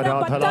കടന്നു വരാൻ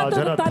പറ്റാത്ത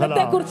ഒരു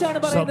തലത്തെക്കുറിച്ചാണ്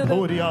പറയുന്നത്.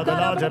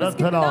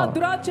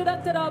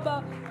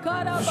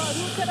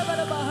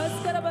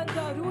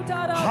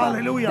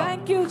 Hallelujah.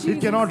 Thank you, Jesus. It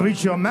cannot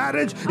reach your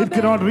marriage. It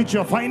cannot reach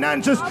your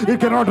finances. It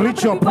cannot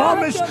reach your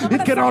promise.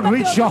 It cannot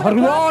reach your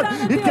reward.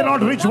 It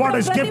cannot reach what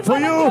is kept for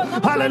you.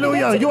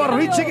 Hallelujah. You are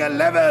reaching a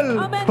level.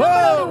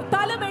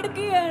 തലം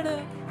എടുക്കുകയാണ്.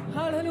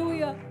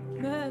 Hallelujah.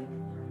 Man.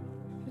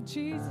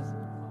 Jesus.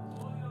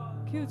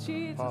 Thank you,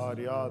 Jesus.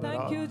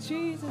 Thank you,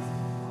 Jesus.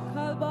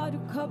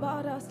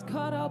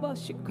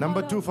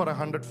 Number 2 for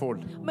 100-fold.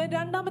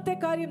 രണ്ടാമത്തെ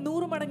കാര്യം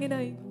 100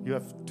 മടങ്ങിനായി. You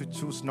have to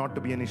choose not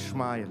to be an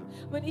Ishmael.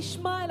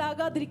 ഇശ്മായേൽ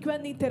ആകാതിരിക്കുവാൻ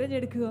നീ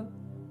തിരഞ്ഞെടുക്കുക.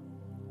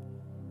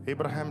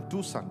 Abraham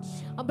 2 sons.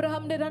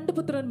 അബ്രഹാമിന്റെ 2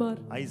 പുത്രന്മാർ.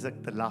 Isaac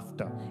the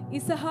laughter.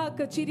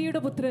 ഇസഹാക്ക്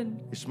ചിരിയുടെ പുത്രൻ.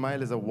 Ishmael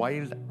is a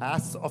wild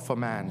ass of a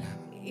man.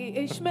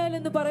 ഇശ്മായേൽ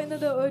എന്ന്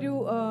പറയുന്നത് ഒരു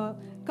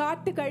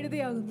കാട്ട്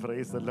കഴുതയാകുന്നു.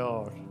 Praise the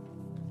Lord.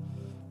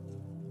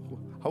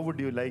 How would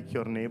you like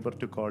your neighbor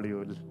to call you?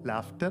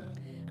 Laughter?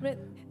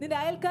 നിന്റെ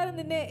അയൽക്കാരൻ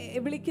നിന്നെ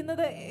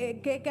വിളിക്കുന്നത്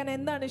കേൾക്കാൻ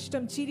എന്താണ്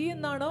ഇഷ്ടം? ചിരി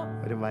എന്നാണോ?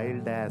 ഒരു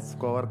wild ass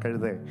കോവർ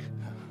കഴുത.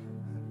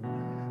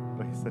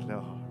 Praise the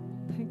Lord.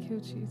 Thank you,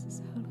 Jesus.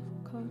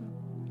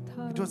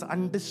 It was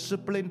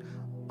undisciplined,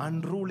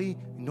 unruly.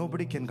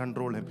 Nobody can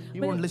control him. He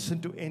won't listen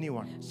to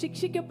anyone.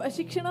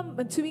 ശിക്ഷണം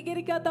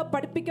സ്വീകരിക്കാത്ത,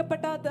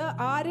 പഠിപ്പിക്കപ്പെടാത്ത,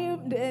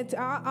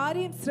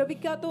 ആരെയും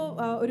ശ്രവിക്കാത്ത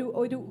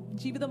ഒരു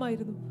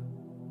ജീവിതമായിരുന്നു.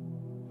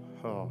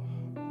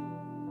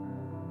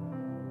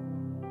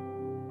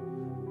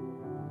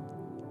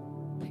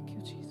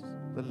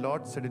 The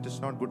Lord said it is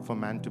not good for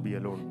man to be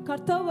alone.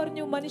 കർത്താവ്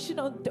പറഞ്ഞു മനുഷ്യൻ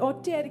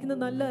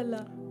ഒറ്റയായിരിക്കുന്നത് നല്ലതല്ല.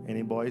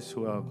 Any boys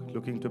who are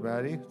looking to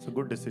marry, it's a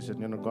good decision.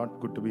 God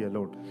good to be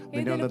alone.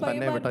 നിന്നെ ഒന്ന്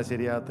തന്നെ വിട്ടാ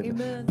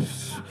ശരിയാകത്തില്ല.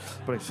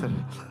 Praise the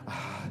Lord.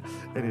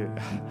 Anyway.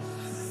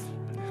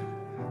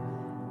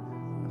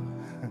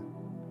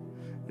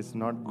 It's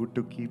not good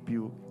to keep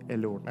you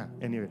alone.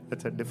 Anyway,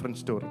 that's a different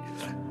story.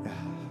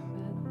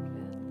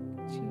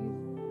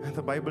 And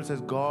the Bible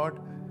says God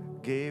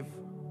gave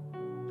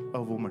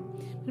a woman.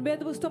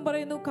 വേദപുസ്തകം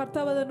പറയുന്നു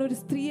കർത്താവ് അതിന് ഒരു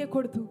സ്ത്രീയെ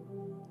കൊടുത്തു.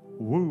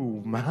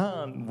 Womb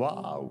man,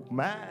 wow,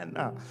 man,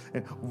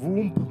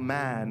 womb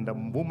man, the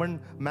woman,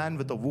 man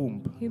with a womb.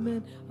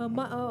 Amen.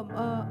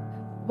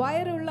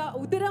 വയറുള്ള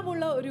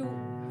ഉദരമുള്ള ഒരു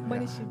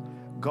മനുഷ്യൻ.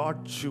 God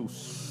chose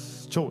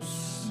chose.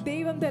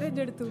 ദൈവം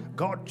തെരഞ്ഞെടുത്തു.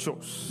 God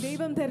chose.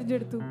 ദൈവം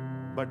തെരഞ്ഞെടുത്തു.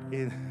 But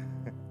in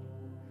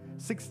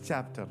 6th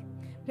chapter,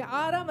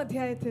 6-ാം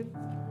അധ്യായത്തിൽ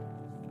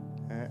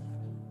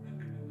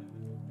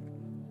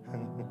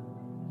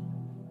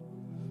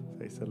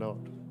praise the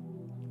Lord.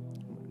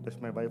 Does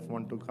my wife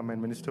want to come and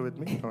minister with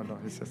me? No,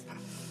 it's just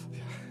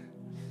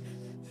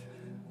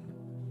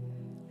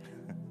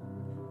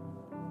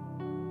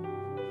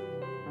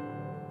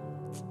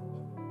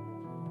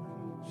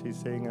she's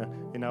saying,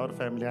 in our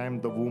family, I am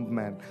the womb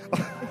man.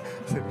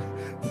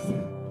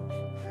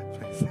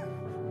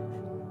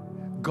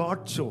 God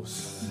chose.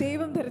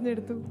 ദൈവം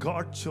തെരഞ്ഞെടുത്തു.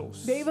 God chose.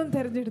 ദൈവം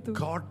തെരഞ്ഞെടുത്തു.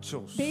 God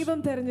chose. ദൈവം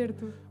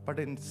തെരഞ്ഞെടുത്തു. But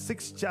in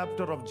 6th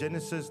chapter of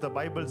Genesis, the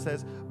Bible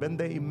says, when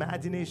their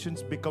imaginations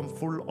become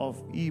full of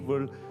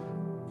evil,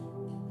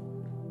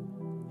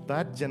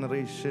 that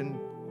generation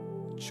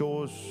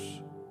chose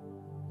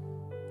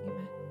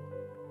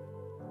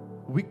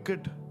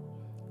wicked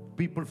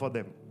people for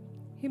them.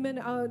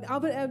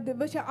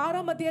 പക്ഷെ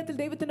 6-ാം അധ്യായത്തിൽ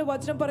ദൈവത്തിന്റെ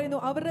വചനം പറയുന്നു,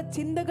 അവരുടെ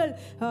ചിന്തകൾ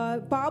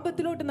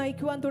പാപത്തിലോട്ട്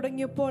നയിക്കുവാൻ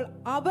തുടങ്ങിയപ്പോൾ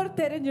അവർ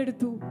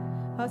തെരഞ്ഞെടുത്തു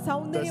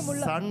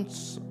സൗന്ദര്യമുള്ള. The sons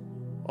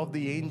of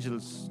the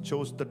angels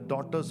chose the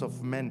daughters of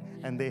men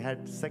and they had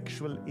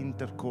sexual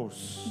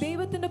intercourse.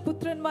 ദൈവത്തിന്റെ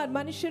പുത്രന്മാർ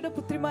മനുഷ്യരുടെ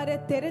പുത്രിമാരെ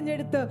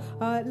തെരഞ്ഞെടുത്ത്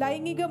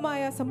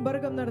ലൈംഗികമായ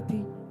സമ്പർക്കം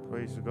നടത്തി.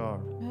 Praise God.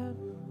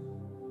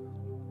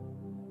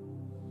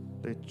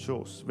 They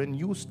chose. When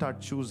you start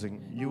choosing,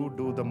 you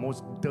do the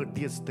most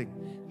dirtiest thing.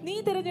 നീ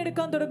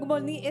തിരഞ്ഞെടുക്കാൻ തുടങ്ങുമ്പോൾ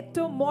നീ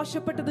ഏറ്റവും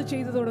മോശപ്പെട്ടത്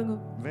ചെയ്തു തുടങ്ങും.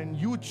 When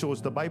you chose,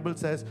 the Bible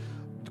says,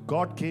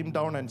 God came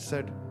down and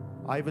said,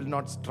 I will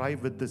not strive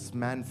with this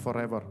man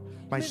forever.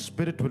 My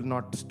spirit will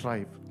not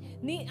strive.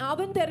 നീ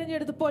അവൻ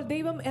തെരഞ്ഞെടുത്തപ്പോൾ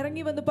ദൈവം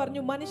ഇറങ്ങി വന്ന്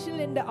പറഞ്ഞു,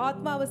 മനുഷ്യനിൽ എൻ്റെ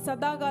ആത്മാവ്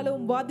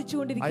സദാകാലവും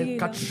വാദിച്ചുകൊണ്ടിരിക്കുകയില്ല.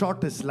 I'll cut short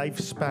his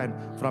lifespan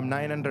from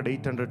 900,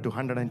 800 to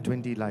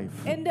 120 life.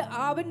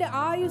 അവന്റെ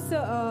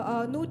ആയുസ്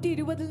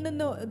 120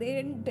 നിന്ന്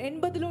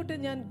 80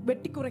 ഞാൻ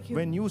വെട്ടിക്കുറയ്ക്കും.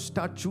 When you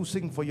start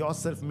choosing for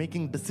yourself,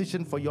 making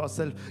decision for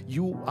yourself,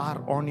 you are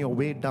on your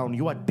way down.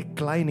 You are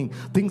declining.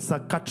 Things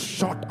are cut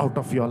short out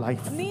of your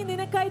life. നീ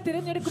നിനക്കായി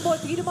തിരഞ്ഞെടുക്കുമ്പോൾ,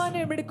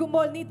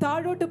 തീരുമാനമെടുക്കുമ്പോൾ നീ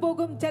താഴോട്ട്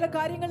പോകും. ചില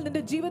കാര്യങ്ങൾ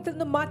നിന്റെ ജീവിതത്തിൽ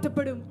നിന്ന്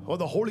മാറ്റപ്പെടും. Oh,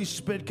 the Holy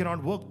Spirit cannot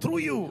work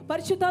through you.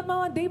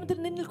 പരിശുദ്ധാത്മാവ് ദൈവത്തിൽ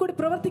നിന്നിൽ കൂടി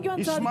പ്രവർത്തിക്കുവാൻ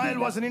സാധിക്കില്ല. Ishmael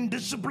was an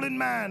indisciplined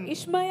man.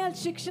 ഇശ്മായേൽ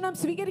ശിക്ഷണം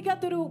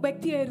സ്വീകരിക്കാത്ത ഒരു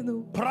വ്യക്തിയായിരുന്നു.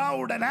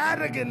 Proud and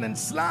arrogant and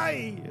sly.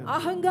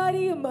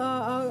 അഹങ്കാരിയും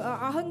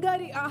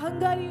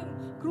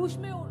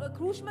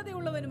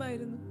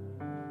ക്രൂഷ്മതയുള്ളവനുമായിരുന്നു.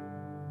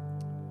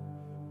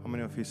 How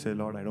many of you say,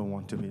 Lord, I don't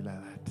want to be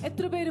like that?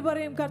 എത്ര പേര്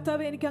പറയും,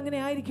 കർത്താവേ എനിക്ക് അങ്ങനെ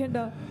ആയിരിക്കേണ്ട.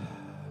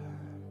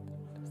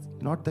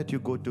 Not that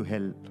you go to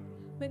hell.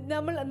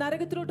 നമ്മൾ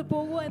നരകത്തിലോട്ട്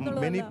പോകുക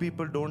എന്നുള്ളതല്ല. Many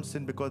people don't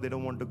sin because they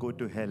don't want to go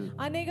to hell.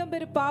 അനേകം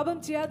പേര് പാപം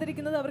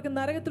ചെയ്യാതിരിക്കുന്നത് അവർക്ക്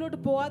നരകത്തിലോട്ട്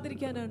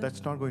പോവാതിരിക്കാനാണ്.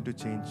 That's not going to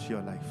change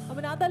your life.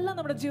 അവൻ അതല്ല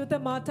നമ്മുടെ ജീവിതത്തെ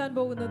മാറ്റാൻ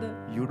പോകുന്നത്.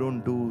 You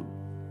don't do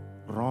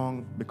wrong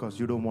because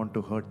you don't want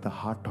to hurt the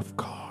heart of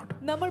God.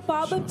 നമ്മൾ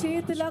പാപം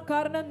ചെയ്യത്തില്ല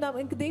കാരണം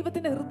നമുക്ക്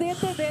ദൈവത്തിന്റെ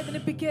ഹൃദയത്തെ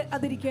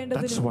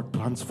വേദനിപ്പിക്കാതിരിക്കേണ്ടതിന്. That's what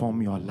transform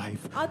your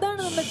life. അതാണ്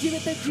നമ്മുടെ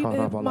ജീവിതത്തെ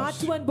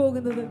മാറ്റുവാൻ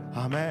പോകുന്നത്.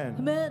 Amen.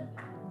 Amen.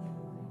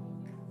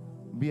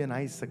 Be an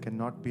Isaac and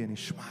not be an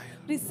Ishmael.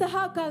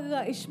 ഇസഹാക്കാകുക,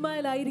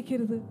 ഇശ്മായേൽ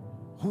ആയിരിക്കരുത്.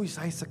 Who is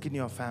Isaac in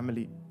your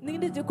family?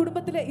 നിന്റെ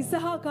കുടുംബത്തിലെ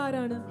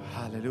ഇസഹാക്കാരാണ്.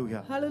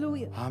 Hallelujah.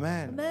 Hallelujah.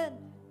 Amen. Amen.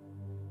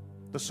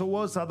 The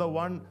sowers are the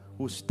one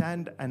who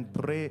stand and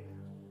pray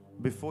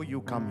before you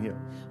come here.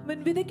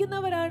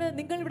 വിതയ്ക്കുന്നവരാണ്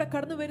നിങ്ങൾ ഇവിടെ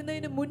കടന്നു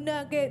വരുന്നതിന്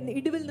മുന്നാകെ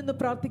ഇടിവിൽ നിന്ന്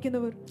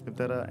പ്രാർത്ഥിക്കുന്നവർ. If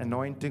there are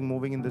anointing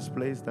moving in this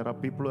place, there are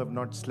people who have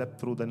not slept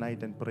through the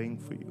night and praying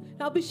for you.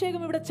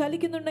 അഭിഷേകം ഇവിടെ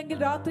ചലിക്കുന്നുണ്ടെങ്കിൽ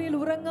രാത്രിയിൽ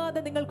ഉറങ്ങാതെ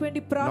നിങ്ങൾക്ക്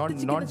വേണ്ടി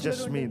പ്രാർത്ഥിക്കുന്നു. Not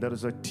just me, there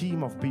is a team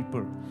of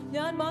people.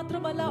 ഞാൻ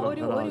മാത്രമല്ല,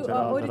 ഒരു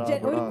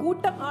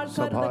കൂട്ടം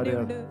ആൾക്കാർ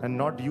തന്നെയുണ്ട്. And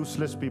not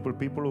useless people,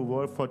 people who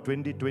work for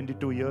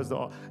 22 years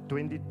or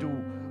 22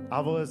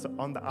 hours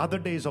on the other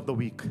days of the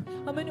week.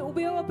 അവൻ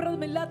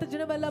ഉപയോഗപ്രദമില്ലാത്ത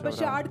ജനമല്ല,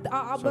 പക്ഷേ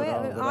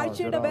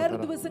ആഴ്ചയുടെ വേറെ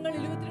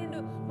ദിവസങ്ങളിൽ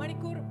 22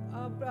 മണിക്കൂർ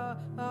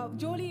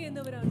ജോലി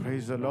ചെയ്യുന്നവരാണ്.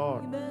 Praise the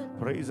Lord.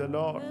 Praise the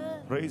Lord.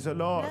 Praise the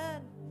Lord.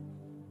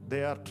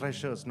 They are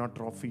treasures, not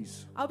trophies.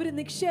 Our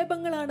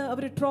നിക്ഷേപങ്ങളാണ്,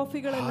 our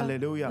ട്രോഫികളല്ല.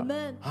 Hallelujah.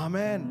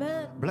 Amen.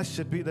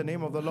 Blessed be the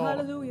name of the Lord.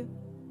 Hallelujah.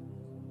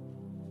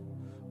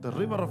 The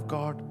river of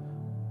God,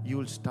 you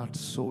will start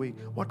sowing.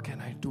 What can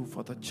I do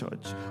for the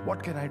church? What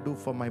can I do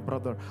for my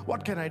brother?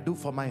 What can I do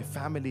for my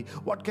family?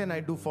 What can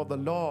I do for the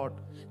Lord?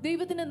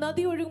 ദൈവത്തിന്റെ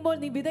നദി ഒഴുകുമ്പോൾ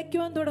നീ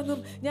വിതയ്ക്കുവാൻ തുടങ്ങും.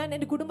 ഞാൻ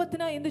എൻ്റെ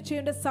കുടുംബത്തിനായി എന്ത്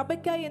ചെയ്യും, എൻ്റെ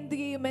സഭയ്ക്കായി എന്ത്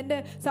ചെയ്യും, എൻ്റെ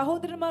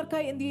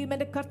സഹോദരന്മാർക്കായി എന്ത് ചെയ്യും,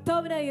 എൻ്റെ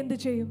കർത്താവിനായി എന്ത്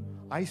ചെയ്യും.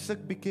 Isaac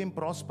became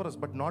prosperous,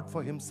 but not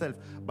for himself,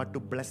 but to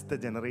bless the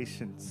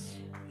generations.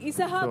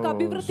 ഇസഹാക്ക്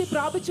അഭിവൃദ്ധി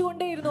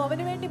പ്രാപിച്ചുകൊണ്ടേയിരുന്നു,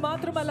 അവന് വേണ്ടി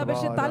മാത്രമല്ല,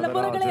 പക്ഷേ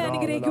തലമുറകളെ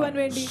അനുഗ്രഹിക്കുവാൻ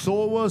വേണ്ടി.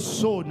 Sowers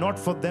sow not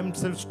for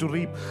themselves to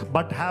reap,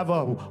 but have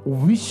a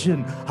vision,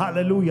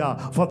 hallelujah,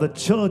 for the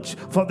church,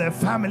 for their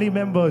family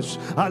members.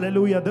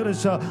 Hallelujah. There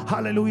is a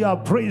hallelujah,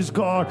 praise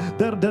God.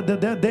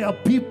 There are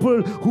people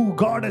who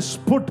God has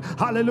put,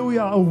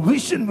 hallelujah, a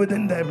vision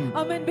within them.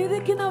 ആമേൻ.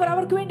 വിതയ്ക്കുന്നവർ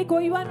അവർക്ക് വേണ്ടി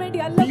കൊയ്യുവാൻ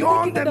വേണ്ടി അല്ല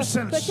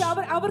വിതയ്ക്കുന്നത്, പക്ഷേ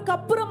അവർക്ക്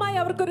അപ്പുറമായി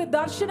അവർക്കൊരു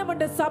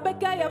ദർശനമുണ്ട്,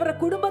 സഭയ്ക്കായി, അവരുടെ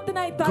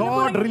കുടുംബത്തിനായി.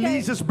 God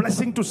releases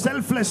blessing to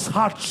selfless selfless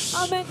hearts.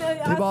 Amen.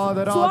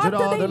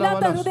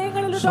 സ്വാർത്ഥതയില്ലാത്ത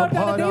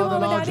ഹൃദയങ്ങളിലോട്ടാണ് ദൈവം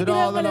അവന്റെ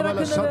അനുഗ്രഹങ്ങൾ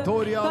ഇറക്കുന്നത്.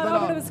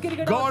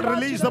 God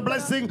release the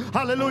blessing,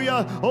 hallelujah,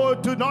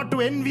 to not to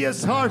envious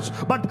hearts,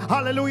 but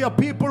hallelujah,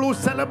 people who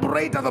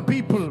celebrate other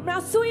people.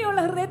 അസൂയുള്ള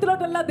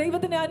ഹൃദയത്തിലോട്ടല്ല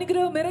ദൈവത്തിന്റെ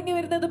അനുഗ്രഹം ഇറങ്ങി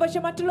വരുന്നത്, പക്ഷെ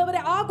മറ്റുള്ളവരെ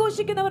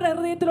ആഘോഷിക്കുന്നവരുടെ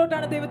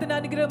ഹൃദയത്തിലോട്ടാണ് ദൈവത്തിന്റെ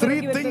അനുഗ്രഹം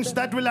ഇറങ്ങി വരുന്നത്. 3 things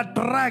that will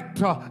attract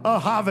a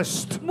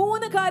harvest.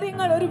 3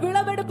 കാര്യങ്ങൾ ഒരു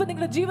വിളവെടുപ്പ്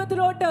നിങ്ങളുടെ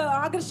ജീവിതത്തിലോട്ട്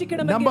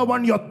ആകർഷിക്കണമെങ്കിൽ. Number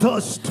 1, your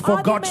thirst for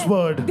God's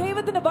word.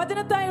 ദൈവത്തിന്റെ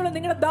വചനത്തായുള്ള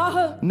നിങ്ങളുടെ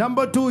ദാഹം.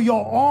 Number 2,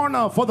 your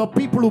honor for the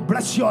people who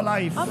bless your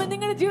life. അവൻ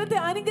നിങ്ങളുടെ ജീവിതത്തെ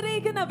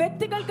അനുഗ്രഹിക്കുന്ന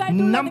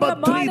വ്യക്തികൾക്കായിട്ടുള്ള. Number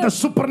 3, the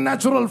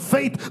supernatural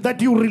faith that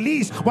you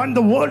release when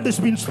the word has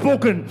been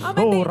spoken.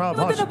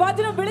 ദൈവത്തിന്റെ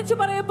വചനം വിളിച്ചു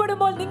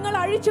പറയപ്പെടുമ്പോൾ നിങ്ങൾ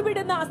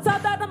അഴിച്ചുവിടുന്ന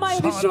അസാധാരണമായ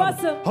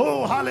വിശ്വാസം. Oh,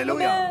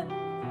 hallelujah.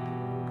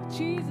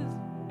 Jesus.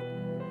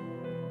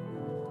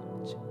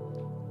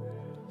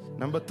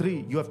 Number 3,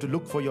 you have to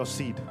look for your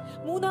seed.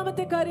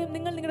 മൂന്നാമത്തെ കാര്യം,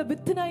 നിങ്ങൾ നിങ്ങളുടെ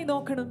വിത്തിനായി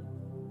നോക്കണം.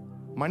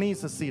 Money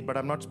is a seed, but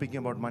I'm not speaking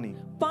about money.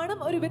 പണം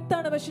ഒരു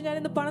വിത്താണ്, പക്ഷെ ഞാൻ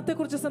ഇന്ന്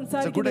പണത്തെക്കുറിച്ച്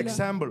സംസാരിക്കുന്നില്ല. It's a good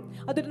example.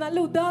 അതൊരു നല്ല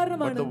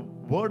ഉദാഹരണമാണ്. But the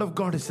word of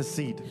God is a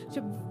seed.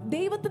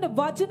 ദൈവത്തിന്റെ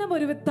വചനം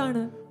ഒരു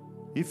വിത്താണ്.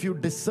 If you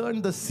discern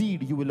the seed,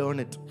 you will earn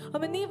it.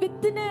 നീ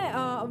വിത്തിനെ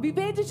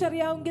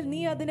വിവേചിച്ചറിയാമെങ്കിൽ നീ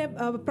അതിനെ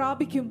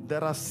പ്രാപിക്കും.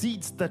 There are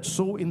seeds that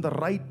sow in the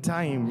right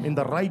time, in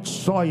the right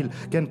soil,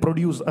 can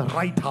produce a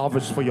right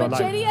harvest for your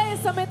life. ശരിയായ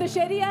സമയത്ത്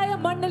ശരിയായ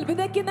മണ്ണിൽ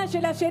വിതയ്ക്കുന്ന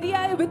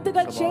ശരിയായ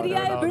വിത്തുകൾ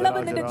ശരിയായ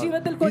വിളവ് നിന്റെ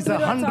ജീവിതത്തിൽ കൊണ്ടുവരാൻ സാധിക്കും. He's a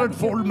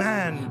 100-fold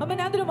man. അവൻ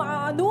അതൊരു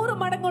 100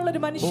 മടങ്ങുള്ള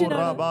ഒരു മനുഷ്യനാണ്.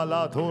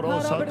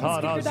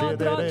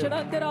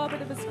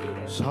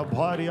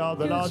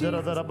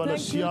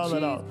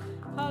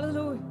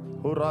 Hallelujah.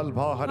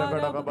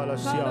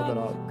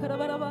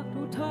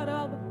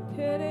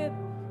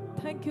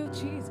 Thank you,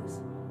 Jesus.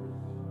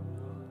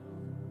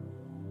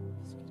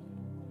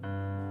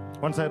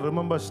 Once I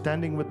remember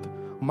standing with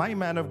my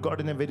man of God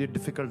in a very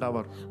difficult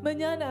hour.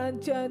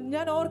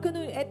 ഞാൻ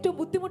ഓർക്കുന്നു ഏറ്റവും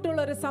ബുദ്ധിമുട്ടുള്ള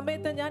ഒരു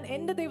സമയത്ത് ഞാൻ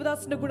എൻ്റെ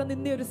ദേവദാസന്റെ കൂടെ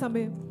നിന്ന ഒരു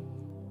സമയം.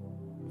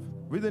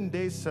 Within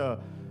days,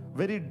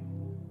 very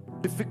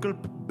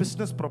difficult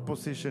business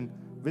proposition.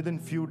 Within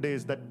few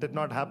days, that did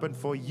not happen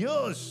for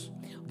years,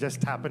 just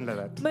happened like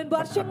that.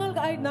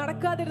 വർഷങ്ങളായി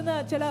നടക്കാതിരുന്ന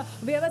ചില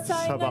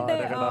വ്യവസായങ്ങളുടെ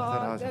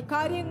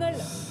കാര്യങ്ങൾ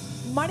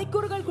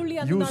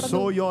You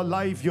sow your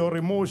life, your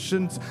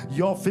emotions,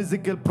 your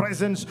physical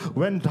presence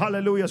when,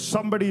 hallelujah,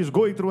 somebody is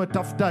going through a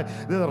tough time.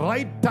 The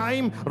right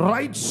time,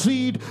 right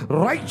seed,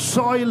 right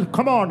soil,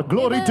 come on,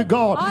 glory to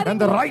God, and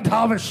the right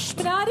harvest.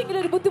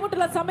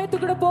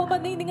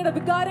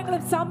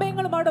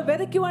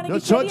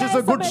 Your church is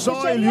a good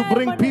soil. You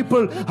bring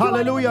people,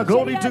 hallelujah,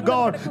 glory to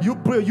God. You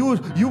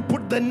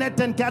put the net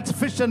and catch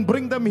fish and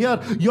bring them here.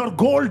 Your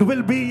gold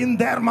will be in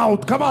their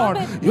mouth. Come on,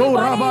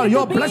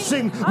 your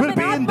blessing will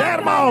be in their mouth.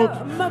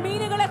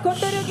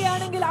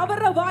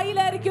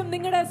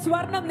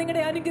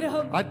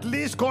 At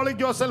least calling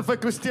yourself a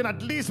Christian,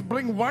 at least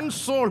bring one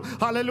soul,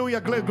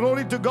 hallelujah,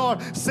 glory to God,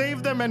 save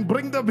them and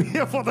bring them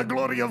here for the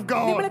glory of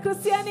God.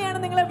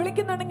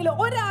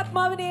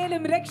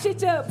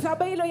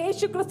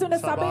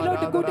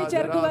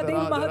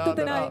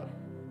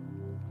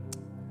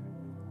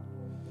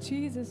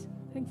 Jesus,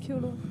 thank you,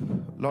 Lord.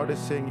 Lord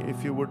is saying, if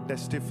you would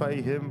testify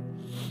Him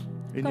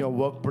in your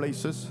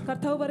workplaces,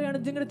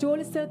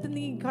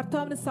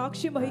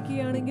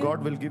 God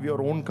will give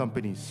your own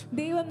companies.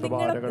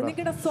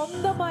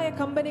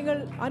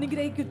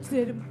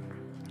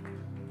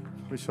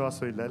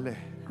 വിശ്വാസം ഇല്ല അല്ലേ?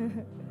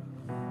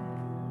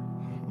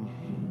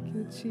 Thank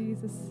you,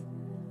 Jesus.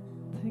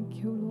 Thank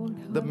you, Lord.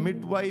 The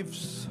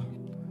midwives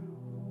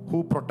who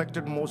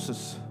protected Moses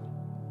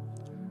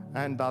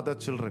and the other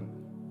children,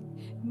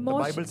 the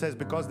Bible says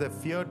because they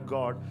feared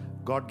God,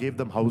 God gave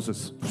them houses.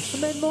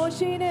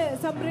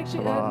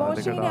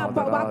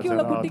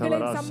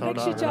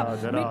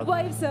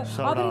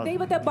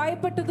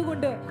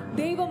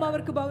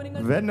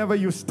 Whenever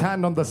you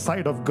stand on the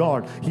side of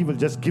God, He will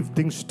just give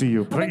things to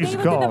you. Praise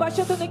God. Oh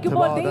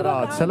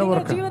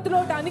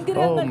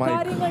my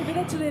God.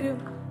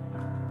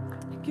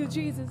 Thank you,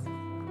 Jesus.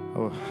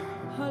 Oh,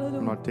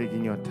 I'm not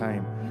taking your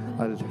time.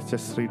 I'll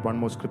just read one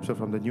more scripture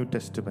from the New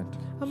Testament.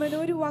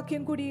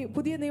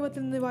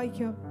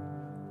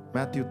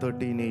 Matthew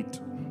 13:8.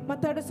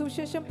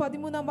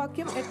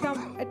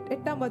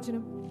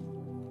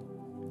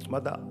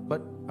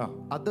 But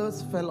others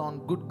fell on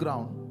good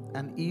ground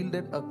and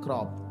yielded a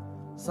crop,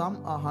 some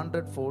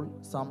 100-fold,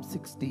 some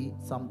 60,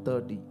 some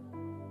 30.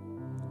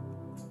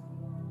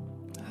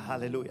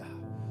 Hallelujah.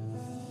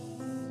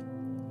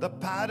 The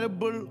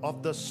parable of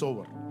the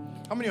sower.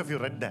 How many of you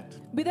read that?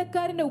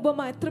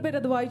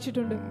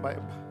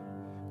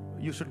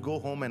 You should go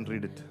home and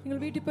read it.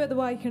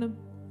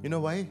 You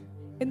know why?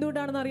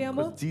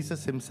 Because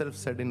Jesus Himself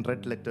said in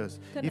red letters,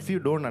 if you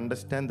don't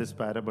understand this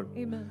parable,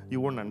 you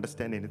won't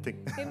understand anything.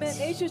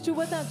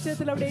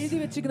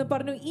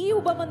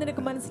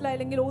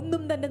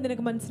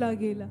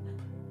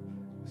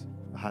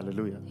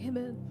 Hallelujah.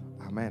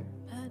 Amen.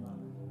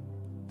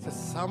 So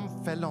some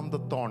fell on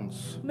the thorns.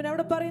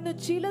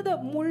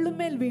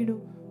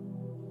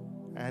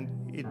 And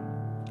it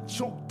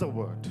choked the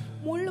word.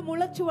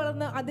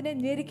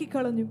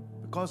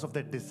 because of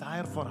their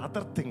desire for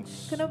other things.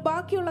 കാരണം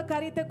ബാക്കിയുള്ള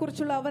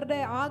കാര്യത്തെക്കുറിച്ചുള്ള അവരുടെ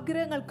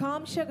ആഗ്രഹങ്ങൾ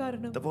കാംക്ഷ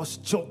കാരണം They was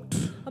choked.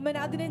 അവൻ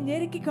അതിനെ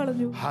ഞെരുക്കി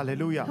കളഞ്ഞു.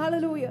 Hallelujah.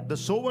 Hallelujah. The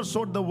sower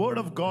sowed the word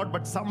of God,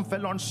 but some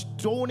fell on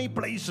stony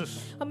places.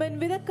 അവൻ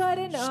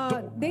വിതക്കാരൻ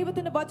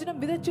ദൈവത്തിന്റെ വചനം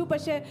വിതച്ചു,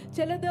 പക്ഷേ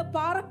ചിലത്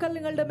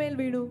പാറക്കല്ലുകളുടെ മേൽ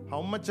വീണു.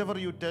 How much ever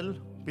you tell,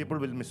 people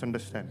will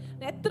misunderstand.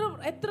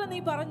 എത്ര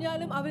നീ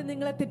പറഞ്ഞാലും അവർ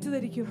നിങ്ങളെ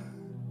തെറ്റിദ്ധരിക്കും.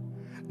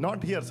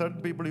 Not here.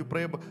 Certain people you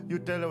pray, you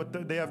tell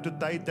they have to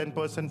tithe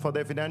 10% for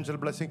their financial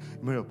blessing.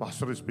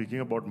 Pastor is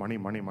speaking about money.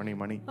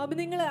 അപ്പോൾ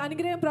നിങ്ങൾ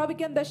അനുഗ്രഹം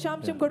പ്രാപിക്കാൻ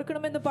ദശാംശം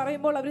കൊടുക്കണമെന്ന്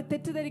പറയുമ്പോൾ അവർ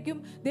തെറ്റിദ്ധരിക്കും,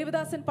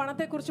 ദേവദാസൻ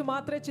പണത്തെക്കുറിച്ച്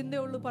മാത്രമേ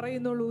ചിന്തയുള്ളൂ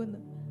പറയുന്നുള്ളൂ എന്ന്.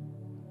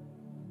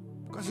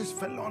 Because it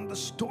fell on the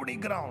stony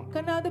ground.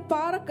 കാരണം അത്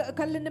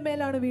പാറക്കല്ലിന്റെ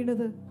മേലാണ്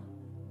വീണത്.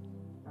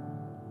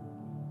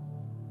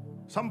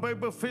 Some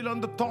people fell on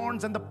the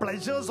thorns, and the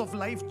pleasures of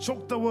life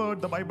choke the word,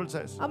 the Bible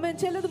says. ആമേൻ.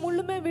 ചിലത്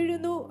മുള്ളുമേ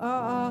വീഴുന്നു,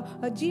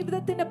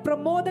 ജീവിതത്തിന്റെ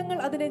പ്രമോദങ്ങൾ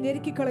അതിനെ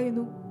ഞെരുക്കി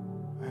കളയുന്നു.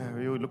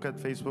 You look at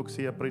Facebook,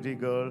 see a pretty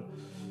girl.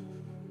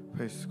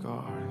 Praise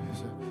God.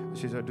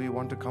 She said, "Do you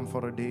want to come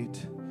for a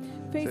date?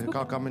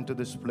 Come into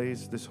this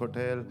place, this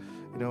hotel.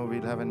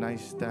 We'll have a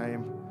nice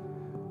time."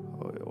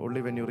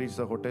 Only when you reach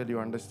the hotel,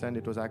 you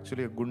understand it was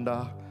actually a gunda.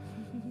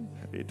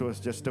 It was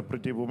just a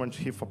pretty woman.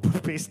 She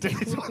pasted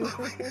it on.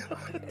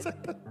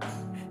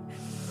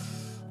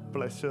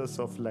 Pleasures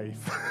of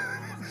life.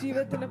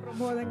 ജീവിതത്തിന്റെ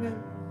പ്രമോദങ്ങൾ.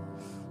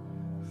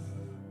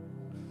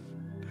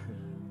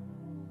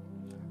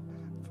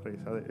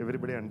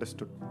 Everybody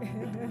understood.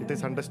 It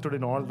is understood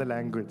in all the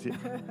language.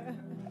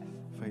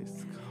 Praise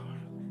God.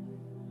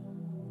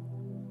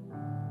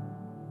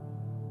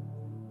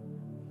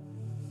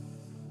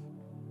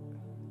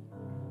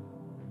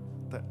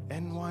 The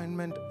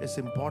environment is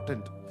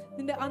important.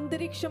 നിന്റെ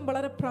അന്തരീക്ഷം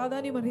വളരെ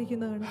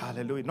പ്രാധാന്യമർഹിക്കുന്നതാണ്.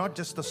 Hallelujah. Not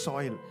just the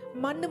soil.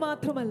 മണ്ണ്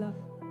മാത്രമല്ല.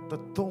 The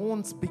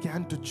thorns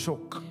began to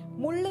choke.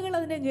 മുള്ളുകൾ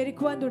അതിനെ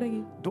ഞെരുക്കുവാൻ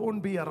തുടങ്ങി.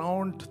 Don't be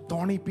around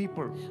thorny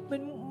people.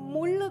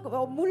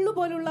 മുള്ളു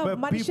പോലുള്ള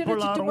മനുഷ്യരെ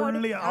People are ചുറ്റുപാടും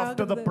only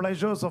after the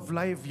pleasures of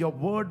life. Your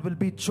word will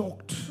be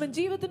choked.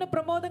 ജീവിതത്തിന്റെ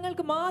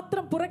പ്രമോദങ്ങൾക്ക്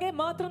മാത്രം പുറകെ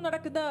മാത്രം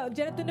നടക്കുന്ന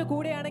ജനത്തിന്റെ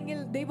കൂടെയാണെങ്കിൽ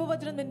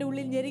ദൈവവചനം നിന്റെ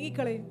ഉള്ളിൽ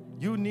ഞെരുകിക്കളയും.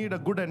 You need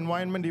a good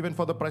environment even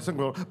for the present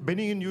world.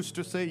 Benjamin used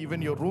to say even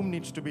your room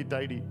needs to be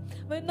tidy.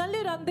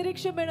 നല്ലൊരു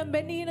അന്തരീക്ഷം വേണം.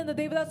 ബെന്നിയൻ എന്ന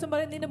ദേവദാസൻ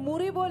പറയുന്നത് നിന്റെ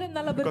മുറി പോലെ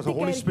നല്ല വൃത്തിയായിരിക്കണം. Because the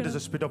Holy Spirit is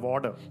a spirit of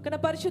order.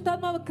 കാരണം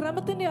പരിശുദ്ധാത്മാവ്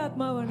ക്രമത്തിന്റെ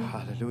ആത്മാവാണ്.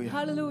 Hallelujah.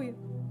 Hallelujah.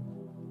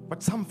 But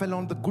some fell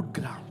on the good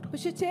ground.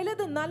 പക്ഷേ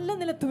ചിലത് നല്ല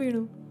നിലത്ത്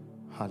വീണു.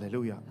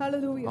 Hallelujah.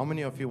 Hallelujah. How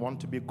many of you want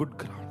to be a good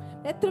ground?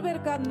 എത്ര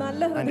പേർക്ക്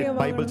നല്ല And the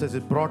Bible says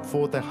it brought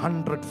forth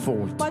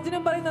 100-fold.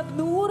 വചനം പറയുന്നത്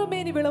 100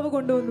 മേനി വിളവ്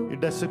കൊണ്ടുവന്നു.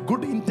 It does.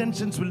 Good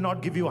intentions will not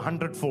give you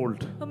 100-fold.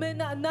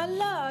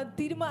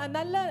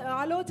 നല്ല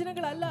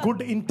ആലോചനകളല്ല.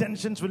 Good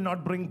intentions will not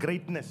bring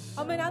greatness.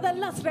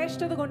 അതല്ല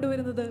ശ്രേഷ്ഠത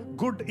കൊണ്ടുവരുന്നത്.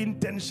 Good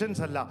intentions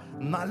അല്ല,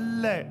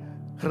 നല്ല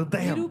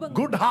ഹൃദയം,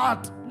 good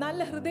heart.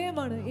 നല്ല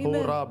ഹൃദയമാണ്.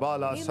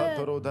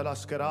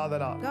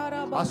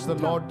 Ask the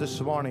Lord this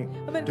morning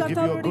to give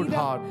you a good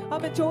heart.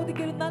 അവൻ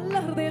ചോദിക്കുന്നു നല്ല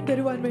ഹൃദയം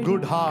തരുവാൻ വേണ്ടി.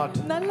 Good heart.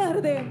 നല്ല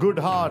ഹൃദയം. Good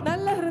heart.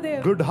 നല്ല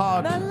ഹൃദയം. Good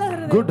heart. നല്ല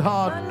ഹൃദയം. Good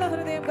heart. നല്ല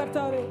ഹൃദയം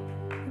കർത്താവേ.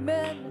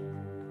 Amen.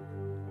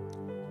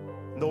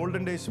 In the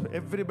olden days,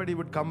 everybody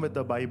would come with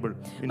the Bible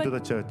into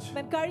the church.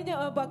 കഴിഞ്ഞ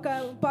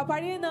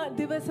പഴയ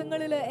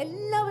ദിവസങ്ങളിൽ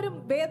എല്ലാവരും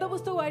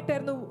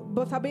വേദപുസ്തകമായിട്ടായിരുന്നു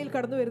സഭയിൽ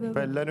കടന്നു വരുന്നത്.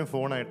 ഇപ്പൊ എല്ലാവരും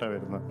ഫോണായിട്ടാണ്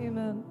വരുന്നത്.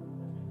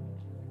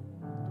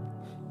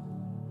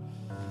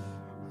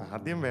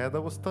 ആദ്യം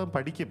വേദപുസ്തകം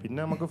പഠിക്കും, പിന്നെ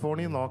നമുക്ക്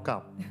ഫോണിൽ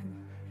നോക്കാം.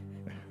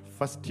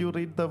 First you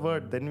read the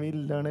word, then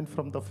we'll learn it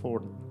from the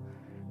phone.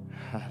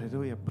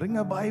 Hallelujah. Bring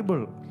a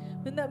Bible.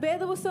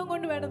 വേദപുസ്തകം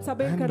കൊണ്ട് വേണം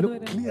സഭയിൽ And കടന്നു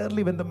look വരാൻ.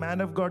 clearly when the man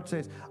of God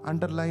says,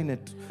 underline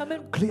it.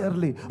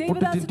 Clearly put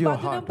it into your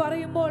heart.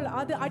 പറയുമ്പോൾ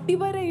അത്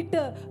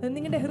അടിവരയിട്ട്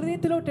നിങ്ങളുടെ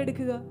ഹൃദയത്തിലോട്ട്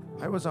എടുക്കുക.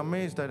 I was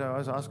amazed that I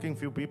was asking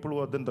few people who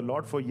have been the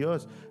Lord for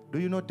years, do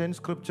you know 10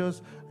 scriptures?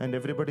 And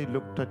everybody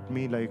looked at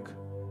me like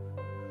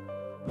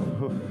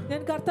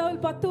ഞാൻ കർത്താവിൽ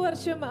 10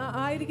 വർഷം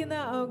ആയിരിക്കുന്ന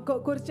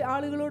കുറച്ച്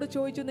ആളുകളോട്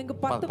ചോദിച്ചു, നിങ്ങൾക്ക്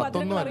 10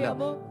 വചനങ്ങൾ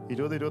അറിയാമോ?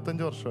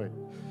 20-25 വർഷമായി.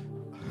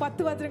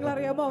 10 വചനങ്ങൾ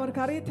അറിയാമോ?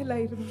 അവർക്ക്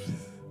അറിയത്തില്ലായിരുന്നു.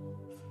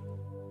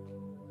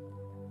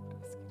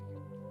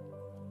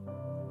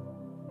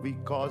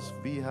 Because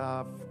we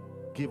have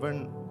given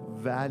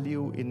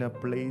value in a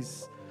place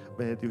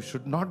where you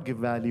should not give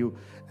value,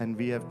 and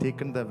we have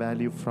taken the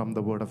value from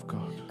the word of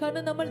God.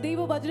 കാരണം നമ്മൾ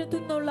ദൈവവചനത്തിൽ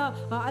നിന്നുള്ള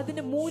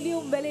അതിന്റെ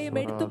മൂല്യവും വിലയും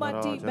എടുത്തു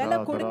മാറ്റി വില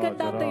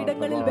കൊടുക്കേണ്ടാത്ത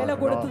ഇടങ്ങളിൽ വില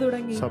കൊടുത്തു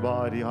തുടങ്ങി.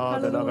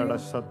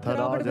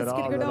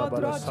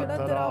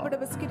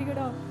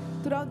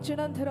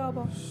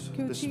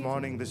 This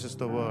morning this is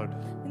the word.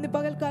 ഇന്ന്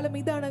പകൽക്കാലം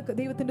ഇതാണ്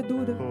ദൈവത്തിന്റെ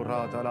ദൂത്.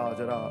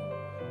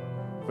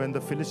 When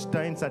the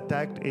Philistines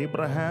attacked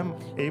Abraham,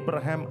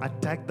 Abraham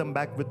attacked them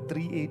back with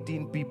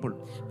 318 people.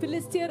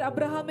 ഫിലിസ്ത്യർ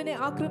അബ്രഹാമിനെ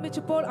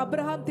ആക്രമിച്ചപ്പോൾ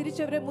അബ്രഹാം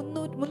തിരിച്ചവരെ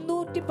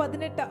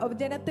 318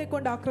 ജനത്തെ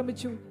കൊണ്ട്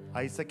ആക്രമിച്ചു.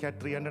 Isaac had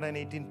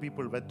 318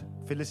 people. When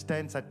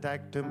Philistines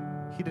attacked him,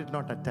 he did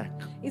not attack.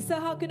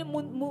 ഇസഹാക്കിന്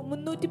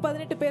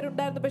 318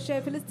 പേരുണ്ടായിരുന്നു, പക്ഷേ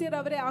ഫിലിസ്ത്യർ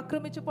അവരെ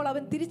ആക്രമിച്ചപ്പോൾ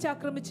അവൻ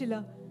തിരിച്ചാക്രമിച്ചില്ല.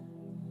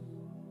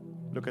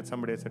 Look at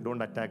somebody and say,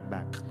 don't attack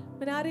back.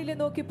 ആരെങ്കിലും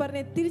നോക്കി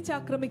പറഞ്ഞേ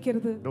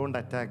തിരിച്ചാക്രമിക്കരുത്. Don't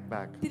attack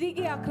back.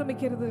 തിരികെ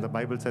ആക്രമിക്കരുത്. The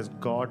Bible says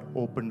God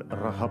opened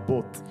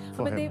Rehoboth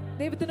for him.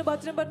 ദൈവത്തിന്റെ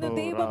വചനം പറഞ്ഞു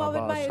ദൈവം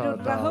അവന്മാരെ ഒരു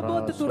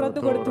റഹബോത്ത്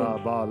തുറന്നു കൊടുത്തു.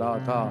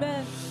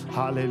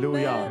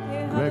 Hallelujah.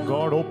 May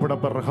God open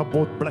up a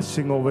Rehoboth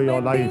blessing over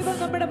your life. ദൈവം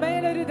നമ്മുടെ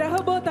മേൽ ഒരു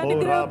റഹബോത്ത്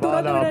അനുഗ്രഹം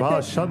തുറന്നു വിടട്ടെ.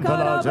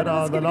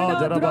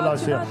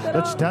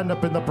 Let's stand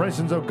up in the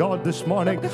presence of God this morning.